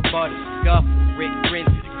for rebuttal. Scuffle, Rick grin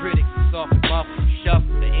to the critics, soft and muffled.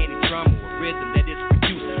 Shuffle to any drum or rhythm that is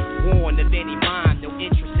produced. Warned of any mind, no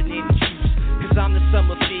interest in any truth. Cause I'm the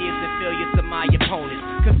sum of fears and failures of my opponents.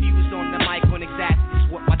 Confused on the mic on exactly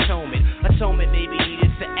what my tone is. Atonement may be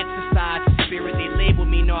needed to exercise the spirit. They label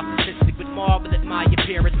me narcissistic but marvel at my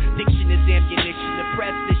appearance. Diction is ammunition, the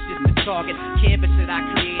press is just the target. Canvas that I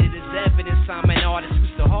created is evidence I'm an artist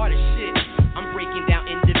who's the hardest shit. I'm breaking down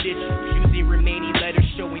individuals, using remaining letters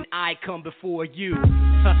showing I come before you.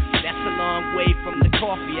 That's a long way from the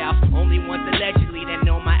coffee house. Only ones allegedly that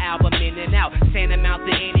know my album in and out. Tantamount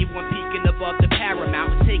to anyone peeking above the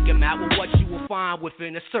paramount. Take them out with what you will find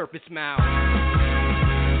within a surface mouth.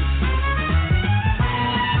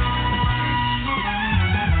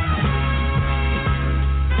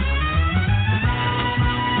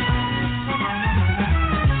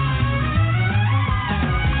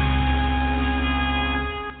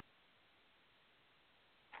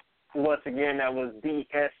 Once again, that was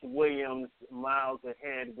D.S. Williams, miles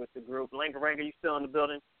ahead with the group. Karenga, you still in the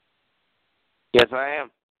building? Yes, I am.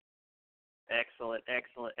 Excellent,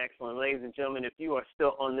 excellent, excellent. Ladies and gentlemen, if you are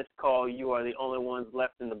still on this call, you are the only ones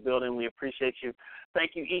left in the building. We appreciate you.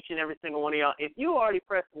 Thank you, each and every single one of y'all. If you already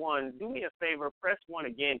pressed 1, do me a favor, press 1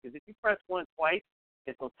 again, because if you press 1 twice,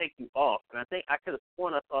 it's going to take you off. And I think I could have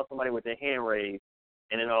sworn I saw somebody with their hand raised,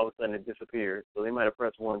 and then all of a sudden it disappeared. So they might have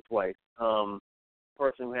pressed 1 twice.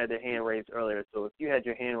 Person who had their hand raised earlier. So if you had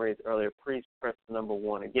your hand raised earlier, please press the number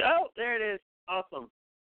 1 again. Oh, there it is. Awesome.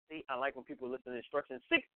 See, I like when people listen to instructions.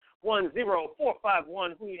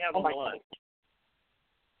 610-451. Who you have on the line?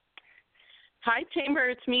 Hi, Chamber.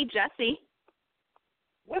 It's me, Jessie.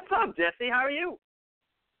 What's up, Jessie? How are you?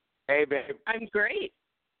 Hey, babe. I'm great.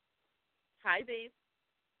 Hi, babe.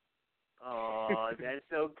 Oh, that's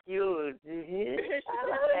so cute. I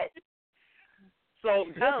love it. So,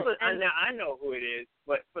 now I know who it is,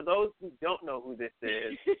 but for those who don't know who this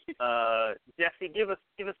is, Jessie, give us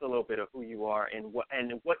a little bit of who you are and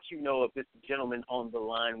what you know of this gentleman on the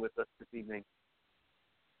line with us this evening.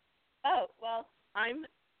 Oh, well, I'm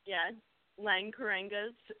Lang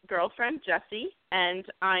Karenga's girlfriend, Jessie, and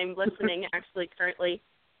I'm listening actually currently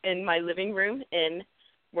in my living room in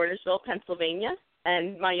Warnersville, Pennsylvania,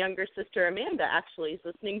 and my younger sister Amanda actually is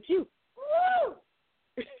listening too. Woo!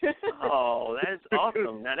 Oh, that is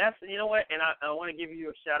awesome. Now that's, you know what, and I want to give you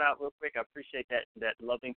a shout out real quick. I appreciate that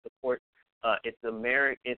loving support. It's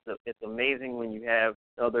amazing when you have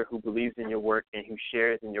other who believes in your work and who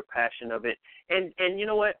shares in your passion of it. And you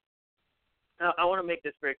know what, I want to make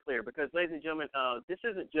this very clear because, ladies and gentlemen, this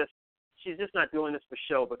isn't just, she's just not doing this for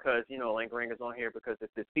show because, you know, Lang Karenga's on here because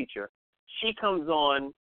it's this feature. She comes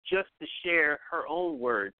on just to share her own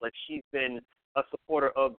words. Like, she's been a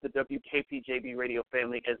supporter of the WKPJB radio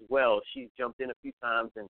family as well. She's jumped in a few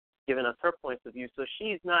times and given us her points of view. So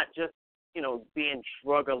she's not just, you know, being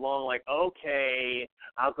shrugged along like, okay,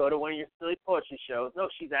 I'll go to one of your silly poetry shows. No,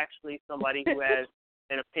 she's actually somebody who has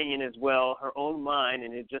an opinion as well, her own mind,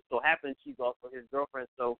 and it just so happens she's also his girlfriend.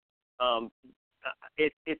 So I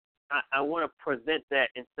want to present that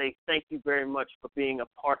and say thank you very much for being a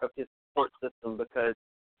part of his support system, because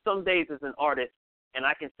some days as an artist, and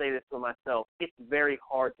I can say this for myself, it's very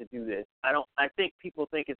hard to do this. I think people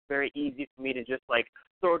think it's very easy for me to just like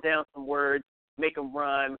throw down some words, make them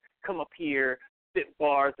rhyme, come up here, spit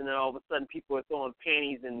bars, and then all of a sudden people are throwing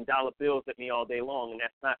panties and dollar bills at me all day long, and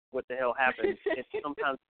that's not what the hell happens. It's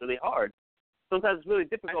sometimes really hard. Sometimes it's really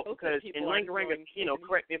difficult because, in Lang Karenga, you know,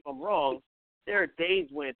 correct me if I'm wrong, there are days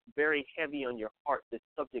when it's very heavy on your heart, the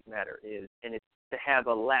subject matter is, and it's to have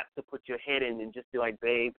a lap to put your head in and just be like,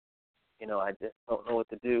 babe, you know, I just don't know what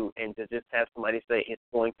to do, and to just have somebody say it's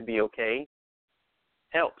going to be okay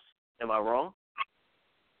helps. Am I wrong?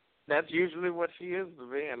 That's usually what she is to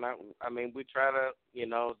me, and I mean, we try to, you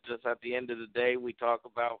know, just at the end of the day, we talk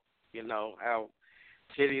about, you know, how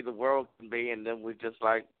shitty the world can be, and then we just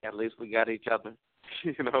like, at least we got each other,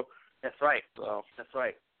 you know. That's right. So that's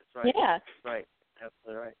right. That's right. Yeah. That's right.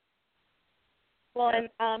 Absolutely right. Well, yeah.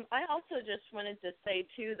 And I also just wanted to say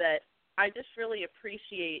too that I just really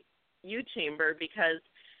appreciate you, Chamber, because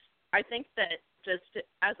I think that just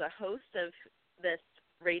as a host of this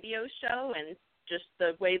radio show and just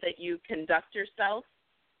the way that you conduct yourself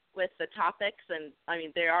with the topics, and I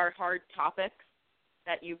mean, there are hard topics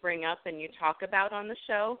that you bring up and you talk about on the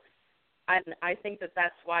show, and I think that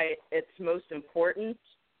that's why it's most important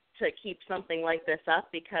to keep something like this up,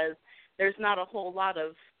 because there's not a whole lot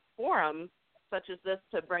of forum such as this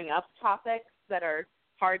to bring up topics that are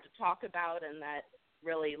hard to talk about and that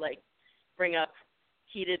really like bring up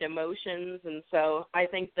heated emotions. And so I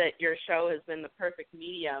think that your show has been the perfect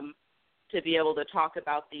medium to be able to talk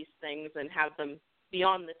about these things and have them be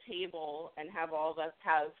on the table and have all of us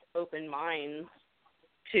have open minds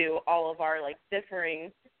to all of our like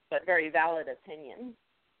differing but very valid opinions.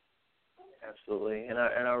 Absolutely, and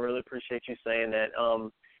I really appreciate you saying that.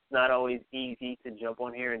 It's not always easy to jump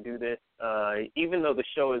on here and do this. Even though the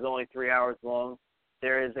show is only 3 hours long,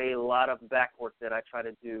 there is a lot of back work that I try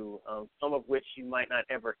to do, some of which you might not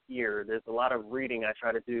ever hear. There's a lot of reading I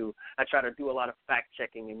try to do. I try to do a lot of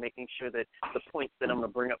fact-checking and making sure that the points that I'm going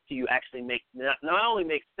to bring up to you actually not only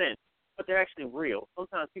make sense, but they're actually real.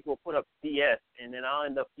 Sometimes people put up BS, and then I'll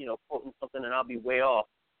end up, you know, quoting something and I'll be way off.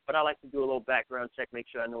 But I like to do a little background check, make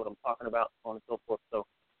sure I know what I'm talking about, so on and so forth. So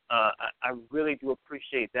I really do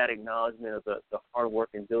appreciate that acknowledgement of the hard work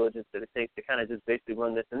and diligence that it takes to kind of just basically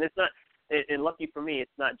run this. And it's not, and lucky for me,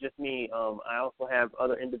 it's not just me. I also have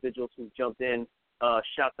other individuals who jumped in.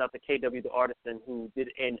 Shouts out to KW the Artisan, who did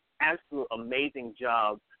an absolute amazing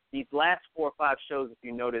job. These last 4 or 5 shows, if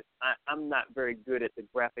you notice, I'm not very good at the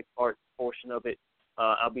graphic arts portion of it.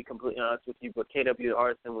 I'll be completely honest with you, but KW the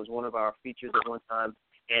Artisan was one of our features at one time,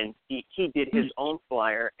 and he did his own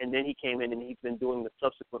flyer, and then he came in and he's been doing the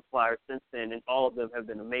subsequent flyers since then, and all of them have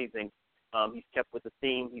been amazing. He's kept with the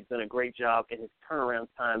theme. He's done a great job, and his turnaround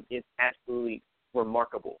time is absolutely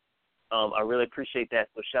remarkable. I really appreciate that,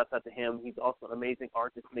 so shouts out to him. He's also an amazing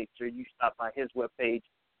artist. Make sure you stop by his webpage,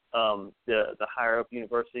 the Higher Up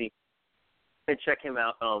University, and check him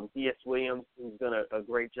out. D.S. Williams, who's done a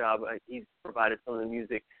great job. He's provided some of the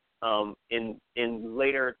music. In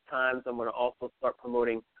later times, I'm going to also start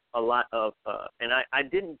promoting a lot of, and I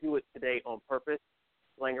didn't do it today on purpose,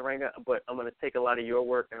 Langaranga, but I'm going to take a lot of your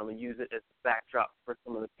work and I'm going to use it as a backdrop for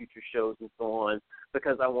some of the future shows and so on,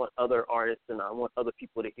 because I want other artists and I want other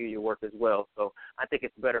people to hear your work as well. So I think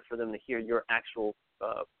it's better for them to hear your actual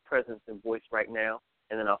presence and voice right now,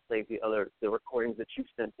 and then I'll save the recordings that you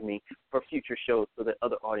sent to me for future shows so that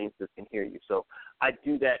other audiences can hear you. So I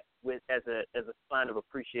do that as a sign of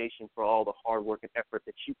appreciation for all the hard work and effort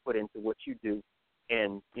that you put into what you do,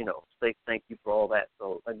 and, say thank you for all that.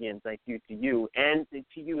 So, again, thank you to you, and to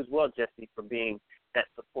you as well, Jesse, for being that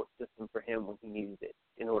support system for him when he needed it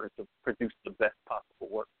in order to produce the best possible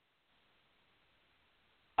work.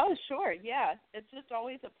 Oh, sure, yeah. It's just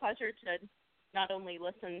always a pleasure to not only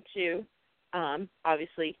listen to,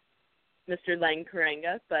 obviously, Mr. Lang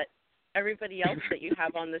Karenga, but everybody else that you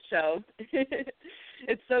have on the show.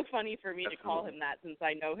 It's so funny for me to call him that since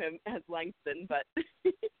I know him as Langston, but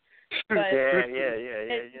yeah.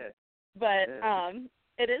 But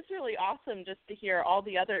it is really awesome just to hear all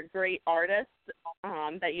the other great artists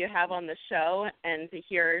that you have on the show, and to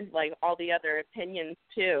hear like all the other opinions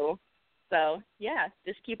too. So yeah,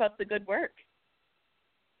 just keep up the good work.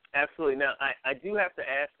 Absolutely. Now I do have to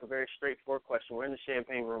ask a very straightforward question. We're in the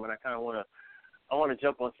champagne room, and I want to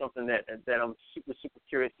jump on something that I'm super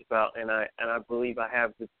curious about, and I believe I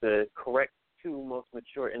have the correct two most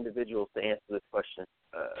mature individuals to answer this question.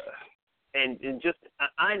 And just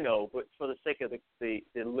I know, but for the sake of the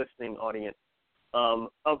listening audience,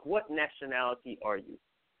 of what nationality are you?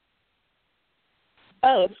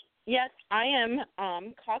 Oh, yes, I am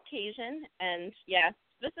Caucasian, and yeah,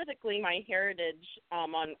 specifically my heritage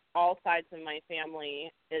on all sides of my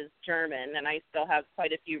family is German, and I still have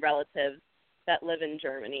quite a few relatives that live in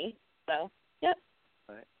Germany. So, yep.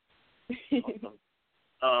 All right.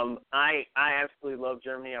 Awesome. I absolutely love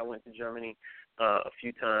Germany. I went to Germany a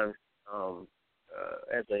few times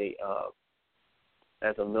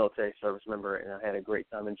as a military service member, and I had a great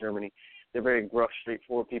time in Germany. They're very gruff,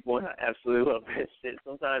 straightforward people, and I absolutely love that shit.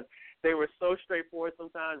 Sometimes they were so straightforward.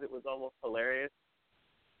 Sometimes it was almost hilarious.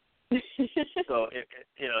 So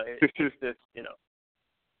it's just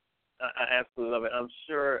I absolutely love it. I'm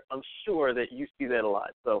sure that you see that a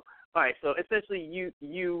lot. So all right. So essentially,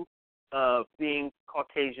 you being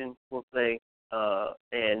Caucasian, we'll say,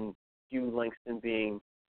 and you, Langston, being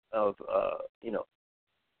of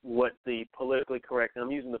what the politically correct, and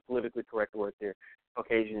I'm using the politically correct word there,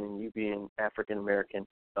 Caucasian, and you being African American,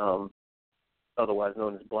 otherwise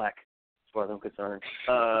known as black, as far as I'm concerned.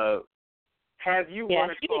 Have you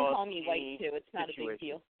run across? Yeah, you can call me white too. It's not a big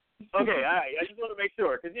deal. Okay, all right. I just want to make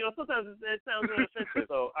sure, because sometimes it sounds a little offensive.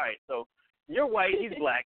 So all right, so you're white, he's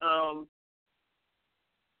black.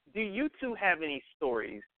 Do you two have any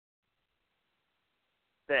stories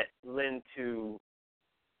that lend to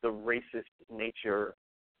the racist nature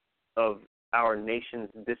of our nation's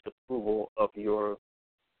disapproval of your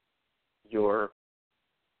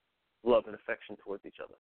love and affection towards each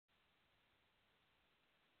other?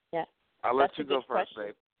 Yeah. I'll let you go first,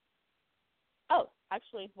 babe. Oh,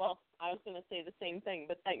 actually, well, I was going to say the same thing,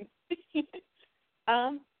 but thanks.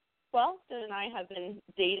 Well, Jen and I have been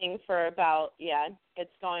dating for about,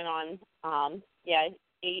 it's going on,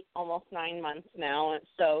 8, almost 9 months now,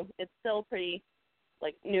 so it's still pretty,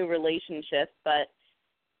 new relationship, but,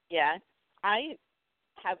 yeah, I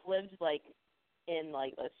have lived, in,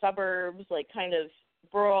 the suburbs, kind of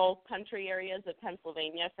rural country areas of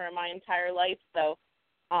Pennsylvania for my entire life, so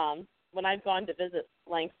when I've gone to visit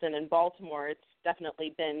Langston in Baltimore, it's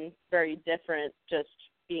definitely been very different just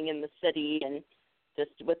being in the city and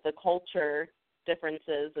just with the culture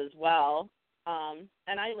differences as well.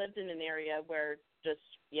 And I lived in an area where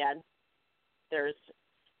there's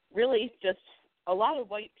really just a lot of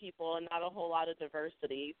white people and not a whole lot of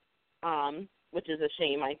diversity, which is a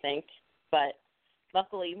shame, I think. But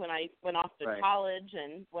luckily, when I went off to college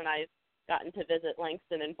and when I've gotten to visit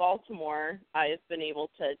Langston in Baltimore, I've been able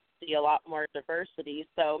to see a lot more diversity.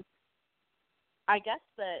 So I guess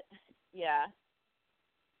that,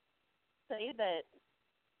 say that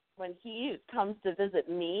when he comes to visit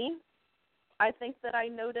me, I think that I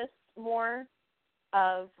notice more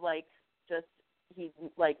of, just he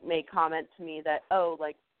like may comment to me that, oh,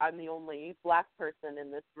 like I'm the only black person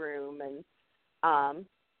in this room, and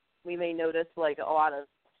we may notice like a lot of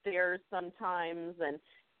stares sometimes, and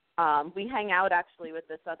we hang out actually with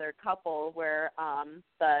this other couple where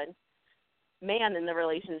the man in the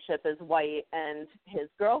relationship is white and his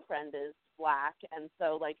girlfriend is black, and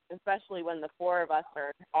so like especially when the four of us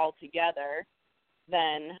are all together,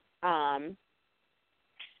 then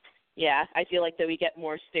yeah, I feel like that we get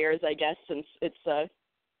more stares, I guess, since it's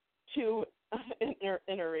two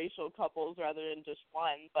interracial couples rather than just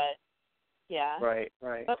one. But yeah, right.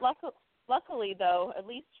 But luckily, though, at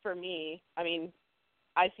least for me, I mean,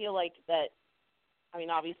 I feel like that. I mean,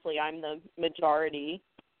 obviously, I'm the majority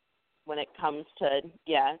when it comes to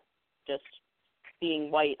just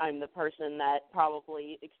being white. I'm the person that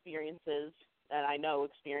probably experiences, and I know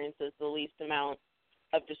experiences the least amount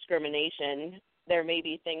of discrimination. There may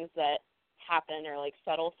be things that happen or like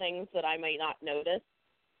subtle things that I might not notice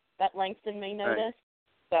that Langston may notice.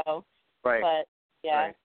 Right. So, right. But yeah,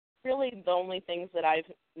 right. Really the only things that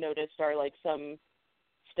I've noticed are like some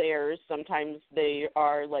stares. Sometimes they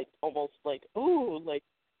are like almost like, ooh, like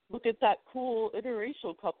look at that cool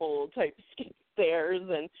interracial couple type stares,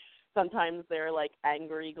 and sometimes they're like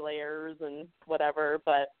angry glares and whatever,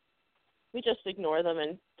 but we just ignore them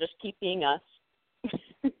and just keep being us.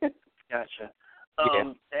 Gotcha.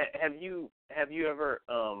 Have you ever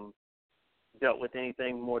dealt with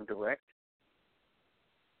anything more direct?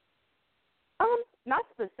 Not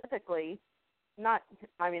specifically. Not.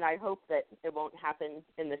 I mean, I hope that it won't happen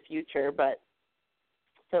in the future, but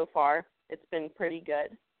so far it's been pretty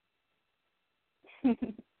good.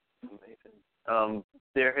 Amazing.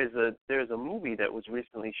 There's a movie that was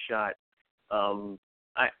recently shot.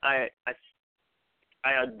 I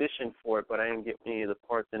auditioned for it, but I didn't get any of the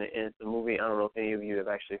parts in it. And it's a movie. I don't know if any of you have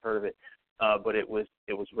actually heard of it, but it was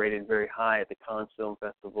rated very high at the Cannes Film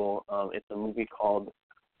Festival. It's a movie called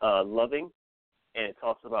Loving, and it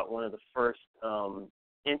talks about one of the first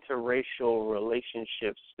interracial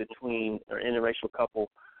relationships between or interracial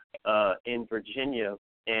couple in Virginia,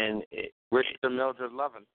 and Richard and Mildred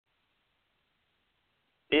Loving.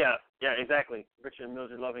 Yeah, exactly. Richard and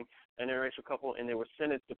Mildred Loving, an interracial couple, and they were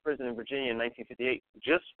sentenced to prison in Virginia in 1958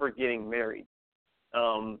 just for getting married.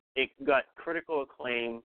 It got critical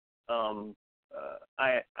acclaim.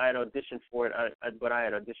 I had auditioned for it, but I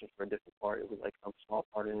had auditioned for a different part. It was like some small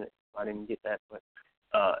part in it. I didn't get that, but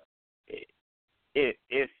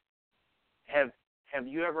have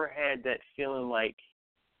you ever had that feeling like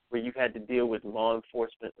where you've had to deal with law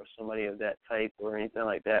enforcement or somebody of that type or anything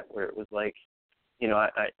like that, where it was like, you know,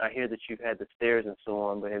 I hear that you've had the stares and so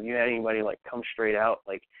on, but have you had anybody like come straight out?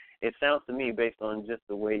 Like, it sounds to me, based on just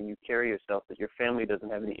the way you carry yourself, that your family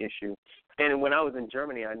doesn't have any issue. And when I was in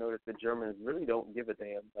Germany, I noticed that Germans really don't give a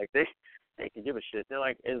damn. Like, they can give a shit. They're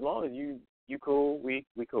like, as long as you cool, we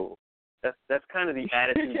cool. That's kind of the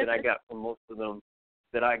attitude that I got from most of them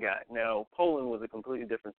that I got. Now, Poland was a completely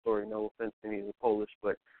different story. No offense to any of the Polish,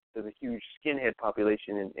 but there's a huge skinhead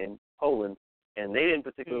population in Poland, and they didn't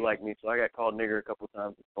particularly like me, so I got called nigger a couple of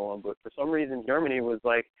times and so on. But for some reason, Germany was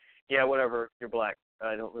like, yeah, whatever, you're black.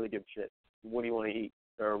 I don't really give a shit. What do you want to eat?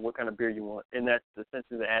 Or what kind of beer you want? And that's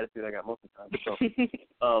essentially the attitude I got most of the time.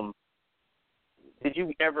 So, did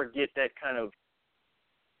you ever get that kind of,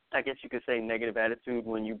 I guess you could say, negative attitude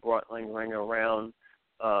when you brought Karenga around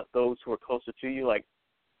those who are closer to you, like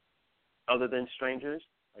other than strangers,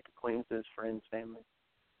 like acquaintances, friends, family?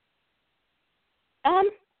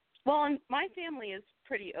 Well, my family is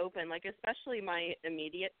pretty open, like especially my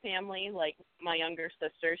immediate family. Like my younger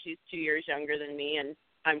sister, she's 2 years younger than me, and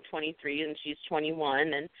I'm 23 and she's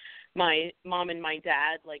 21. And my mom and my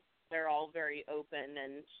dad, like they're all very open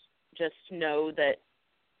and just know that,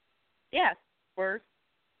 yeah, we're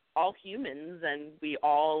all humans and we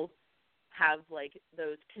all have like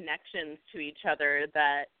those connections to each other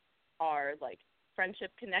that are like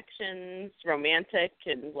friendship connections, romantic,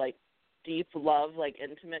 and like deep love, like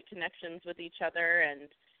intimate connections with each other. And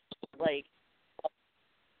like,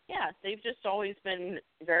 yeah, they've just always been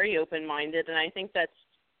very open-minded, and I think that's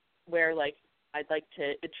where like I'd like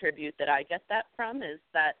to attribute that I get that from, is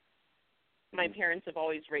that my parents have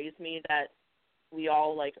always raised me that we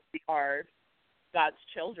all like are God's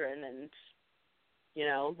children, and you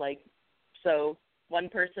know, like, so one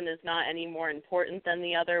person is not any more important than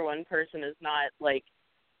the other, one person is not like,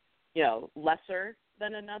 you know, lesser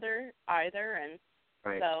than another either. And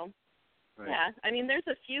so yeah, I mean, there's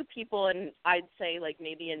a few people, and I'd say like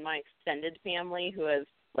maybe in my extended family, who have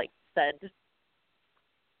like said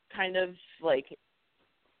kind of like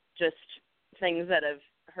just things that have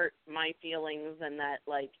hurt my feelings, and that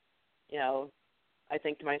like, you know, I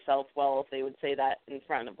think to myself, well, if they would say that in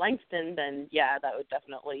front of Langston, then yeah, that would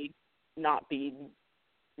definitely not be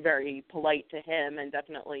very polite to him and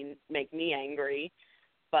definitely make me angry.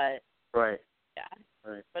 But right, yeah.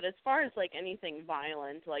 Right. But as far as like anything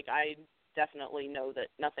violent, like I definitely know that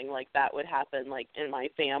nothing like that would happen like in my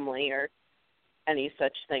family or any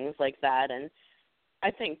such things like that. And I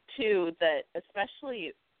think too that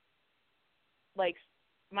especially like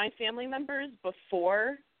my family members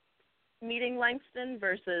before meeting Langston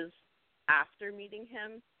versus after meeting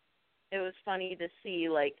him, it was funny to see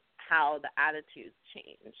like how the attitudes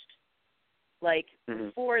changed. Like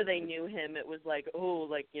before they knew him, it was like, oh,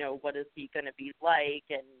 like, you know, what is he going to be like,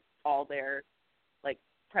 and all their like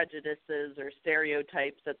prejudices or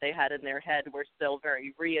stereotypes that they had in their head were still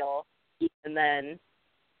very real. And then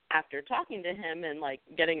after talking to him and like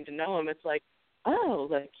getting to know him, it's like, oh,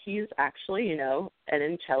 like he's actually, you know, an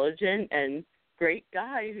intelligent and great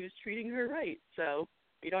guy who's treating her right. So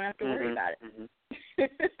you don't have to worry about it.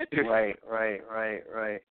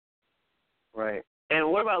 Right. And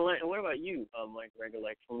what about you, Mike Karenga?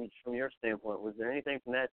 Like from your standpoint, was there anything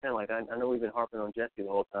from that standpoint? Like I know we've been harping on Jesse the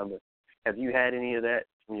whole time, but have you had any of that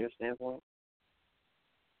from your standpoint?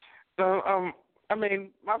 So, I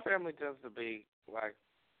mean, my family tends to be like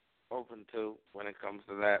open to when it comes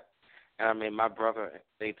to that. And I mean, my brother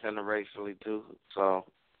dates interracially too, so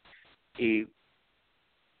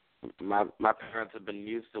my parents have been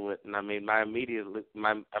used to it. And I mean, my immediate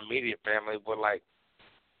family were like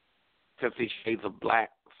 50 Shades of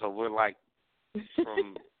Black, so we're like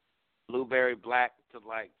from blueberry black to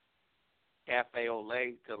like cafe au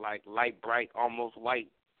lait to like light bright, almost white.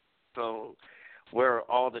 So we're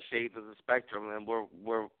all the shades of the spectrum, and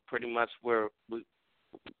we're pretty much we're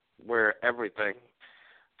everything.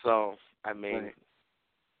 So I mean,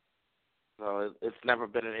 so it's never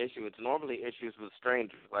been an issue. It's normally issues with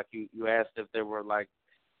strangers. Like you asked if there were like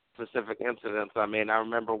specific incidents. I mean, I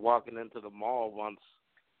remember walking into the mall once,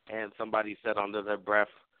 and somebody said under their breath,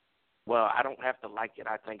 well, I don't have to like it.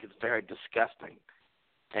 I think it's very disgusting.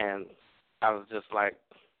 And I was just like,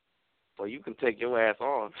 well, you can take your ass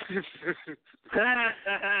on. Yeah.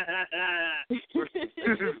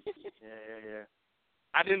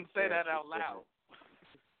 I didn't say that out loud.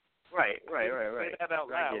 Right. Say that out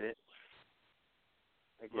loud. I get it.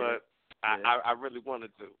 But I really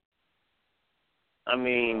wanted to. I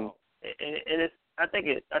mean, and it's I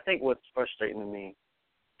think what's frustrating to me,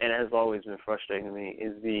 and has always been frustrating to me,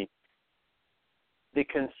 is the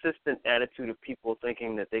consistent attitude of people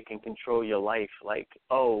thinking that they can control your life. Like,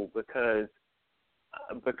 oh, because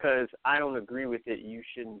I don't agree with it, you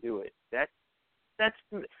shouldn't do it. That's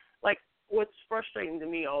like what's frustrating to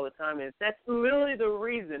me all the time is that's literally the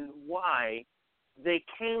reason why they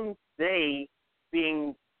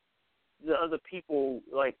being the other people,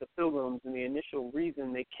 like the Pilgrims, and the initial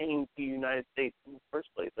reason they came to the United States in the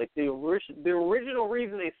first place. Like the original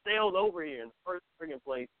reason they sailed over here in the first friggin'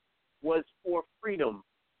 place was for freedom.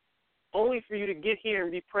 Only for you to get here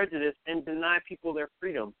and be prejudiced and deny people their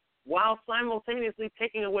freedom while simultaneously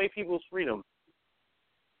taking away people's freedom.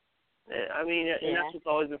 I mean, and that's what's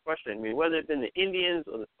always been frustrating me, whether it's been the Indians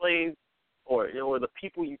or the slaves or the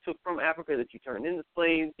people you took from Africa that you turned into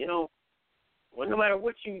slaves, well, no matter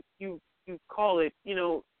what you call it,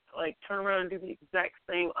 like turn around and do the exact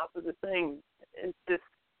same opposite thing. It's just,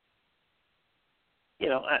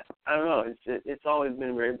 I don't know. It's always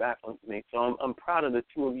been very baffling to me. So I'm proud of the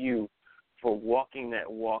two of you for walking that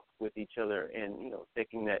walk with each other and,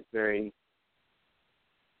 taking that very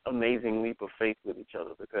amazing leap of faith with each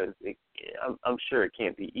other, because I'm sure it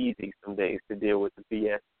can't be easy some days to deal with the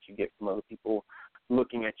BS that you get from other people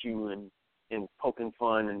looking at you and poking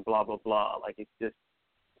fun and blah, blah, blah. Like, it's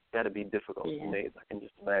got to be difficult some days, I can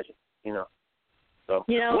just imagine, So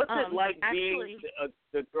what's it like being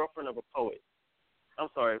the girlfriend of a poet? I'm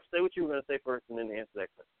sorry, say what you were going to say first and then answer that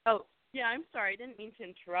question. Oh, yeah, I'm sorry. I didn't mean to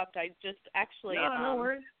interrupt. I just actually no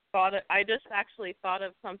worries. thought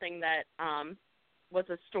of something that was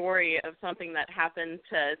a story of something that happened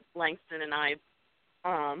to Langston and I,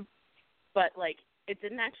 but, like, it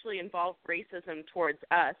didn't actually involve racism towards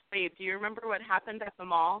us. Babe, do you remember what happened at the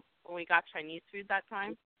mall when we got Chinese food that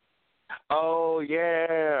time? Oh,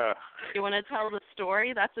 yeah. You want to tell the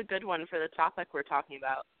story? That's a good one for the topic we're talking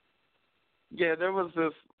about. Yeah, there's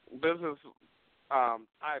this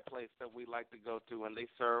Thai place that we like to go to, and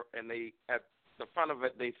they at the front of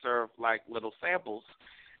it they serve like little samples,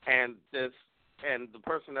 and the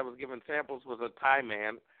person that was giving samples was a Thai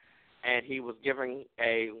man, and he was giving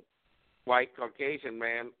a white Caucasian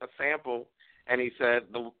man a sample, and he said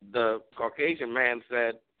the Caucasian man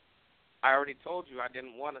said, I already told you I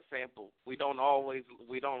didn't want a sample. We don't all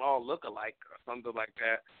look alike or something like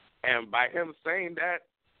that. And by him saying that,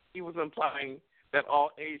 he was implying that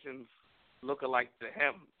all Asians look alike to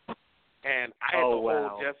him. And I had to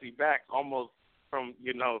hold Jessie back almost from,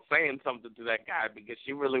 saying something to that guy because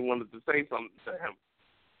she really wanted to say something to him.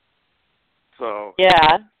 So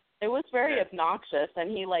yeah, it was very obnoxious,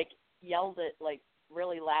 and he yelled it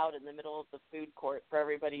really loud in the middle of the food court for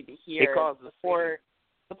everybody to hear.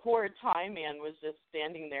 The poor Thai man was just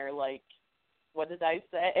standing there what did I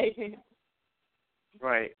say?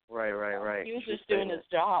 Right. He was just doing his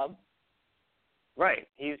job. Right.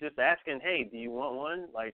 He was just asking, hey, do you want one?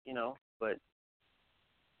 But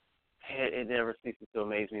it never ceases to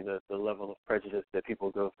amaze me the level of prejudice that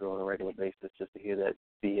people go through on a regular basis just to hear that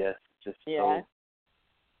BS. So,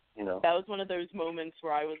 That was one of those moments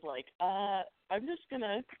where I was like, I'm just going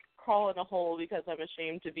to crawl in a hole because I'm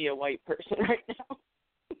ashamed to be a white person right now.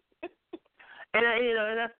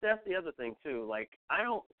 And that's the other thing too. I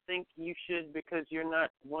don't think you should because you're not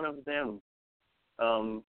one of them.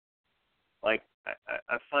 I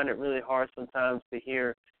find it really hard sometimes to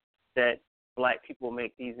hear that black people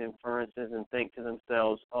make these inferences and think to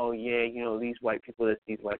themselves, oh yeah, these white people this,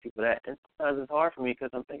 these white people that. And sometimes it's hard for me because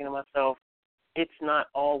I'm thinking to myself, it's not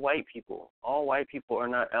all white people. All white people are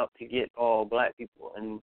not out to get all black people,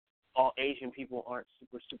 and all Asian people aren't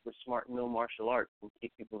super, super smart and know martial arts and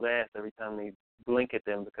kick people's ass every time they blink at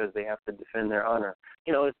them because they have to defend their honor.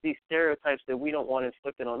 It's these stereotypes that we don't want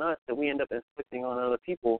inflicted on us that we end up inflicting on other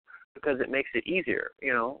people because it makes it easier.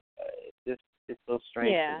 It's so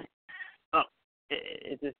strange. Yeah.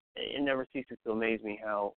 It never ceases to amaze me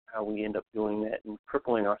how we end up doing that and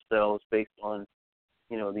crippling ourselves based on,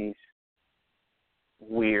 these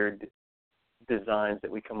weird designs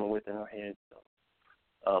that we come up with in our heads. So,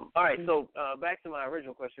 all right, so back to my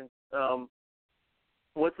original question.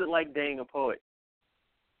 What's it like dating a poet?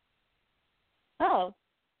 Oh,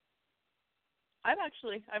 I've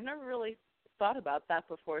never really thought about that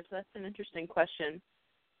before, so that's an interesting question.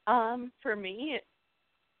 For me,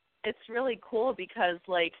 it's really cool because,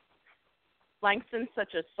 Langston's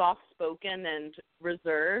such a soft-spoken and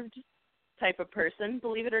reserved type of person,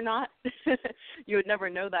 believe it or not. You would never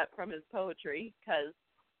know that from his poetry because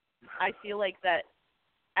I feel like that,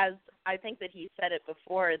 as I think that he said it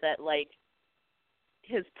before, that,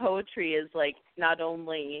 his poetry is, not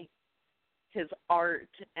only his art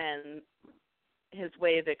and his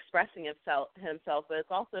way of expressing himself, but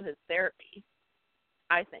it's also his therapy,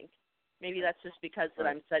 I think. Maybe that's just because that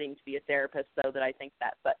I'm studying to be a therapist, so that I think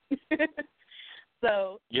that. But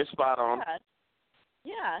so you're spot on.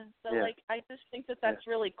 Yeah. So I just think that that's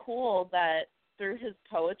really cool that through his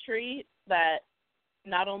poetry that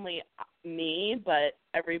not only me but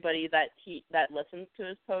everybody that listens to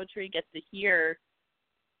his poetry gets to hear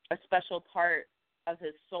a special part of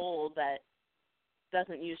his soul that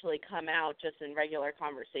doesn't usually come out just in regular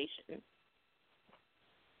conversation.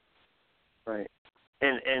 Right.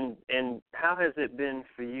 And how has it been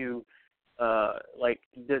for you?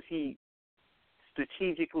 Does he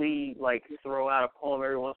strategically throw out a poem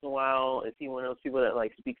every once in a while? Is he one of those people that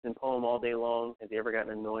speaks in poem all day long? Has he ever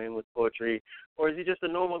gotten annoying with poetry, or is he just a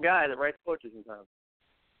normal guy that writes poetry sometimes?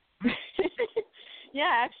 Yeah,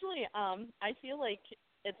 actually, I feel like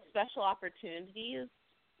it's special opportunities,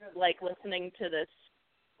 listening to this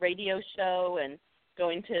radio show and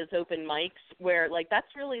going to his open mics, where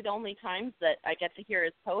that's really the only times that I get to hear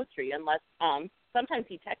his poetry, unless sometimes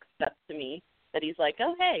he texts stuff to me that he's like,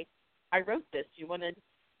 oh, hey, I wrote this. You wanted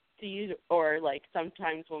to use, or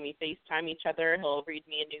sometimes when we FaceTime each other, he'll read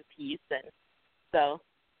me a new piece. And so,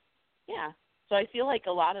 yeah. So I feel like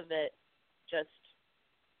a lot of it just,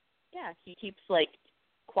 he keeps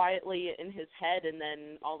quietly in his head, and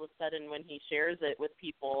then all of a sudden when he shares it with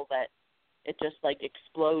people that it just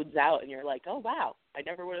explodes out, and you're like, oh, wow, I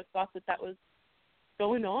never would have thought that was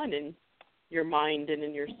going on in your mind and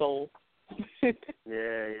in your soul.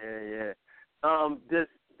 Yeah.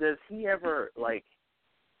 Does he ever,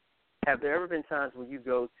 have there ever been times when you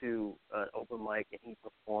go to an open mic and he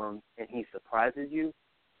performs and he surprises you?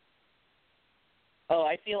 Oh,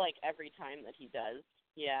 I feel like every time that he does,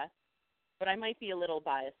 yeah. But I might be a little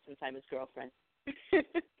biased since I'm his girlfriend.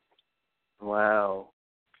 Wow.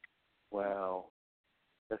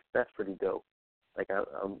 That's pretty dope.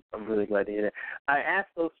 I'm really glad to hear that. I asked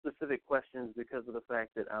those specific questions because of the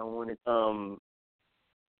fact that I wanted to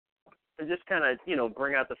just kind of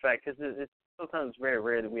bring out the fact, because it's sometimes very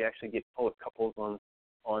rare that we actually get poet couples on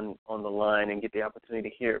on the line and get the opportunity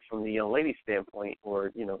to hear it from the young lady's standpoint,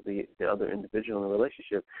 or the other individual in the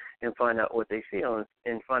relationship, and find out what they feel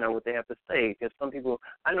and find out what they have to say. Because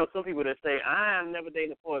I know some people that say, I'm never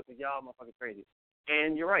dating a boy because y'all motherfucking crazy.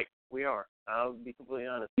 And you're right, we are. I'll be completely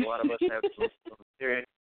honest. A lot of us have some serious.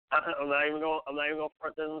 I'm not even gonna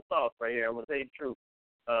front this in the sauce right here. I'm gonna tell you the truth.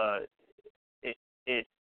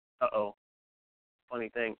 Funny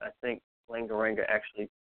thing, I think Karenga actually,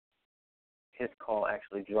 his call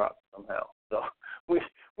actually dropped somehow. So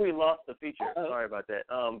we lost the feature. Sorry about that.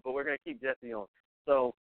 But we're gonna keep Jesse on.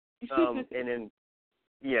 So and then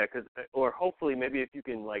or hopefully maybe if you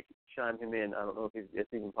can chime him in. I don't know if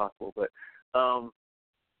it's even possible, but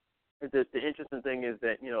the interesting thing is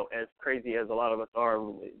that as crazy as a lot of us are,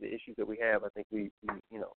 the issues that we have, I think we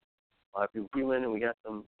a lot of people human, and we got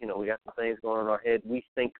some things going on in our head. We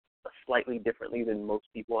think slightly differently than most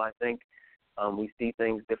people, I think. We see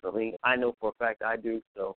things differently. I know for a fact I do,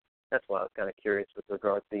 so that's why I was kind of curious with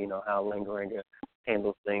regards to, how Karenga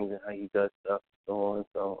handles things and how he does stuff and so on.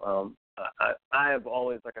 So I have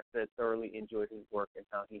always, like I said, thoroughly enjoyed his work and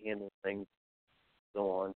how he handles things and so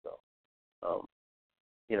on. So,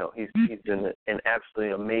 he's been an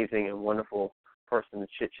absolutely amazing and wonderful person to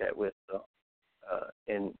chit-chat with. So,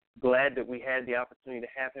 and glad that we had the opportunity to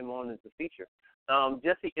have him on as a feature.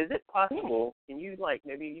 Jesse, is it possible, can you,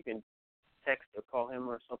 maybe you can text or call him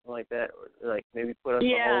or something like that, or, maybe put us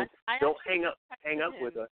on hold? Don't hang up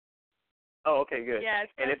with us. Oh, okay, good. Yeah,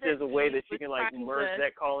 and if there's a way that you can, merge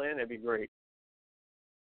that call in, that'd be great.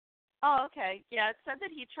 Oh, okay. Yeah, it said that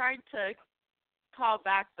he tried to call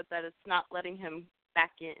back, but that it's not letting him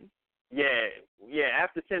back in. Yeah.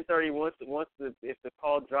 After 10:30, if the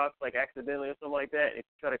call drops accidentally or something like that, if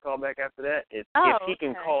you try to call back after that, if he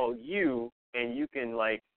can call you and you can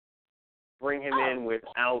bring him in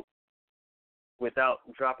without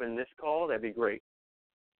dropping this call, that'd be great.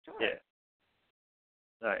 Sure. Yeah.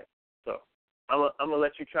 All right. So I'm gonna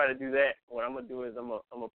let you try to do that. What I'm gonna do is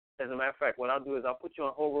as a matter of fact, what I'll do is I'll put you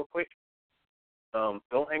on hold real quick.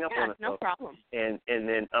 Don't hang up on us. No problem. And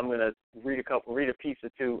then I'm gonna read a piece or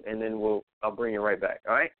two, and then I'll bring you right back.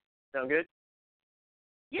 All right? Sound good?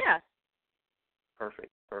 Yeah.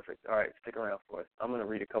 Perfect. All right, stick around for us. I'm gonna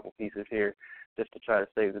read a couple pieces here just to try to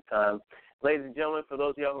save the time. Ladies and gentlemen, for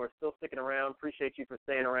those of y'all who are still sticking around, appreciate you for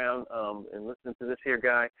staying around and listening to this here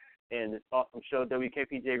guy and this awesome show,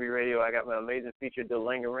 WKPJB Radio. I got my amazing feature,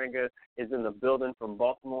 Karenga is in the building from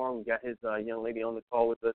Baltimore. We got his young lady on the call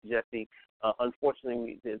with us, Jessie.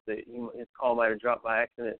 Unfortunately, his call might have dropped by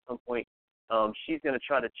accident at some point. She's going to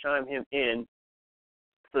try to chime him in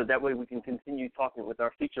so that way we can continue talking with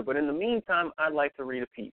our feature. But in the meantime, I'd like to read a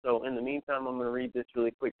piece. So in the meantime, I'm going to read this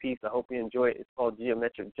really quick piece. I hope you enjoy it. It's called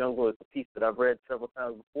Geometric Jungle. It's a piece that I've read several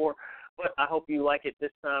times before, but I hope you like it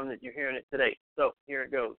this time that you're hearing it today. So here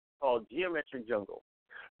it goes. It's called Geometric Jungle.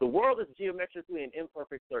 The world is geometrically an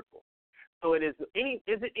imperfect circle. So is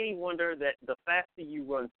it any wonder that the faster you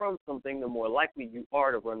run from something, the more likely you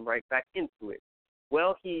are to run right back into it?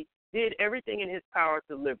 Well, he did everything in his power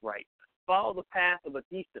to live right, follow the path of a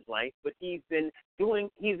decent life, but he's been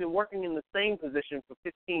working in the same position for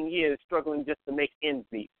 15 years, struggling just to make ends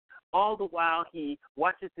meet. All the while, he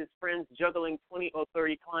watches his friends juggling 20 or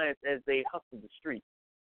 30 clients as they hustle the streets.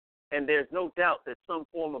 And there's no doubt that some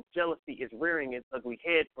form of jealousy is rearing its ugly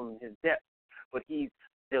head from his depths, but he's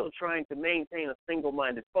still trying to maintain a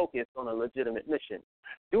single-minded focus on a legitimate mission,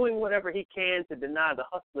 doing whatever he can to deny the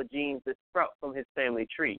hustler genes that sprout from his family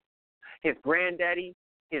tree. His granddaddy,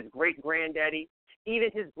 his great-granddaddy, even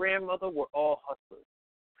his grandmother were all hustlers.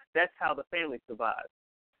 That's how the family survived.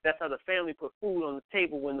 That's how the family put food on the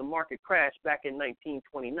table when the market crashed back in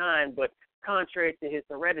 1929, but contrary to his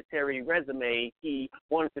hereditary resume, he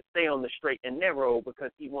wanted to stay on the straight and narrow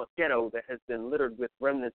because he wants ghetto that has been littered with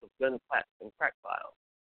remnants of gun claps and crack files.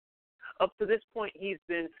 Up to this point, he's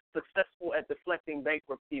been successful at deflecting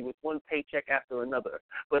bankruptcy with one paycheck after another.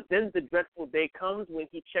 But then the dreadful day comes when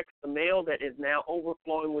he checks the mail that is now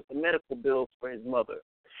overflowing with the medical bills for his mother.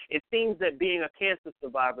 It seems that being a cancer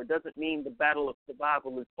survivor doesn't mean the battle of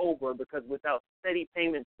survival is over, because without steady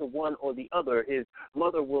payments to one or the other, his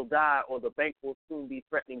mother will die or the bank will soon be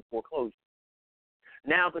threatening foreclosure.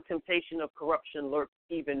 Now the temptation of corruption lurks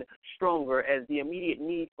even stronger, as the immediate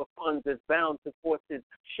need for funds is bound to force his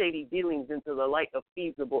shady dealings into the light of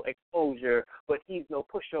feasible exposure, but he's no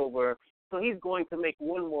pushover, so he's going to make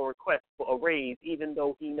one more request for a raise, even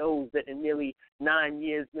though he knows that in nearly 9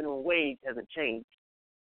 years minimum wage hasn't changed.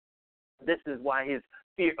 This is why his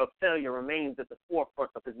fear of failure remains at the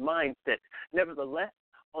forefront of his mindset. Nevertheless,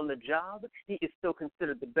 on the job, he is still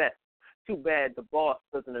considered the best. too bad the boss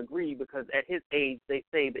doesn't agree, because at his age they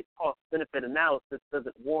say that cost-benefit analysis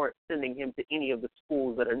doesn't warrant sending him to any of the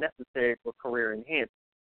schools that are necessary for career enhancement.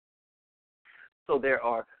 So there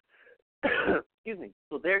are, excuse me,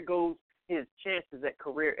 so there goes his chances at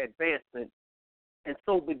career advancement. And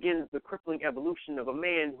so begins the crippling evolution of a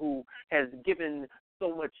man who has given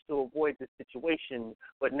so much to avoid this situation,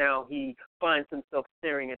 but now he finds himself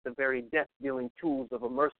staring at the very death-dealing tools of a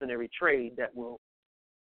mercenary trade that will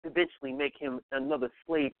eventually make him another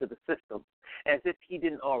slave to the system, as if he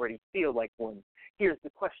didn't already feel like one. Here's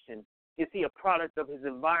the question. Is he a product of his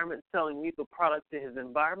environment, selling lethal products to his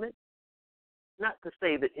environment? Not to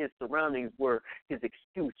say that his surroundings were his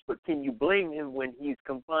excuse, but can you blame him when he's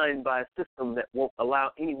confined by a system that won't allow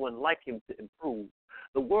anyone like him to improve?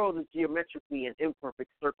 The world is geometrically an imperfect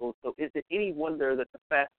circle, so is it any wonder that the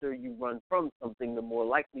faster you run from something, the more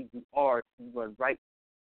likely you are to run right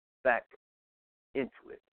back into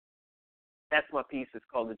it? That's my piece. It's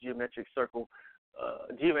called The Geometric Circle,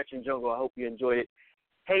 Geometric Jungle. I hope you enjoyed it.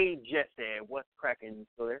 Hey, Jesse, what's cracking? You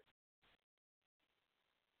still there?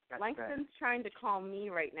 Langston's trying to call me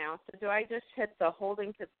right now, so do I just hit the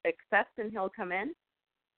holding to accept and he'll come in?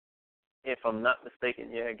 If I'm not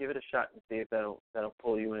mistaken, yeah, give it a shot and see if that'll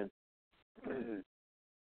pull you in.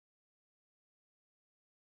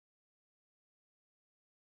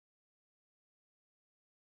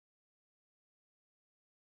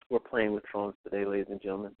 We're playing with phones today, ladies and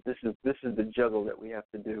gentlemen. This is the juggle that we have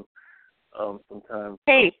to do sometimes.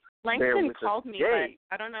 Hey, Langston called me, Yay.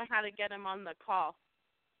 but I don't know how to get him on the call.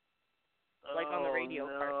 Like on the radio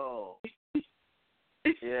part.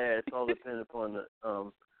 Yeah, it's all dependent upon the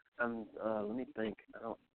let me think. I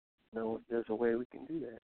don't know if there's a way we can do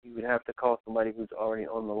that. You would have to call somebody who's already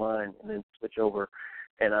on the line and then switch over,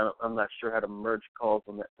 and I'm not sure how to merge calls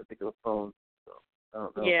on that particular phone. So I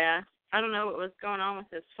don't know. Yeah, I don't know what was going on with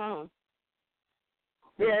his phone.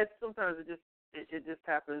 Yeah, sometimes it just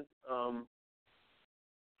happens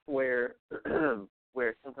where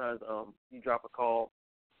where sometimes you drop a call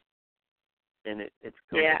and it's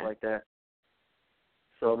coming like that.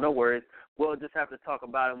 So no worries. We'll just have to talk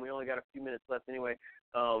about it. We only got a few minutes left anyway.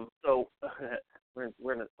 So we're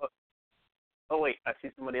gonna. Oh wait, I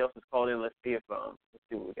see somebody else has called in. Let's see what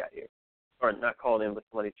we got here. Or not called in, but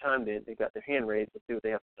somebody chimed in. They got their hand raised. Let's see what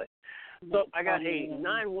they have to say. So I got a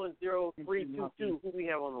 910322. Who do we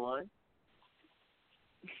have on the line?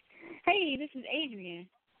 Hey, this is Adrian.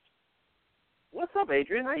 What's up,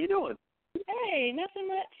 Adrian? How you doing? Hey, nothing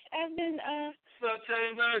much. I've been What's up,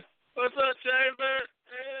 Chambers? What's up, Chambers?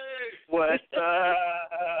 Hey. What's up?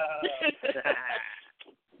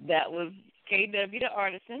 That was KW the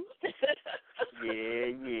Artisan.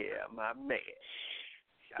 yeah, my man.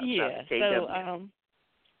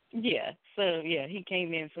 So he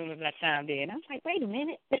came in as soon as I chimed in. I was like, wait a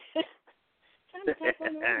minute. Time to talk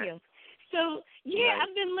on the radio. So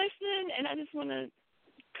I've been listening, and I just want to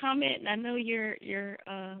comment. And I know your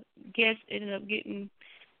guest ended up getting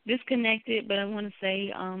disconnected, but I want to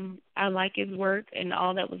say I like his work and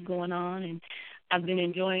all that was going on, and I've been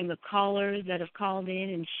enjoying the callers that have called in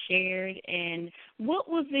and shared. And what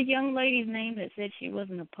was the young lady's name that said she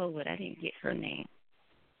wasn't a poet? I didn't get her name.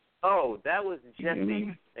 Oh, that was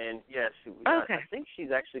Jessie, and yes, I think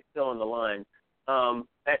she's actually still on the line.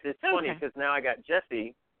 It's funny because now I got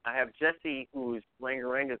Jessie. I have Jessie, who's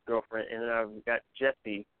Langaranga's girlfriend, and then I've got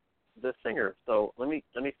Jessie, the singer. So let me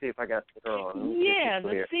see if I got her on. Yeah,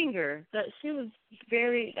 the singer. That was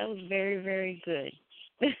very, very good.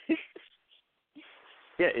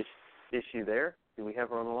 Yeah, is she there? Do we have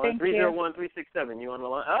her on the line? 301-367. You on the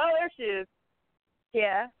line? Oh, there she is.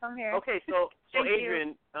 Yeah, I'm here. Okay, so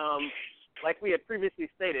Adrian, like we had previously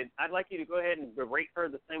stated, I'd like you to go ahead and berate her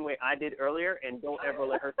the same way I did earlier, and don't ever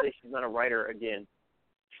let her say she's not a writer again.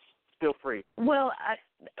 Feel free. Well, I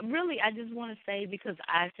just want to say, because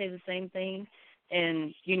I say the same thing,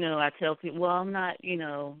 and, I tell people, well, I'm not,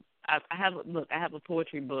 I have a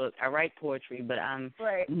poetry book. I write poetry, but I'm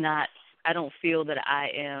not, I don't feel that I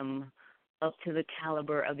am up to the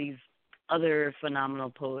caliber of these other phenomenal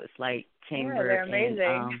poets like Chamber. Yeah, they're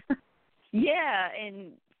amazing.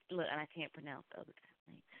 And look, and I can't pronounce the other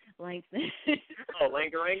guy's name.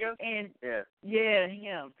 Langaranga? And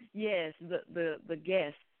him. Yes, the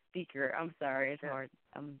guest speaker. I'm sorry, it's hard.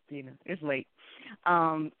 It's late.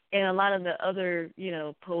 And a lot of the other,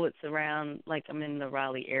 poets around, like I'm in the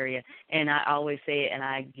Raleigh area, and I always say it, and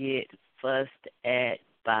I get fussed at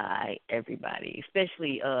by everybody,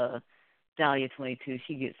 especially Dahlia 22.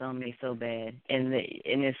 She gets on me so bad, and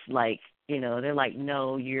it's like, they're like,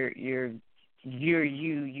 no, you're you're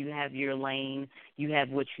you. You have your lane. You have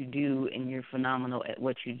what you do, and you're phenomenal at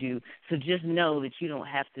what you do. So just know that you don't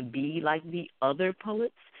have to be like the other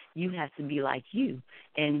poets. You have to be like you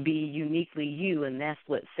and be uniquely you, and that's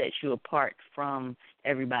what sets you apart from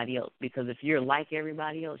everybody else. Because if you're like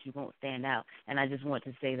everybody else, you won't stand out. And I just want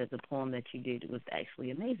to say that the poem that you did was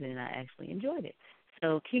actually amazing, and I actually enjoyed it.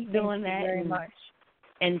 So keep doing that. Thank you very much.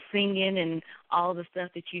 And singing and all the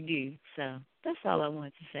stuff that you do. So that's all I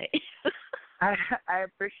wanted to say. I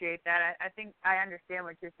appreciate that. I think I understand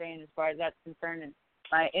what you're saying as far as that's concerned. And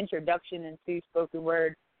my introduction into spoken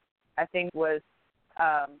word, I think, was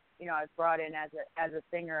I was brought in as a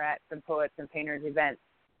singer at some Poets and Painters events,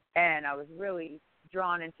 and I was really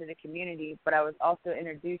drawn into the community, but I was also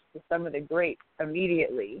introduced to some of the greats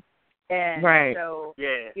immediately. And so,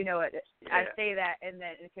 I say that, and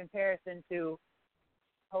then in comparison to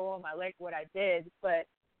poem, I like what I did, but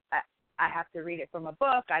I have to read it from a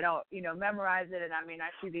book. I don't, memorize it. And I mean,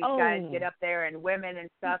 I see these guys get up there and women and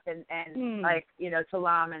stuff, and like,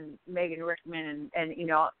 Talam and Megan Rickman and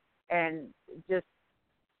and just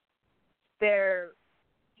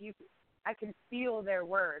I can feel their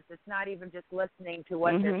words. It's not even just listening to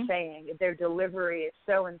what they're saying. Their delivery is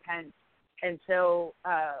so intense and so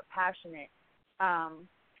passionate. I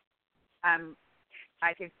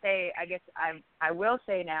could say, I guess I will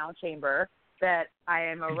say now, Chamber, that I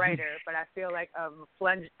am a writer, but I feel like I'm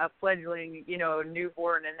a fledgling,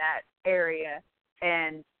 newborn in that area,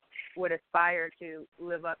 and would aspire to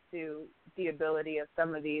live up to the ability of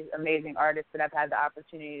some of these amazing artists that I've had the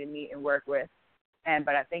opportunity to meet and work with.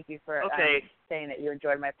 But I thank you for saying that you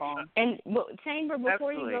enjoyed my poem. And Chamber,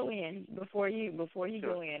 before you go in,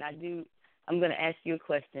 go in, I'm going to ask you a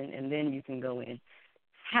question, and then you can go in.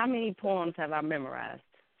 How many poems have I memorized?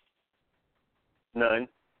 None.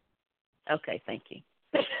 Okay, thank you.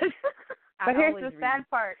 But here's the sad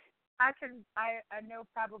part. I know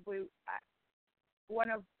probably one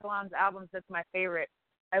of Salam's albums that's my favorite.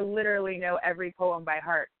 I literally know every poem by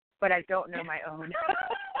heart, but I don't know my own.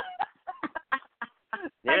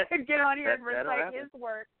 I could get on here and recite his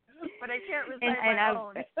work, but I can't recite my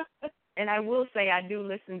own. And I will say I do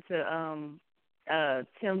listen to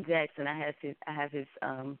Tim Jackson. I have his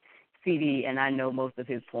CD, and I know most of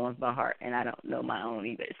his poems by heart, and I don't know my own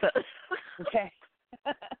either. So okay.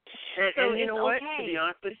 and you know what? To be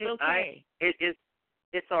honest with you, okay.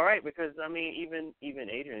 It's all right, because I mean, even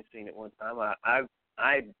Adrian's seen it one time.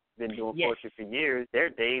 I've been doing poetry for years. There are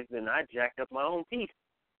days when I jacked up my own piece,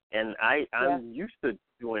 and I'm used to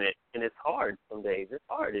doing it, and it's hard some days. It's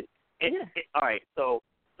hard. All right. So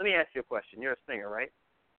let me ask you a question. You're a singer, right?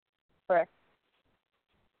 Correct.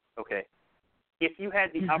 Okay. If you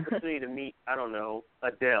had the opportunity to meet, I don't know,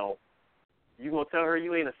 Adele, you gonna tell her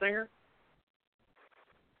you ain't a singer?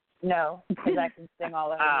 No, because I can sing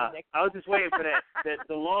all of her music. I was just waiting for that.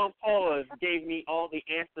 The long pause gave me all the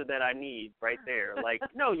answer that I need right there. Like,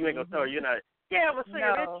 no, you ain't gonna tell her you're not. Yeah, I'm a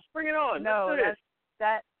singer. No. Bitch. Bring it on. No, let's do this.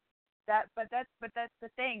 but that's the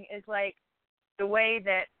thing, is like the way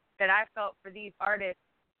that I felt for these artists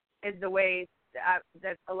is the way that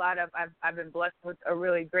a lot of I've been blessed with a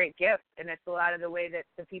really great gift, and it's a lot of the way that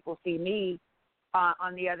the people see me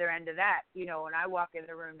on the other end of that. When I walk in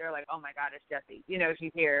the room, they're like, "Oh my God, it's Jessie.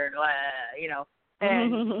 She's here."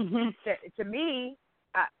 And to me,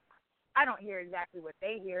 I don't hear exactly what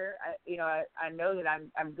they hear. I know that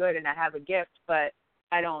I'm good and I have a gift, but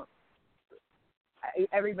I don't.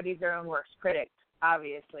 Everybody's their own worst critic,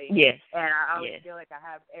 obviously. Yes. And I always feel like I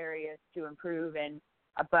have areas to improve,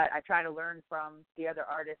 but I try to learn from the other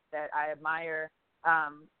artists that I admire.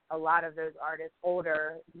 A lot of those artists,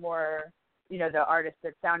 older, more, the artists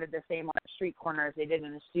that sounded the same on the street corners they did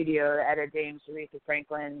in the studio, Etta James, Aretha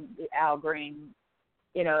Franklin, Al Green,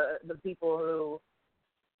 the people who,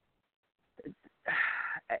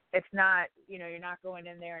 it's not, you're not going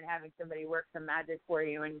in there and having somebody work some magic for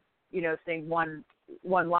you and, sing one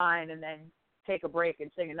line and then take a break and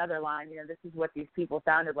sing another line. This is what these people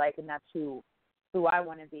sounded like, and that's who I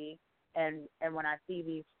want to be. And when I see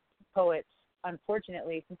these poets,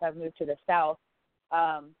 unfortunately, since I've moved to the South,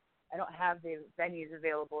 I don't have the venues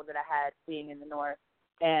available that I had being in the North.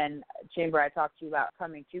 And Chamber, I talked to you about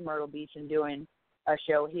coming to Myrtle Beach and doing a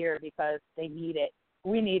show here because they need it.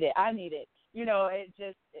 We need it. I need it.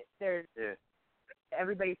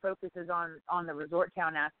 Everybody focuses on the resort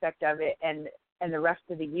town aspect of it, and the rest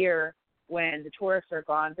of the year when the tourists are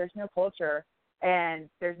gone, there's no culture and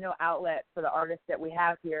there's no outlet for the artists that we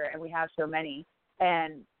have here, and we have so many.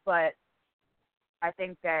 But I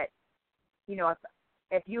think that,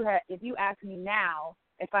 if you ask me now,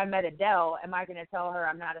 if I met Adele, am I going to tell her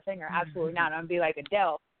I'm not a singer? Absolutely not. I'm going to be like,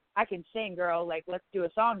 Adele, I can sing, girl. Like, let's do a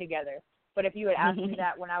song together. But if you had asked me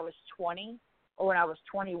that when I was 20 or when I was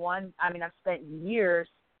 21, I mean, I've spent years.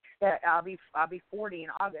 That I'll be 40 in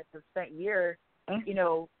August. I've spent years, you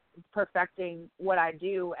know, perfecting what I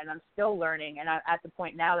do, and I'm still learning. And I'm at the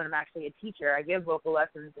point now that I'm actually a teacher. I give vocal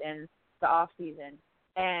lessons in the off season.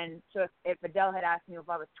 And so if Adele had asked me if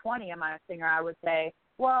I was 20, am I a singer, I would say,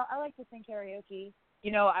 well, I like to sing karaoke.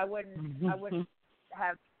 You know, I would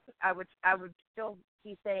still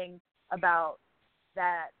be saying about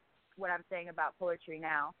that, what I'm saying about poetry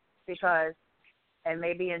now, because, and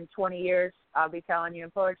maybe in 20 years, I'll be telling you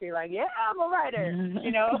in poetry, like, yeah, I'm a writer,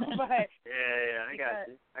 you know, but. Yeah, I got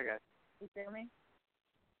you. You feel me?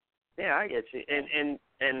 Yeah, I get you.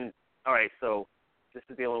 And all right, so this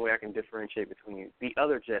is the only way I can differentiate between you. The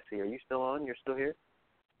other Jessie, are you still on? You're still here?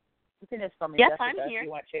 You can just call me Yes, Jessica I'm here. if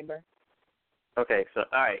you want, Chamber. Okay, so,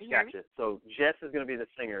 all right, Can you hear gotcha. So Jess is going to be the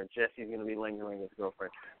singer. Jessie's going to be Langaranga's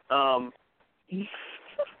girlfriend.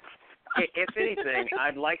 If anything,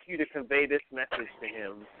 I'd like you to convey this message to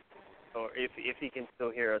him, or if he can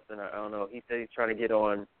still hear us, and I don't know. He said he's trying to get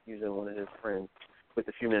on using one of his friends with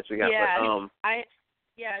the few minutes we got.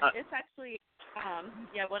 Yeah, but, it's actually,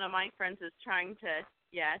 one of my friends is trying to,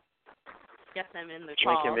 get them in the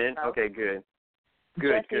call. Link him in? So. Okay, good.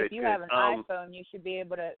 Jesse, Good. if you have an iPhone, you should be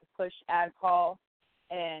able to push add call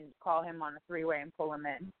and call him on a three-way and pull him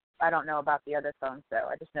in. I don't know about the other phones, though.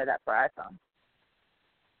 I just know that for iPhone.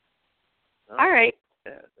 All right.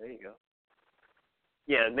 Yeah, there you go.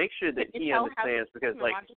 Yeah, make sure that he understands, because,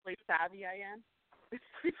 like, technologically savvy I am.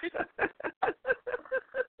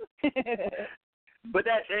 But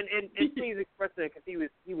that and please express that, because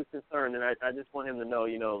he was concerned, and I just want him to know,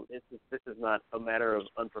 you know, this is not a matter of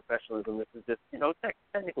unprofessionalism. This is just, you know,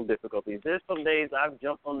 technical difficulties. There's some days I've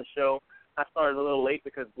jumped on the show. I started a little late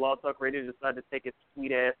because Blog Talk Radio decided to take its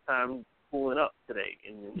sweet ass time pulling up today,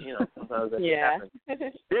 and you know, sometimes that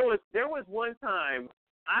happens. There was one time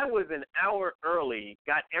I was an hour early,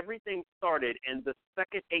 got everything started, and the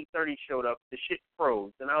second 8:30 showed up, the shit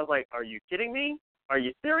froze, and I was like, "Are you kidding me? Are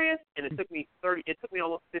you serious?" And it took me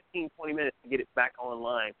almost 15, 20 minutes to get it back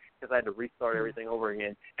online, because I had to restart everything over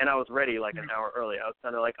again, and I was ready like an hour early. I was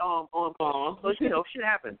kind of like, "Oh, I'm on." So, you know, shit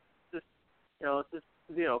happens. Just, you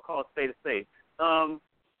know, call it spade a spade.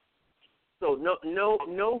 So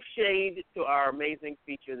no shade to our amazing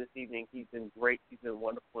feature this evening. He's been great. He's been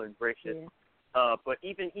wonderful and gracious. Yeah. But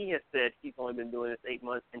even he has said he's only been doing this 8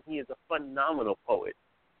 months, and he is a phenomenal poet.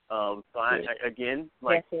 So I again,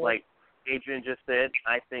 like Adrian just said,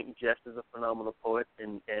 I think Jess is a phenomenal poet,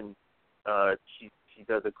 and she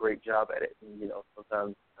does a great job at it. And, you know,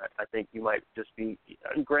 sometimes I think you might just be.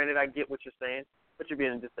 Granted, I get what you're saying, but you're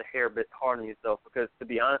being just a hair bit hard on yourself, because, to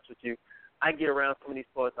be honest with you, I get around some of these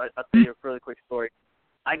poets. I'll tell you a really quick story.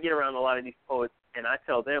 I get around a lot of these poets, and I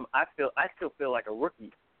tell them I still feel like a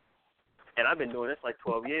rookie. And I've been doing this like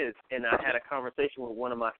 12 years. And I had a conversation with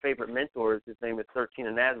one of my favorite mentors. His name is 13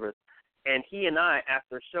 of Nazareth. And he and I,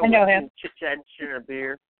 after a show, chit-chatting, sharing a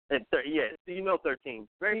beer. And so you know 13.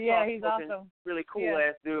 Very soft-spoken, he's awesome. Really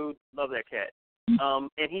cool-ass dude. Love that cat.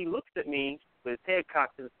 And he looks at me with his head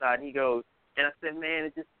cocked to the side, and he goes, and I said, man,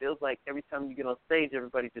 it just feels like every time you get on stage,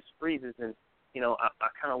 everybody just freezes, and, you know, I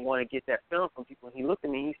kind of want to get that feeling from people. And he looked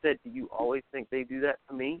at me, and he said, do you always think they do that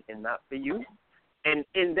for me and not for you? And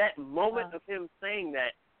in that moment of him saying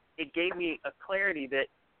that, it gave me a clarity that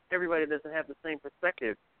everybody doesn't have the same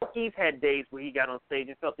perspective. He's had days where he got on stage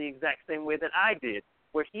and felt the exact same way that I did,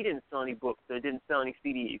 where he didn't sell any books or didn't sell any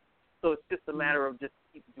CDs. So it's just a matter of just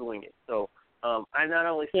keep doing it. So I not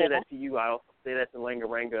only say that to you, I also say that to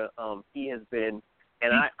Langaranga. He has been,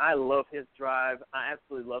 and I love his drive. I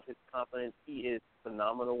absolutely love his confidence. He is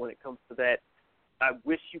phenomenal when it comes to that. I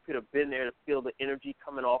wish you could have been there to feel the energy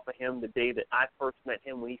coming off of him the day that I first met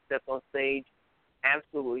him when he stepped on stage.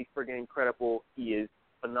 Absolutely friggin' incredible. He is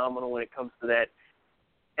phenomenal when it comes to that.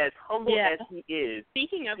 As humble as he is,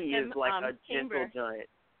 speaking of he him, is like a gentle giant.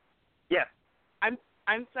 Yeah.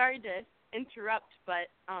 I'm sorry to interrupt, but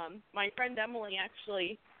my friend Emily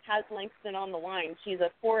actually has Langston on the line. She's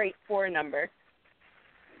a 484 number.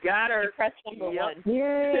 Got her. You press number 1.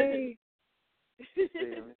 Yay!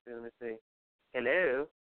 Let me see. Hello.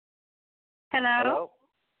 Hello.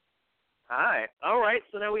 Hi. All right.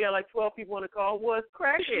 So now we got like 12 people on the call. What's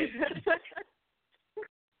cracking?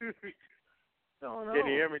 Can you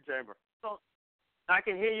hear me, Chamber? I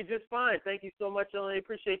can hear you just fine. Thank you so much, Ellen. I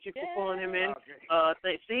appreciate you for pulling him in.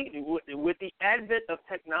 Okay. With the advent of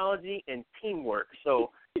technology and teamwork.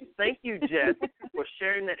 So thank you, Jess, for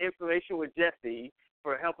sharing that information with Jesse,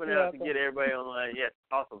 for helping out to get everybody online. Yes,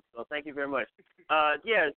 awesome. So thank you very much.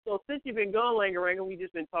 So since you've been gone, Langaranga, we've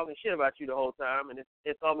just been talking shit about you the whole time, and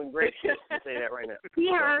it's all been great. To say that right now. He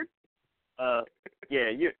heard. Yeah,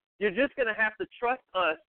 you're just gonna have to trust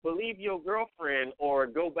us, believe your girlfriend, or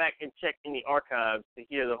go back and check in the archives to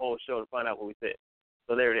hear the whole show to find out what we said.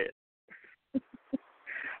 So there it is.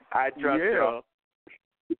 I trust y'all.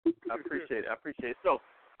 I appreciate it. So,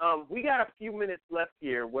 we got a few minutes left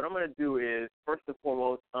here. What I'm going to do is, first and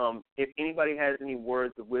foremost, if anybody has any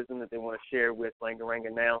words of wisdom that they want to share with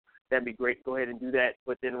Langaranga now, that'd be great. Go ahead and do that.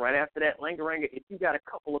 But then right after that, Langaranga, if you got a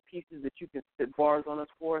couple of pieces that you can spit bars on us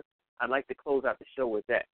for, I'd like to close out the show with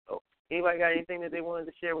that. So, anybody got anything that they wanted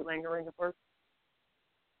to share with Langaranga first?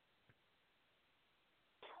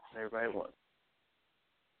 Everybody wants.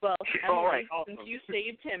 Well, Emily, all right, awesome. Since you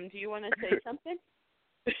saved him, do you want to say something?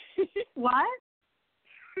 What?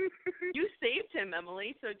 You saved him,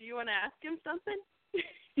 Emily, so do you want to ask him something?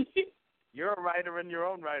 You're a writer in your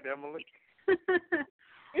own right, Emily.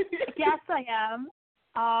 Yes, I am.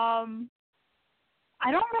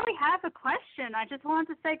 I don't really have a question. I just wanted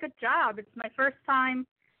to say good job. It's my first time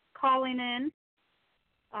calling in,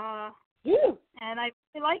 and I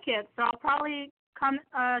really like it. So I'll probably come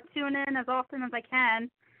tune in as often as I can.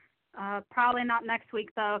 Probably not next week,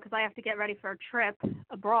 though, because I have to get ready for a trip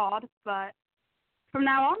abroad. But from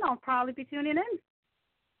now on, I'll probably be tuning in.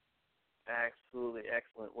 Absolutely.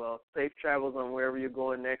 Excellent. Well, safe travels on wherever you're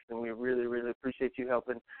going next, and we really, really appreciate you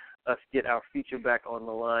helping us get our feature back on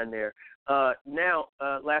the line there. Now,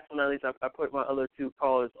 last but not least, I put my other two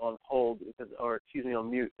callers on hold, on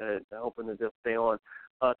mute, hoping to just stay on.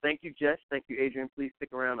 Thank you, Jess. Thank you, Adrian. Please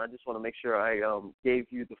stick around. I just want to make sure I gave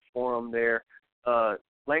you the forum there.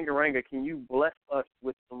 Langaranga, can you bless us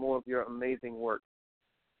with some more of your amazing work?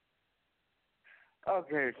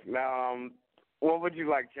 Okay. Now, what would you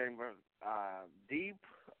like, Chamber? Deep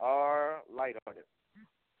or lighthearted?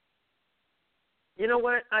 You know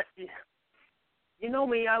what? You know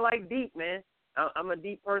me. I like deep, man. I'm a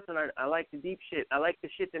deep person. I like the deep shit. I like the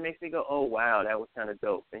shit that makes me go, oh, wow, that was kind of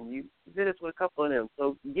dope. And you did this with a couple of them.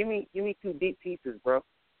 So give me two deep pieces, bro.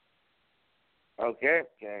 Okay.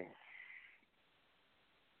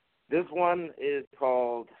 This one is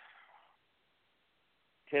called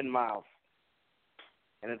 10 Miles.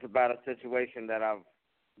 And it's about a situation that I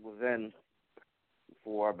was in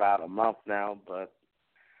for about a month now, but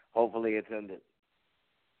hopefully it's ended.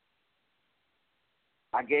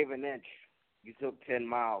 I gave an inch. You took 10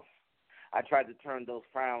 miles. I tried to turn those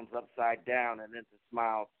frowns upside down and into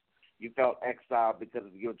smiles. You felt exiled because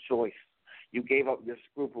of your choice. You gave up your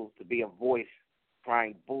scruples to be a voice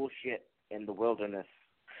crying bullshit in the wilderness.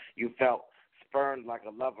 You felt spurned like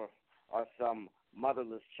a lover or some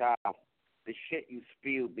motherless child. The shit you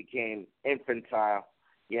spewed became infantile,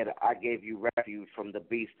 yet I gave you refuge from the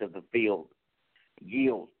beast of the field.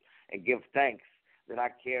 Yield and give thanks that I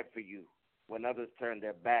cared for you when others turned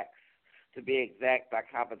their backs. To be exact, I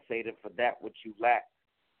compensated for that which you lacked.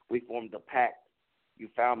 We formed a pact. You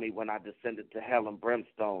found me when I descended to hell and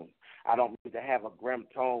brimstone. I don't mean to have a grim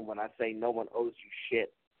tone when I say no one owes you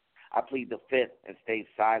shit. I plead the fifth and stayed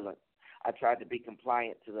silent. I tried to be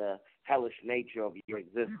compliant to the hellish nature of your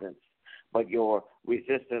existence, but your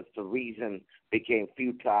resistance to reason became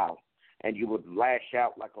futile, and you would lash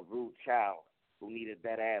out like a rude child who needed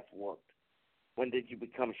that ass whooped. When did you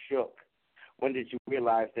become shook? When did you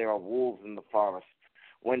realize there are wolves in the forest?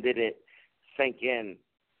 When did it sink in?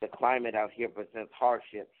 The climate out here presents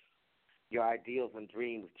hardships. Your ideals and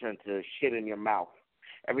dreams turned to shit in your mouth.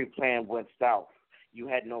 Every plan went south. You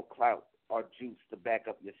had no clout or juice to back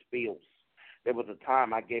up your spiels. There was a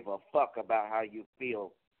time I gave a fuck about how you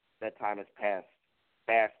feel. That time has passed,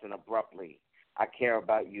 fast and abruptly. I care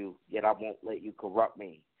about you, yet I won't let you corrupt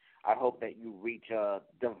me. I hope that you reach a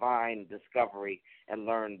divine discovery and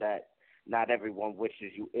learn that not everyone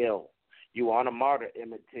wishes you ill. You aren't a martyr,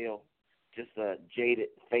 Emmett Till, just a jaded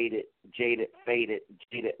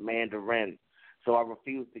mandarin. So I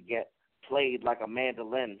refuse to get played like a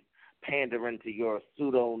mandolin, pandering to your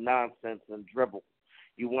pseudo-nonsense and dribble.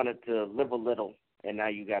 You wanted to live a little, and now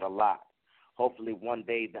you got a lot. Hopefully one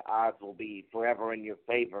day the odds will be forever in your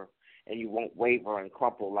favor, and you won't waver and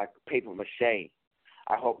crumple like paper mache.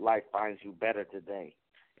 I hope life finds you better today,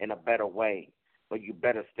 in a better way, but you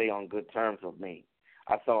better stay on good terms with me.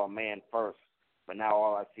 I saw a man first, but now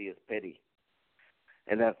all I see is pity.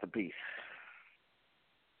 And that's the piece.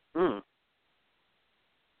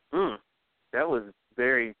 That was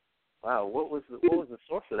very, wow. What was the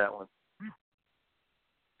source of that one?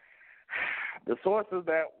 The source of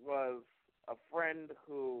that was a friend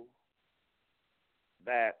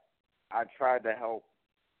that I tried to help,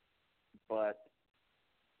 but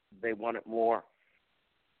they wanted more.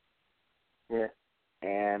 Yeah.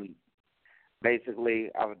 And basically,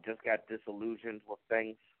 I just got disillusioned with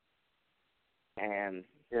things, and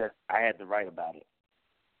Yeah. I had to write about it.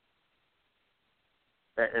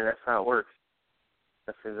 And that's how it works.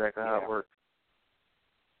 That's exactly how it works.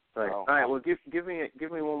 Right. All right. Well, give me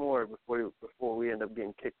one more before we end up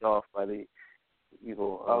getting kicked off by the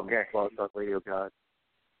evil Blog Talk Radio gods.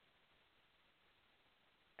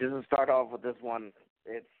 Just to start off with this one,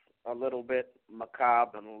 it's a little bit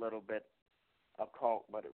macabre and a little bit occult,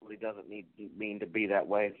 but it really doesn't mean to be that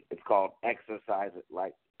way. It's called Exorcise It,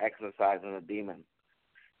 like exorcising a demon.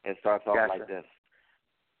 It starts off like this.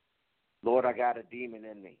 Lord, I got a demon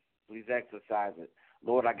in me. Please exorcise it.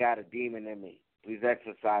 Lord, I got a demon in me. Please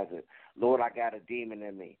exorcise it. Lord, I got a demon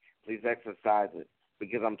in me. Please exorcise it.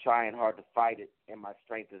 Because I'm trying hard to fight it, and my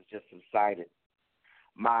strength is just subsided.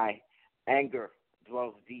 My anger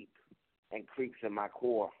dwells deep and creeps in my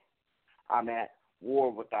core. I'm at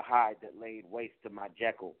war with the hide that laid waste to my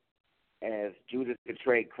Jekyll. As Judas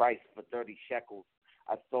betrayed Christ for 30 shekels,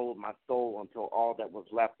 I sold my soul until all that was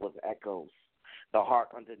left was echoes. The heart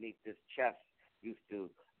underneath this chest used to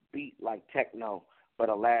beat like techno, but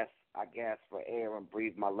alas, I gasped for air and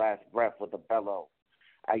breathed my last breath with a bellow.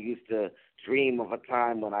 I used to dream of a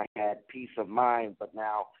time when I had peace of mind, but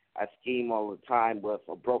now I scheme all the time with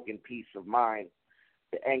a broken piece of mind.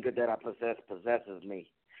 The anger that I possess possesses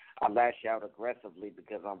me. I lash out aggressively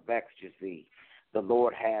because I'm vexed, you see. The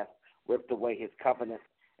Lord hath ripped away his covenant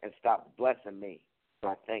and stopped blessing me.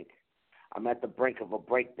 I think I'm at the brink of a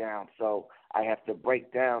breakdown, so I have to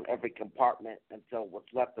break down every compartment until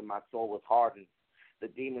what's left of my soul is hardened. The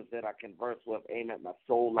demons that I converse with aim at my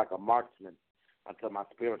soul like a marksman until my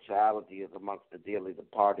spirituality is amongst the dearly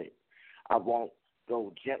departed. I won't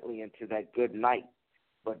go gently into that good night,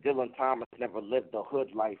 but Dylan Thomas never lived the hood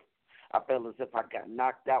life. I feel as if I got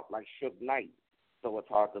knocked out like Suge Knight, so it's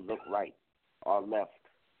hard to look right or left.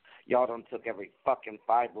 Y'all done took every fucking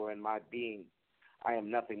fiber in my being. I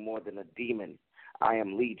am nothing more than a demon. I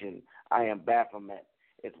am Legion. I am Baphomet.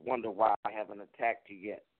 It's wonder why I haven't attacked you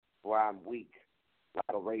yet, for I'm weak,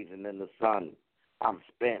 like a raisin in the sun. I'm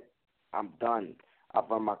spent. I'm done. I've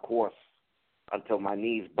run my course until my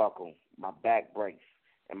knees buckle, my back breaks,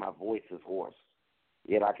 and my voice is hoarse.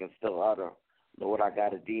 Yet I can still utter, Lord, I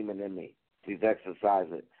got a demon in me. Please exorcise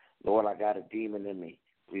it. Lord, I got a demon in me.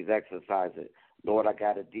 Please exorcise it. Lord, I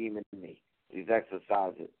got a demon in me. Please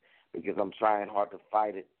exorcise it. Because I'm trying hard to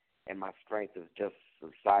fight it, and my strength is just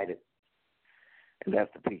subsided. And that's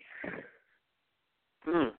the piece.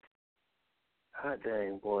 Hot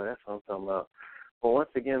dang, boy, that's what I'm talking about. Well, once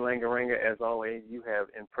again, Karenga, as always, you have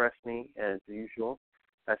impressed me as usual.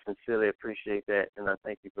 I sincerely appreciate that, and I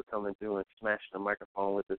thank you for coming through and smashing the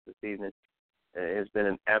microphone with us this evening. It's been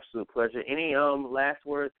an absolute pleasure. Any last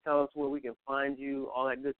words? Tell us where we can find you, all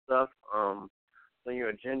that good stuff. On your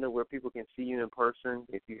agenda, where people can see you in person.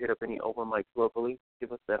 If you hit up any open mics locally,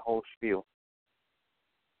 give us that whole spiel.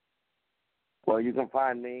 Well, you can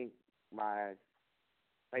find me. My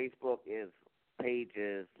Facebook page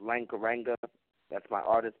is Karenga. That's my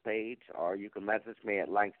artist page. Or you can message me at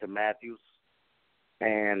Langston Matthews.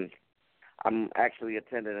 And I'm actually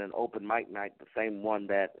attending an open mic night, the same one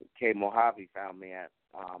that K. Mojave found me at.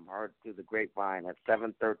 Heard through the grapevine at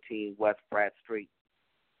 713 West Pratt Street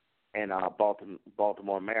in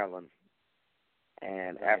Baltimore, Maryland.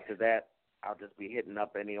 And after that, I'll just be hitting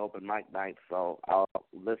up any open mic nights. So I'll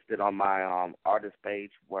list it on my artist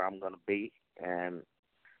page where I'm going to be, and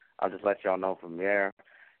I'll just let y'all know from there.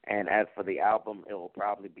 And as for the album, it will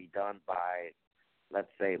probably be done by, let's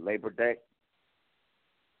say, Labor Day.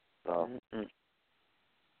 So.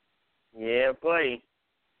 Yeah, buddy.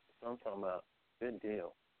 That's what I'm talking about. Good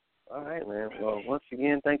deal. All right, man. Well, once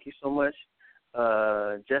again, thank you so much.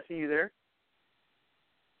 Jesse, you there?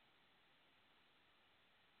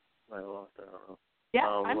 I lost her. Yeah,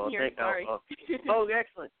 I'm here. Sorry. Oh,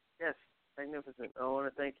 excellent. Yes, magnificent. I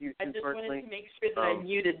want to thank you I too just personally. wanted to make sure that I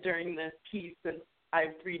muted during the piece since I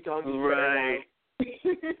have 3 doggies. Right.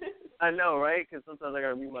 I know, right? Because sometimes I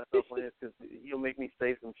got to mute myself on this because you'll make me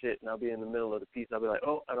say some shit, and I'll be in the middle of the piece. I'll be like,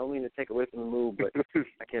 oh, I don't mean to take away from the mood, but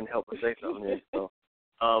I can't help but say something here. So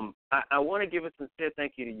I want to give a sincere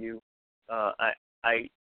thank you to you.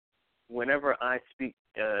 Whenever I speak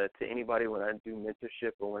to anybody, when I do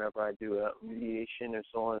mentorship or whenever I do mediation and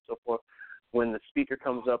so on and so forth, when the speaker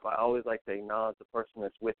comes up, I always like to acknowledge the person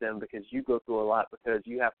that's with them because you go through a lot because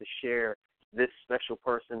you have to share this special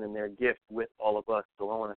person and their gift with all of us. So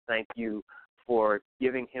I want to thank you for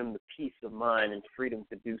giving him the peace of mind and freedom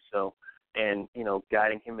to do so and,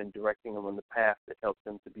 guiding him and directing him on the path that helps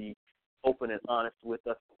him to be open and honest with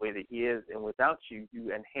us the way that he is. And without you,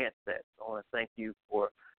 you enhance that. So I want to thank you for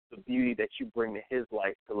the beauty that you bring to his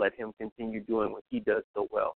life to let him continue doing what he does so well.